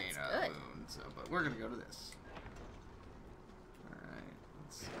 encounters to gain a wound. So, but we're going to go to this. Alright.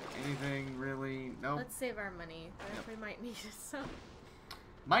 Let's see. Anything really? Nope. Let's save our money. We might need some.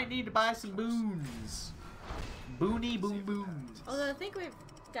 Might need to buy some boons. Boony boom boons. Although I think we've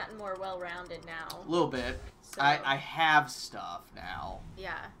gotten more well-rounded now. A little bit. So. I have stuff now.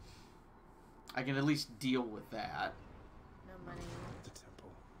 Yeah. I can at least deal with that. No money. The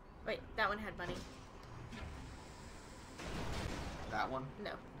temple. Wait, that one had money. That one?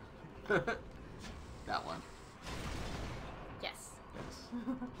 No. That one. Yes. Yes.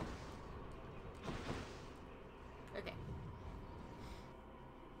 Okay.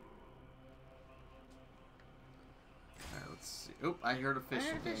 Alright, let's see. Oop, I heard a fish. I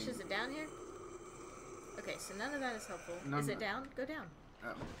heard a fish. thing. Is it down here? Okay, so none of that is helpful. No, is it no. down? Go down.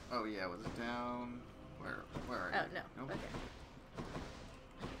 Oh yeah, was it down? Where are you? Oh, no. Nope. Okay.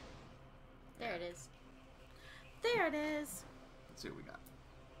 There it is. There it is. Let's see what we got.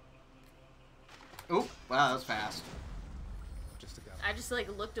 Oh, wow, that was fast. Just to go. I just like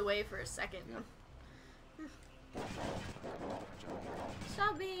looked away for a second. Yep.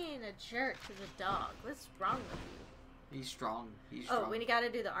 Stop being a jerk to the dog. What's wrong with you? He's strong. He's strong. Oh, we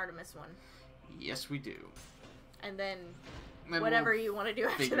gotta do the Artemis one. Yes, we do. And then Then whatever we'll you want to do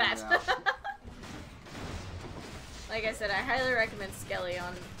after figure that. it out. Like I said, I highly recommend Skelly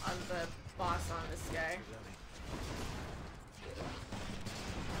on the boss on this guy.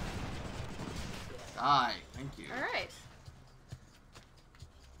 Die. Thank you. Alright.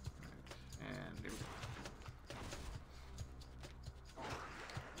 And there we go.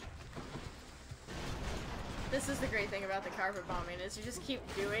 This is the great thing about the carpet bombing, is you just keep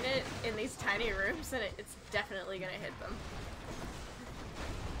doing it in these tiny rooms and it's definitely gonna hit them.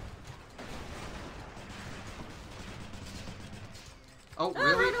 Oh,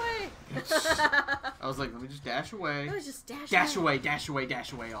 really? Run away! I was like, let me just dash away. It was just dash away, dash away,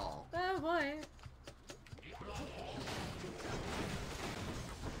 dash away all. Oh boy.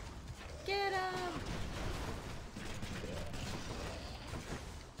 Get him!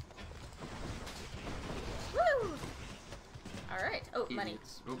 Woo! Alright. Oh, money.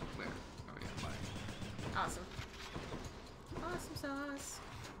 Idiots. Oh, where? Oh, yeah, money. Awesome. Awesome sauce.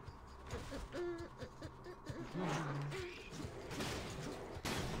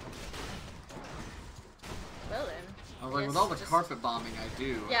 Well then. I was like, with all the carpet bombing I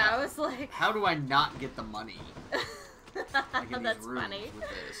do. Yeah, I was like... How do I not get the money? Like in That's these rooms funny. with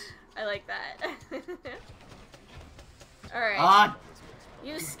this. I like that. Alright. Ah!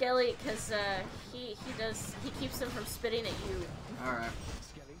 Use Skelly, because he keeps them from spitting at you. Alright.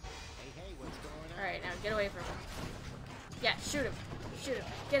 Alright, now get away from him. Yeah, shoot him. Shoot him.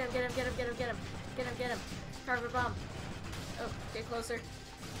 Get him, get him, get him, get him, get him. Get him, get him. Carpet bomb. Oh, get closer.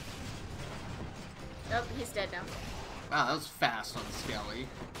 Oh, he's dead now. Wow, that was fast on Skelly.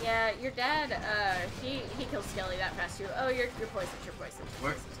 Yeah, your dad, he killed Skelly that fast too. Oh, you're poisoned, you're poisoned.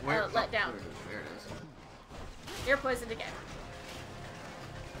 Where? Let down. There it is. You're poisoned again.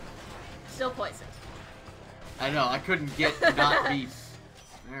 Still poisoned. I know, I couldn't get to not be...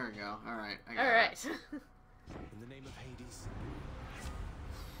 There we go. Alright. Alright. In the name of Hades.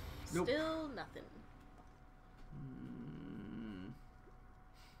 Nope. Still nothing.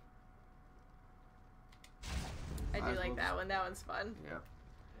 I do like that one. That one's fun. Yep.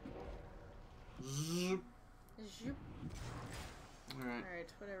 Zoop. Zoop. Alright.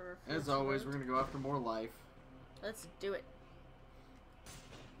 Alright, whatever. As always, we're gonna go after more life. Let's do it.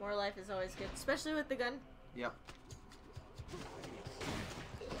 More life is always good, especially with the gun. Yep.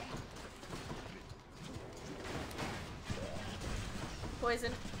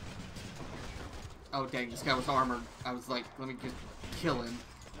 Poison. Oh dang, this guy was armored. I was like, let me just kill him.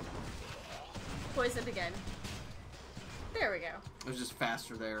 Poisoned again. There we go. It was just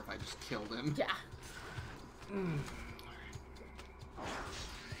faster there if I just killed him. Yeah.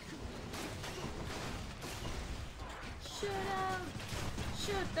 Shoot them!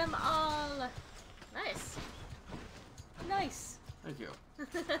 Shoot them all! Nice. Nice. Thank you.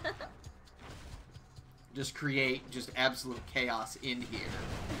 Just create just absolute chaos in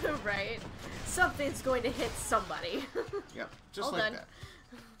here. Right? Something's going to hit somebody. Yep. Just all like done. that.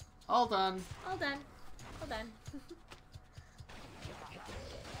 All done. All done. All done.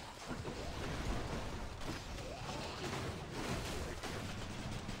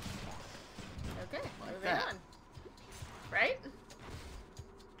 Okay, like moving that. on. Right?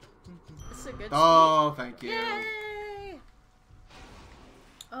 This is a good Oh, speed. thank you. Yay!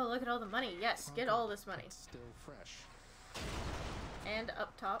 Oh, look at all the money. Yes, get all this money. Still fresh. And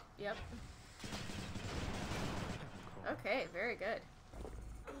up top. Yep. Okay, very good.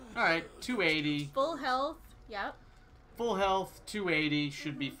 Alright, 280. Full health. Yep. Full health, 280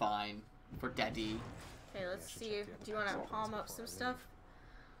 should be fine for Daddy. Okay, let's see. Do you want to palm up some stuff?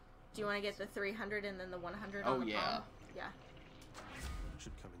 Do you want to get the 300 and then the 100 on the palm? Yeah.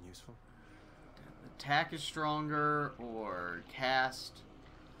 Should come in useful. Attack is stronger or cast.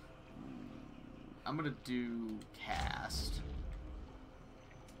 I'm gonna do cast.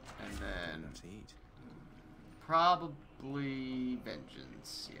 And then probably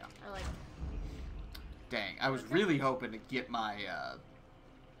vengeance. Yeah. I like it. Dang, I was really hoping to get my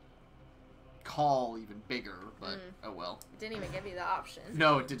call even bigger, but oh well. It didn't even give you the option.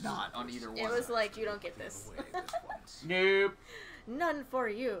 No, it did not on either one. It was like, you don't get this. Nope. None for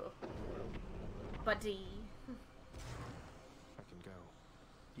you, buddy. I can go.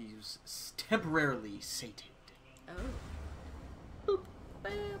 He's temporarily sated. Oh. Boop,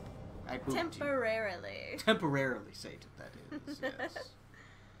 boop. I booped Temporarily. You. Temporarily sated, that is, yes.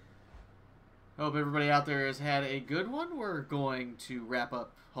 Hope everybody out there has had a good one. We're going to wrap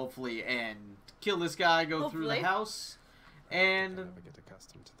up, hopefully, and kill this guy, go through the house, and... I never get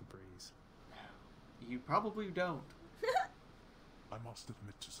accustomed to the breeze. You probably don't. I must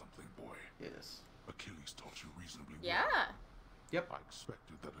admit to something, boy. Yes. Achilles taught you reasonably well. Yeah. Yep. I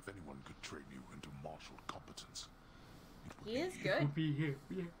expected that if anyone could train you into martial competence, it would He be is you. good. Be here,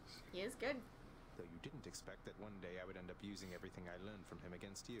 yes. He is good. Though you didn't expect that one day I would end up using everything I learned from him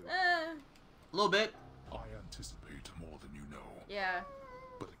against you. A little bit. I anticipate more than you know. Yeah.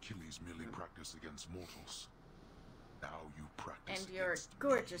 But Achilles merely practiced against mortals. Now you practice And your against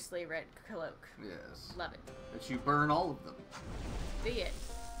gorgeously red cloak. Yes. Love it. That you burn all of them. The it.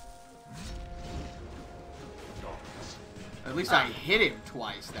 darkness. At least I hit him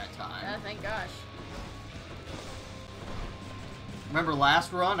twice that time. Oh, thank gosh. Remember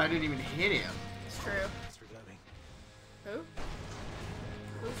last run? I didn't even hit him. It's true. It's reloading. Who?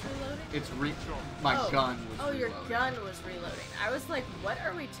 Who's reloading? It's my gun was Oh, your reloading. gun was reloading. I was like, what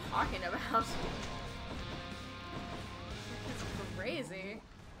are we talking about? It's crazy.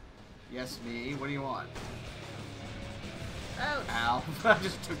 Yes, me. What do you want? Oh. Ow. I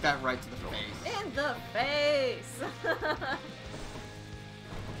just took that right to the face. In the face!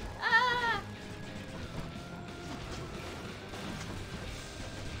 Ah!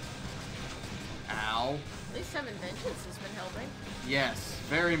 Ow. At least having vengeance has been helping. Yes,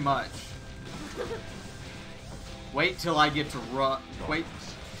 very much. Wait till I get to run. Wait.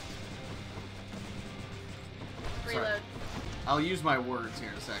 Reload. Sorry. I'll use my words here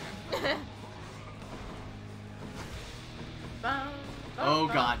in a second. Bum, bum, Oh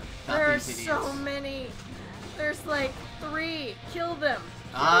bum. god. Not There are these idiots. so many. There's like 3. Kill them.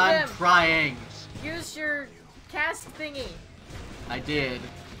 Kill I'm them. trying. Use your cast thingy. I did.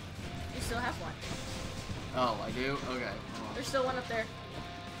 You still have one. Oh, I do? Okay. Hold on. There's still one up there.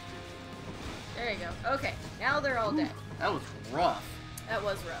 There you go. Okay, now they're all dead. That was rough. That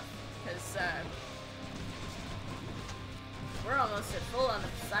was rough. Because, we're almost at full on the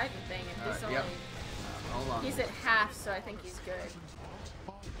Poseidon thing, and he's only... Yep. Hold on. He's at half, so I think he's good.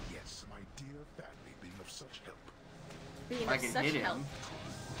 Oh, yes, my dear family being of such help. Being I of can such hit him. help.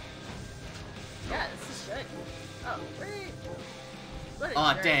 Yeah, this is good. Oh, wait. What a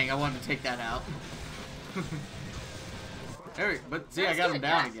Oh jerk. dang, I wanted to take that out. There, but see, I That's got him good,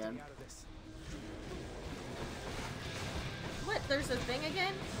 down yeah. again. What? There's a thing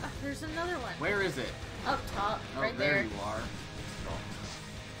again? There's another one. Where is it? Up top, Oh, right there there. you are.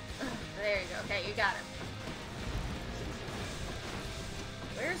 There you go. Okay, you got him.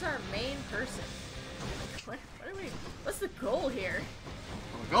 Where's our main person? What are we? What's the goal here?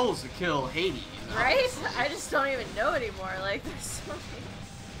 Well, the goal is to kill Hades. Right? I just don't even know anymore. Like, there's so many.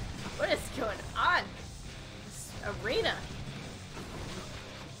 What is going on? This arena.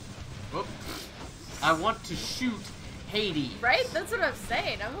 Whoop. I want to shoot Hades. Right? That's what I'm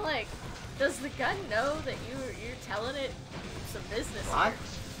saying. I'm like, does the gun know that you're telling it some business here? I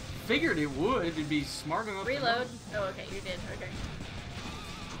figured it would. It'd be smart enough. Reload. Oh, okay, you did. Okay.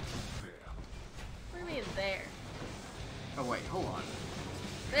 What do you mean there? Oh wait, hold on.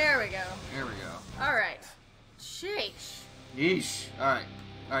 There we go. There we go. All right. Sheesh. Yeesh. All right.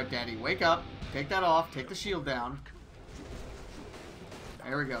 All right, Daddy, wake up. Take that off. Take the shield down.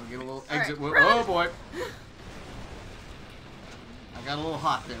 There we go. Get a little exit. Right, oh boy. I got a little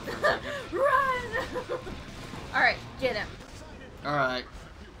hot there for a second. Run! All right, get him. All right.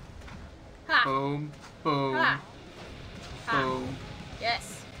 Ha. Boom. Boom. Ha. Ha. Boom.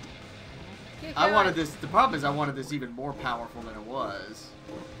 Yes. Keep I going. wanted this. The problem is I wanted this even more powerful than it was.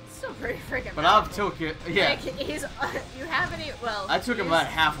 It's still pretty freaking. But I've took it. Yeah. Like, he's. You haven't even. Well. I took him about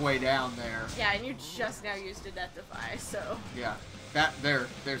halfway down there. Yeah, and you just now used a death defy, so. Yeah.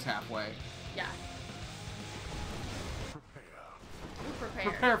 There's halfway. Yeah.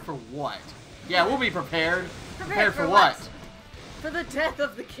 Prepare. Prepare for what? Yeah, we'll be prepared. Prepared for what? For the death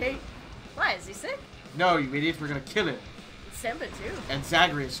of the king. Why, is he sick? No, you idiots, we're gonna kill him. Simba too. And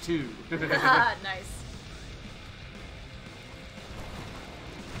Zagreus too. Ah, nice.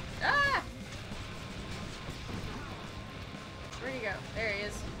 Ah! Where'd he go? There he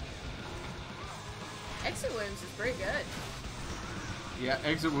is. Exit wounds is pretty good. Yeah,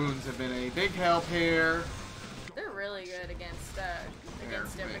 exit wounds have been a big help here. They're really good against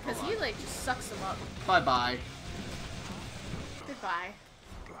him because he like just sucks them up. Bye bye. Goodbye.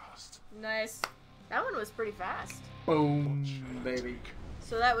 Nice. That one was pretty fast. Boom, baby.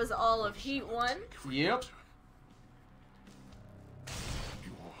 So that was all of Heat 1. Yep.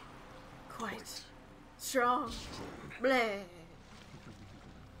 Quite strong. Bleh.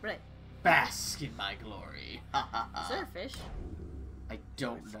 Bleh. Bask in my glory. Is there a fish? I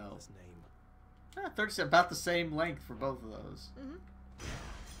don't know. Ah, 30, about the same length for both of those. Mm-hmm.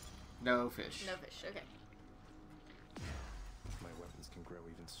 No fish. No fish, okay. My weapons can grow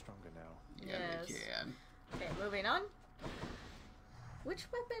even stronger now. Yeah, yes. they can. Okay, moving on. Which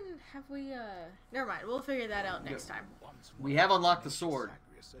weapon have we, Never mind, we'll figure that out next time. We have unlocked the sword.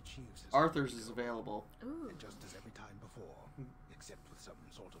 Arthur's is available. Ooh. And just as every time before, except with some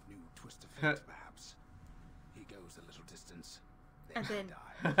sort of new twist of fate, perhaps. He goes a little distance, and then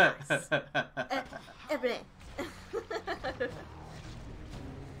dies.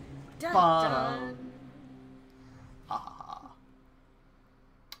 Dun, dun. Ha ha ha.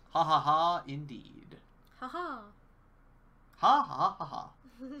 Ha ha ha, indeed. Ha ha. Ha ha ha ha.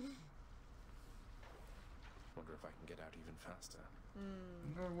 Wonder if I can get out even faster.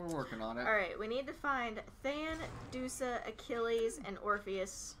 We're working on it. Alright, we need to find Than, Dusa, Achilles, and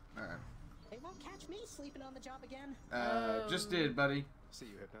Orpheus. Alright. They won't catch me sleeping on the job again. Just did, buddy. See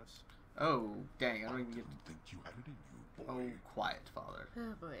you, Hypnos. Oh, dang, I don't even get to think you had it in you, boy. Oh, quiet, father.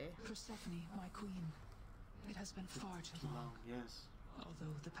 Oh boy. Persephone, my queen. It has been far too long. Yes.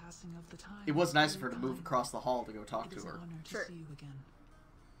 Although the passing of the time. It was nice of her to move across the hall to go talk to her. It is an honor to Sure. see you again.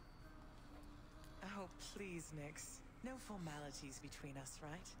 Oh, please, Nyx. No formalities between us,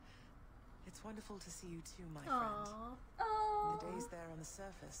 right? It's wonderful to see you too, my friend. Oh. The days there on the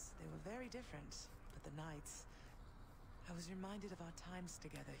surface, they were very different. But the nights, I was reminded of our times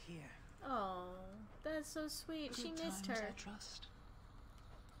together here. Oh, that's so sweet. She Good missed times, her. I trust.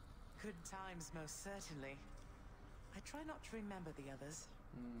 Good times, most certainly. I try not to remember the others.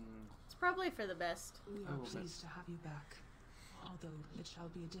 It's probably for the best. We are pleased to have you back. Although it shall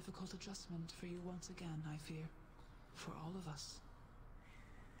be a difficult adjustment for you once again, I fear. For all of us.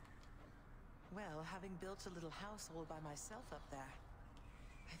 Well, having built a little house all by myself up there,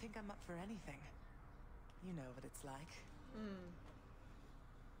 I think I'm up for anything. You know what it's like.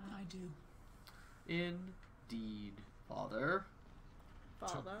 I do. Indeed, father.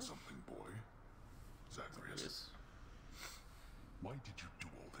 Tell me something, boy. Zagreus. Why did you do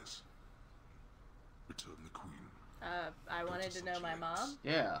all this? Return the queen. I wanted to know my mom.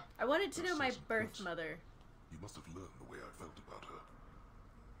 Yeah. I wanted to know my birth mother. You must have learned the way I felt about her.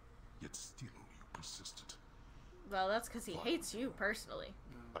 Yet still you persisted. Well, that's because he hates you personally.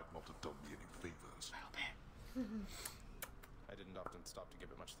 I'd not have done me any favors. I didn't often stop to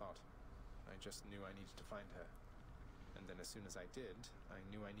give it much thought. I just knew I needed to find her. And then as soon as I did, I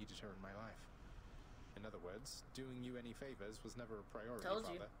knew I needed her in my life. In other words, doing you any favors was never a priority, Told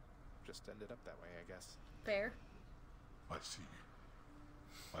you. Father. Just ended up that way, I guess. Fair. I see.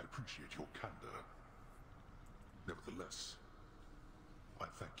 I appreciate your candor. Nevertheless, I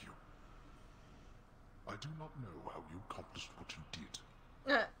thank you. I do not know how you accomplished what you did,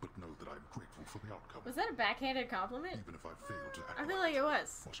 but know that I am grateful for the outcome. Was that a backhanded compliment? Even if I failed to act I feel like it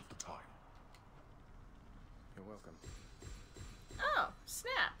was. much of the time. You're welcome. Oh,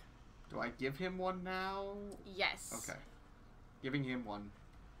 snap. Do I give him one now? Yes. Okay. Giving him one.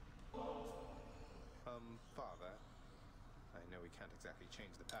 Father, I know we can't exactly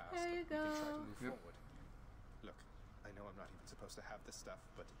change the past. There you but we can try go. to move forward. Look, I know I'm not even supposed to have this stuff,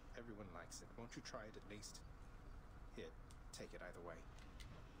 but everyone likes it. Won't you try it at least? Here, take it either way.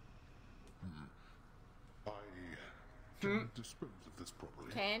 I can dispose of this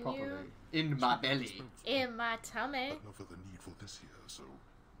properly. Can you? In my belly. In my tummy. But no further need for this here, so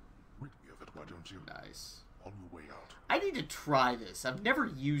rid me of it, why don't you? Nice. On your way out. I need to try this. I've never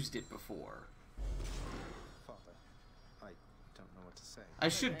used it before. Father, I don't know what to say. I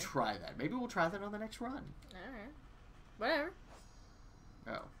should try that. Maybe we'll try that on the next run. Alright. Whatever.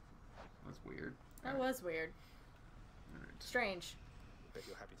 Oh. That's weird. That was weird. Strange. Bet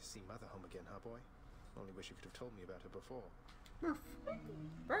you're happy to see Mother home again, huh, boy? Only wish you could have told me about her before.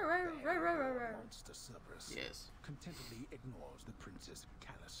 Monster Cerberus contentedly ignores the prince's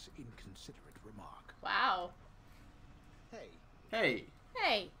callous, inconsiderate remark. Wow. Hey. Hey.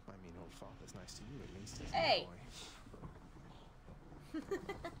 Hey. I mean, old father's nice to you at least, isn't Hey. he, boy?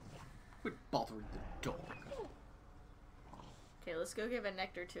 Quit bothering the dog. Okay, let's go give a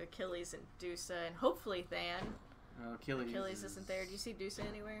nectar to Achilles and Dusa, and hopefully Than. Achilles isn't there. Do you see Dusa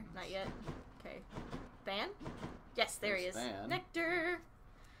anywhere? Not yet. Okay. Than? Yes, there he is. Than. Nectar!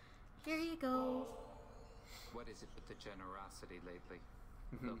 Here you go. What is it with the generosity lately?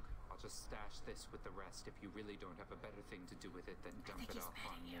 Look, I'll just stash this with the rest. If you really don't have a better thing to do with it, then dump it off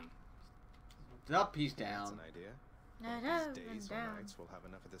on me. Up, he's down. That's an idea. No, These days or down. nights, we'll have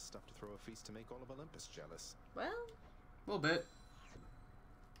enough of this stuff to throw a feast to make all of Olympus jealous. Well, A little bit.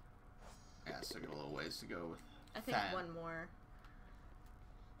 Yeah, still got a little ways to go with I think Than. one more.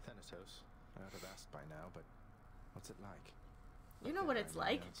 Thanatos, I ought to have asked by now, but what's it like? You know what it's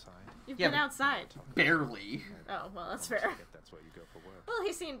like. Outside? You've Yeah, been outside. Barely. Oh, well, that's fair. That's why you go for work. Well,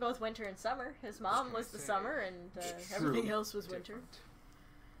 he's seen both winter and summer. His mom was the summer, and everything else was winter.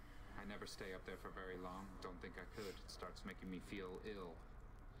 I never stay up there for very long. Don't think I could. It starts making me feel ill.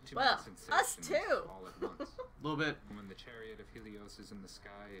 Too Well, many us sensations too. all at once. A little bit. When the chariot of Helios is in the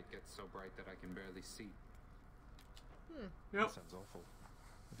sky, it gets so bright that I can barely see. Yep. That sounds awful.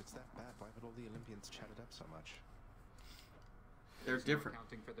 If it's that bad, why would all the Olympians chat it up so much? They're There's no different.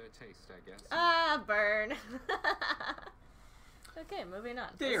 accounting for their taste, I guess. Ah, burn. Okay, moving on.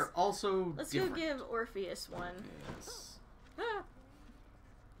 They're also Let's different. go give Orpheus one. Yes. Ah.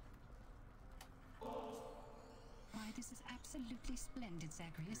 Why, this is absolutely splendid,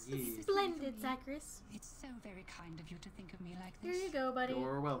 Zagreus. Yes. Splendid, Zagreus. It's so very kind of you to think of me like Here this. you go, buddy.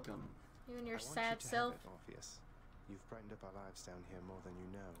 You're welcome. You and your I want sad you to self. have it, Orpheus. You've brightened up our lives down here more than you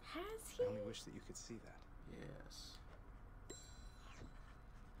know. Has he? I only wish that you could see that. Yes.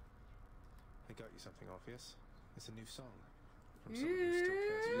 I got you something, Orpheus. It's a new song. From someone who still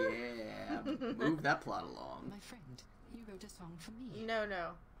cares for you. Yeah. Move that plot along. My friend, you wrote a song for me. No,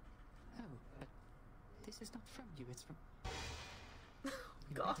 no. Oh, but this is not from you, it's from...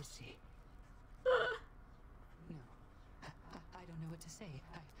 God. Odyssey. No. I don't know what to say.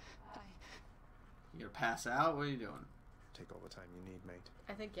 You gonna pass out? What are you doing? Take all the time you need, mate.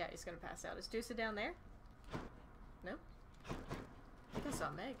 I think, yeah, he's gonna pass out. Is Dusa down there? No? I think I saw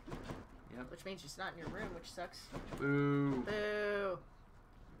Meg. Yep. Which means she's not in your room, which sucks. Boo. Boo.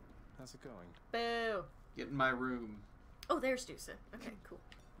 How's it going? Boo. Get in my room. Oh, there's Dusa. Okay, cool.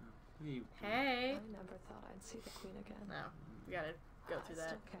 Hey. Hey. I never thought I'd see the queen again. No, we gotta go through I that.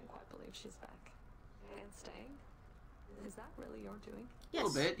 still can't quite believe she's back. And staying? Is that really your doing? A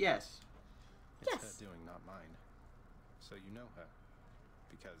little bit, yes. It's Yes. her doing, not mine. So you know her.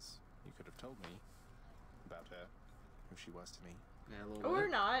 Because you could have told me about her, who she was to me. Yeah, a little Or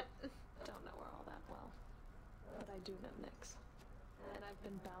bit. not. Don't know her all that well. But I do know Nyx. And I've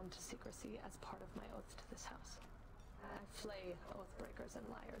been bound to secrecy as part of my oath to this house. I flay oathbreakers and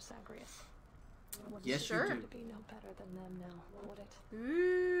liars, Zagreus. Wouldn't Yes, it you be do. to be no better than them now, would it?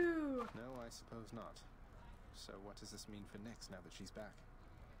 Ooh. No, I suppose not. So what does this mean for Nyx now that she's back?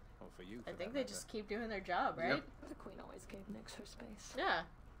 Or for you, I for think that they matter? just keep doing their job, right? The queen always gave Nyx her space. Yeah.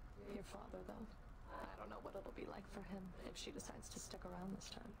 Your father, though. I don't know what it'll be like for him if she decides to stick around this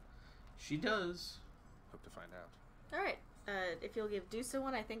time. She does. Hope to find out. Alright. If you'll give Dusa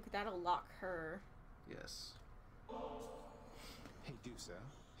one, I think that'll lock her. Yes. Hey, Dusa,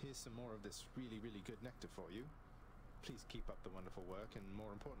 here's some more of this really, really good nectar for you. Please keep up the wonderful work, and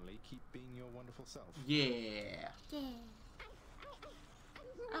more importantly, keep being your wonderful self. Yeah. Yeah.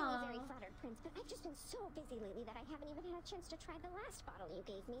 I'm really very flattered, Prince, but I've just been so busy lately that I haven't even had a chance to try the last bottle you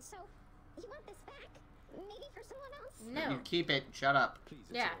gave me, so you want this back? Maybe for someone else? No. You keep it. Shut up. Please,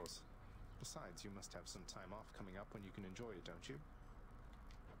 it's yours. Besides, you must have some time off coming up when you can enjoy it, don't you?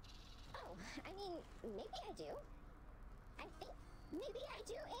 Oh, I mean, maybe I do. I think maybe I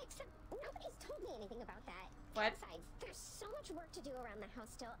do, except nobody's told me anything about that. What? Besides, there's so much work to do around the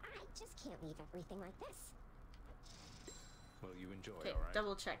house still. I just can't leave everything like this. Well, you enjoy, Okay, alright?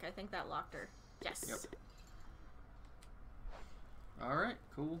 double check. I think that locked her. Yes. Yep. Alright,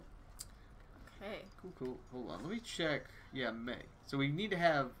 cool. Okay. Cool. Hold on, let me check. Yeah, May. So we need to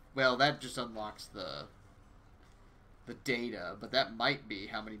have... Well, that just unlocks the data, but that might be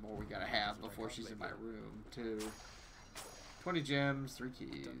how many more we gotta have before she's in my room, too. 20 gems, 3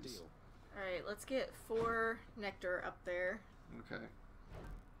 keys. Alright, let's get 4 nectar up there. Okay.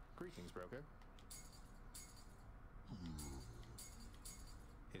 Greetings, broker.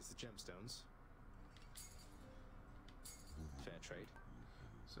 Here's the gemstones. Fair trade.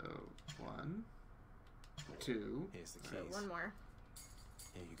 So, 1, 2. Here's the keys. So, 1 more.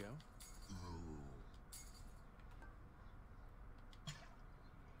 Here you go.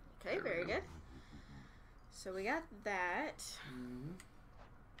 Okay, very good. So we got that.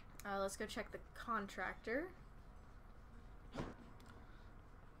 Let's go check the contractor.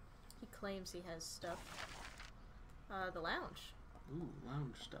 He claims he has stuff. The lounge. Ooh,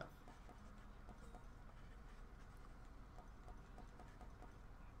 lounge stuff.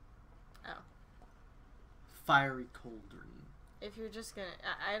 Oh. Fiery cauldron. If you're just gonna...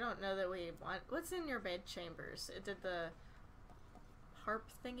 I don't know that we want... What's in your bed chambers? Did the harp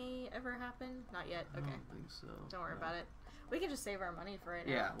thingy ever happen? Not yet. Okay. I don't think so. Don't worry about it. We can just save our money for right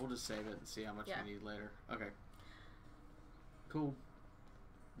now. Yeah, we'll just save it and see how much we need later. Okay. Cool.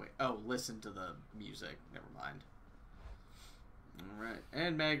 Wait. Oh, listen to the music. Never mind. Alright.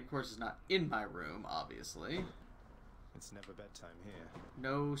 And Meg, of course, is not in my room, obviously. It's never bedtime here.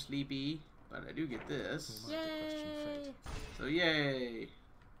 No sleepy. But I do get this. Yay! So yay!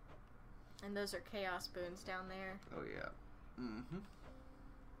 And those are chaos boons down there. Oh yeah. Mm-hmm.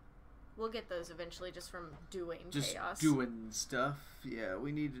 We'll get those eventually just from doing just chaos. Just doing stuff. Yeah,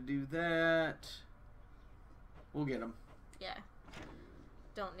 we need to do that. We'll get them. Yeah.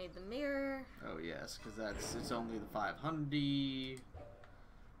 Don't need the mirror. Oh yes, because it's only the 500.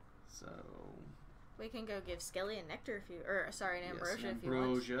 So we can go give Skelly a nectar if you, or sorry, an ambrosia if you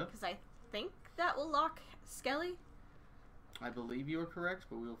want. Because I think that will lock Skelly. I believe you are correct,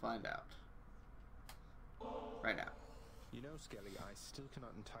 but we will find out. Right now. You know, Skelly, I still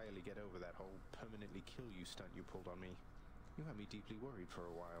cannot entirely get over that whole permanently kill you stunt you pulled on me. You had me deeply worried for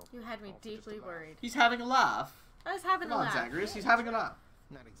a while. You had me deeply worried. He's having a laugh. I was having a laugh. Come on, Zagreus, he's having a laugh.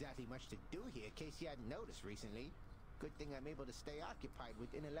 Not exactly much to do here, in case you hadn't noticed recently. Good thing I'm able to stay occupied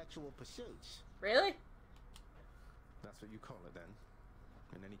with intellectual pursuits. Really? That's what you call it, then?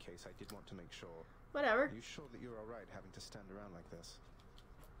 In any case, I did want to make sure. Whatever. Are you sure that you're alright having to stand around like this?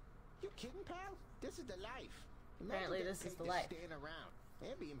 You kidding, pal? This is the life. Apparently this is the life. Staying around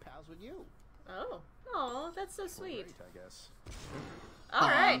and being pals with you. Oh, that's so sweet. Great, I guess.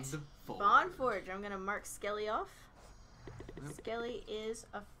 Alright. Bond Forge. I'm gonna mark Skelly off. Skelly is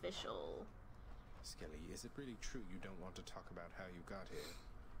official. Skelly, is it really true you don't want to talk about how you got here?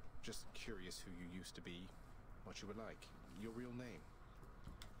 Just curious who you used to be, what you were like, your real name.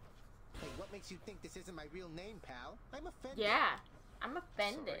 Hey, what makes you think this isn't my real name, pal? I'm offended. Yeah, I'm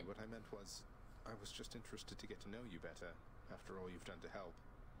offended. Sorry, what I meant was, I was just interested to get to know you better, after all you've done to help.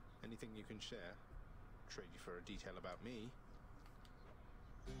 Anything you can share? Trade you for a detail about me?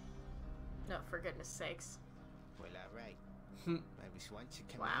 No, for goodness sakes. Well, alright. I was once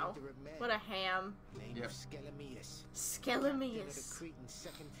a commander of men. What a ham. Named Skelemius. Skelemius. The Cretan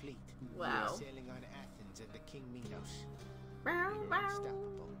Second Fleet. Wow. Sailing on Athens under King Minos. Bow, we were bow.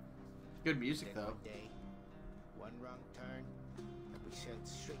 unstoppable. Good music, then though. One day, one wrong turn, and we sailed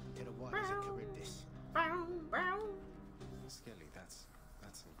straight into the waters of Charybdis. Bow, bow. Skelly, that's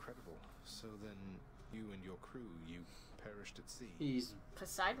incredible. So then, you and your crew, you perished at sea.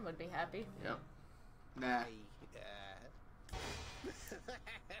 Poseidon would be happy. Yep. Nah.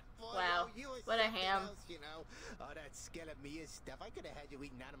 Boy, wow. What a ham. Else, you know. Oh, that Skelemius stuff. I could have had you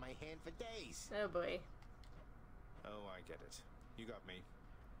eaten out of my hand for days. Oh, boy. Oh, I get it. You got me.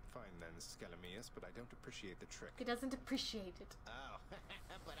 Fine then, Skelemius, but I don't appreciate the trick. He doesn't appreciate it. Oh,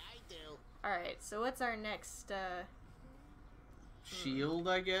 but I do. Alright, so what's our next, shield,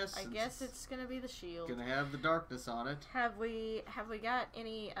 I guess? I guess it's gonna be the shield. Gonna have the darkness on it. Have we got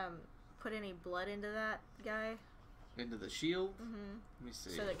any, put any blood into that guy? Into the shield? Mm-hmm. Let me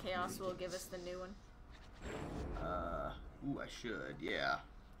see. So that Chaos will give us the new one. Ooh, I should, yeah.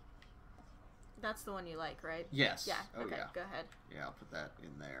 That's the one you like, right? Yes. Yeah. Oh, okay, yeah. Go ahead. Yeah, I'll put that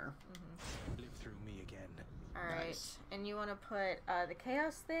in there. Live through me again. Alright. Nice. And you want to put the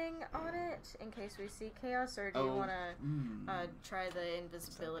Chaos thing on it in case we see Chaos, or do you want to try the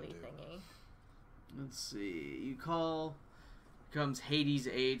invisibility thingy? Let's see. You call... Comes Hades'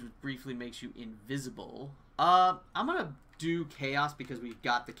 Age, which briefly makes you invisible. I'm gonna do Chaos because we've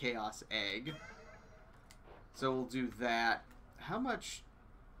got the Chaos Egg. So we'll do that. How much...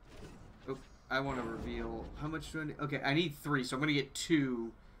 Oh, I want to reveal... How much do I need? Okay, I need 3, so I'm gonna get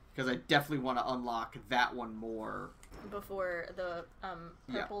 2 because I definitely want to unlock that one more. Before the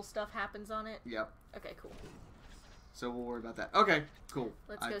purple stuff happens on it? Yep. Okay, cool. So we'll worry about that. Okay, cool.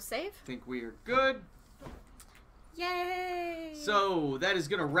 Let's go save. I think we are good. Yay! So that is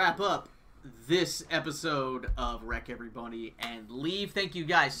going to wrap up this episode of Wreck Everybody and Leave. Thank you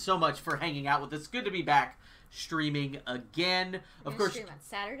guys so much for hanging out with us. Good to be back streaming again. Of course, stream on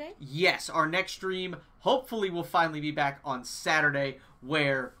Saturday? Yes, our next stream hopefully will finally be back on Saturday,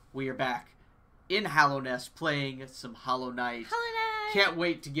 where we are back in Hallownest playing some Hollow Knight. Can't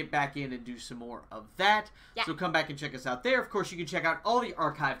wait to get back in and do some more of that. Yeah. So come back and check us out there. Of course, you can check out all the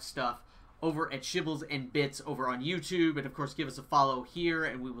archived stuff over at Shibbles and Bits over on YouTube. And, of course, give us a follow here,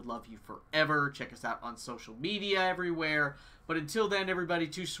 and we would love you forever. Check us out on social media everywhere. But until then, everybody,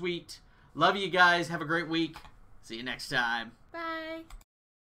 too sweet. Love you guys. Have a great week. See you next time. Bye.